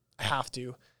have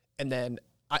to. And then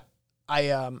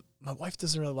my wife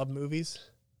doesn't really love movies.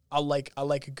 I like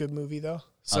a good movie though.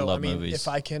 So I mean, movies. if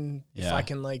I can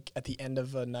like at the end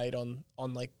of a night on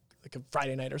like a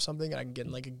Friday night or something, and I can get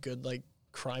in like a good like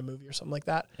crime movie or something like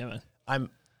that. Yeah, man.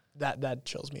 That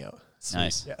chills me out. Sweet.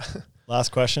 Nice. Yeah.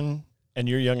 Last question, and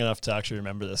you're young enough to actually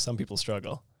remember this. Some people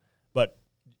struggle, but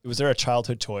was there a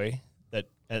childhood toy that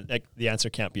the answer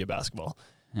can't be a basketball?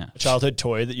 Yeah. A childhood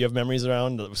toy that you have memories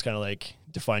around that was kind of like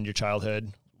defined your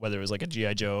childhood, whether it was like a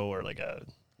G.I. Joe or like a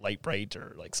Light Bright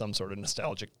or like some sort of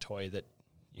nostalgic toy that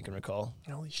you can recall?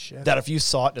 Holy shit. That if you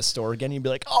saw it in a store again, you'd be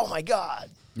like, oh my God.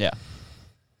 Yeah.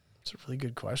 It's a really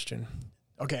good question.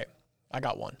 Okay, I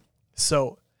got one.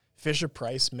 So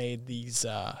Fisher-Price made these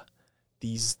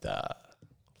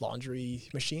laundry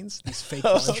machines, these fake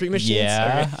laundry machines.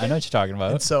 Yeah, okay? I know what you're talking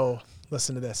about. And so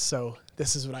listen to this. So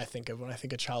this is what I think of when I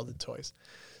think of childhood toys.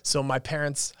 So my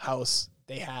parents' house,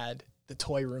 they had the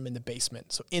toy room in the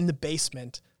basement. So in the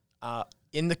basement,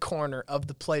 in the corner of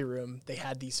the playroom, they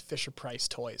had these Fisher-Price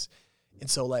toys. And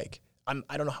so like,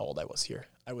 I don't know how old I was here.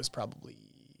 I was probably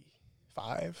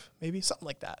 5, maybe something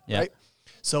like that. Yeah. Right.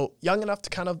 So young enough to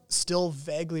kind of still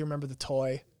vaguely remember the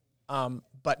toy,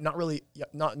 but not really,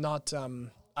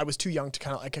 I was too young to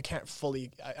kind of like, I can't fully,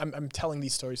 I'm telling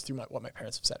these stories through what my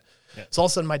parents have said. Yeah. So all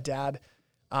of a sudden my dad,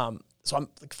 so I'm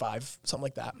like 5, something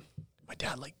like that. My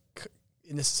dad, like,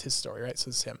 and this is his story, right? So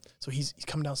this is him. So he's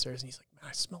coming downstairs and he's like, man,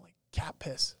 I smell like cat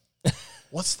piss.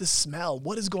 What's the smell?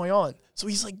 What is going on? So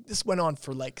he's like, this went on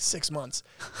for like 6 months,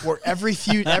 where every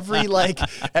few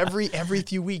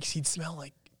weeks he'd smell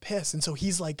like piss. And so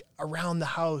he's like around the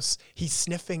house, he's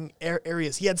sniffing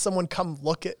areas. He had someone come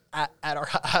look at our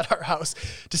house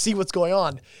to see what's going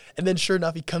on. And then sure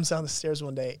enough, he comes down the stairs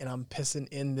one day and I'm pissing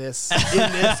in this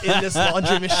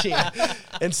laundry machine.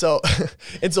 And so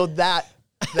that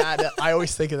I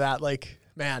always think of that, like,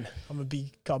 man, I'm gonna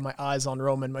got my eyes on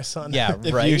Roman, my son. Yeah,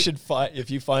 right.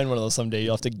 If you find one of those someday,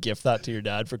 you'll have to gift that to your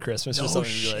dad for Christmas or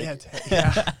something. Shit.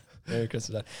 Yeah. Merry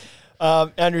Christmas,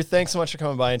 Dad. Andrew, thanks so much for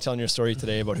coming by and telling your story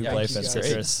today about Hooplife and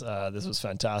Citrus. This was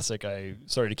fantastic.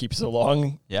 Sorry to keep you so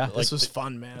long. Yeah, like, this was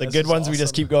fun, man. The good ones, awesome. We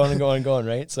just keep going and going and going,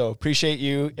 right? So appreciate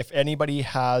you. If anybody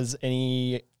has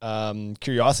any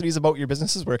curiosities about your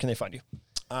businesses, where can they find you?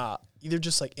 Either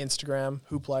just like Instagram,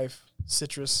 Hooplife,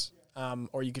 Citrus,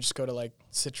 or you could just go to like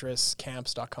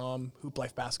citruscamps.com,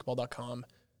 hooplifebasketball.com.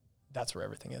 That's where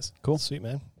everything is. Cool. Sweet,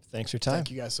 man. Thanks for your time.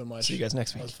 Thank you guys so much. See you guys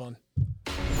next week. That was fun.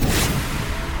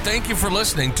 Thank you for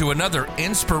listening to another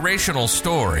inspirational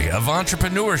story of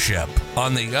entrepreneurship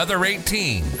on The Other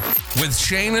 18 with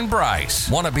Shane and Bryce.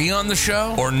 Want to be on the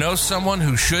show or know someone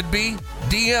who should be?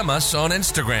 DM us on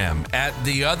Instagram at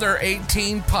The Other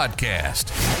 18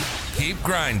 Podcast. Keep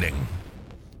grinding.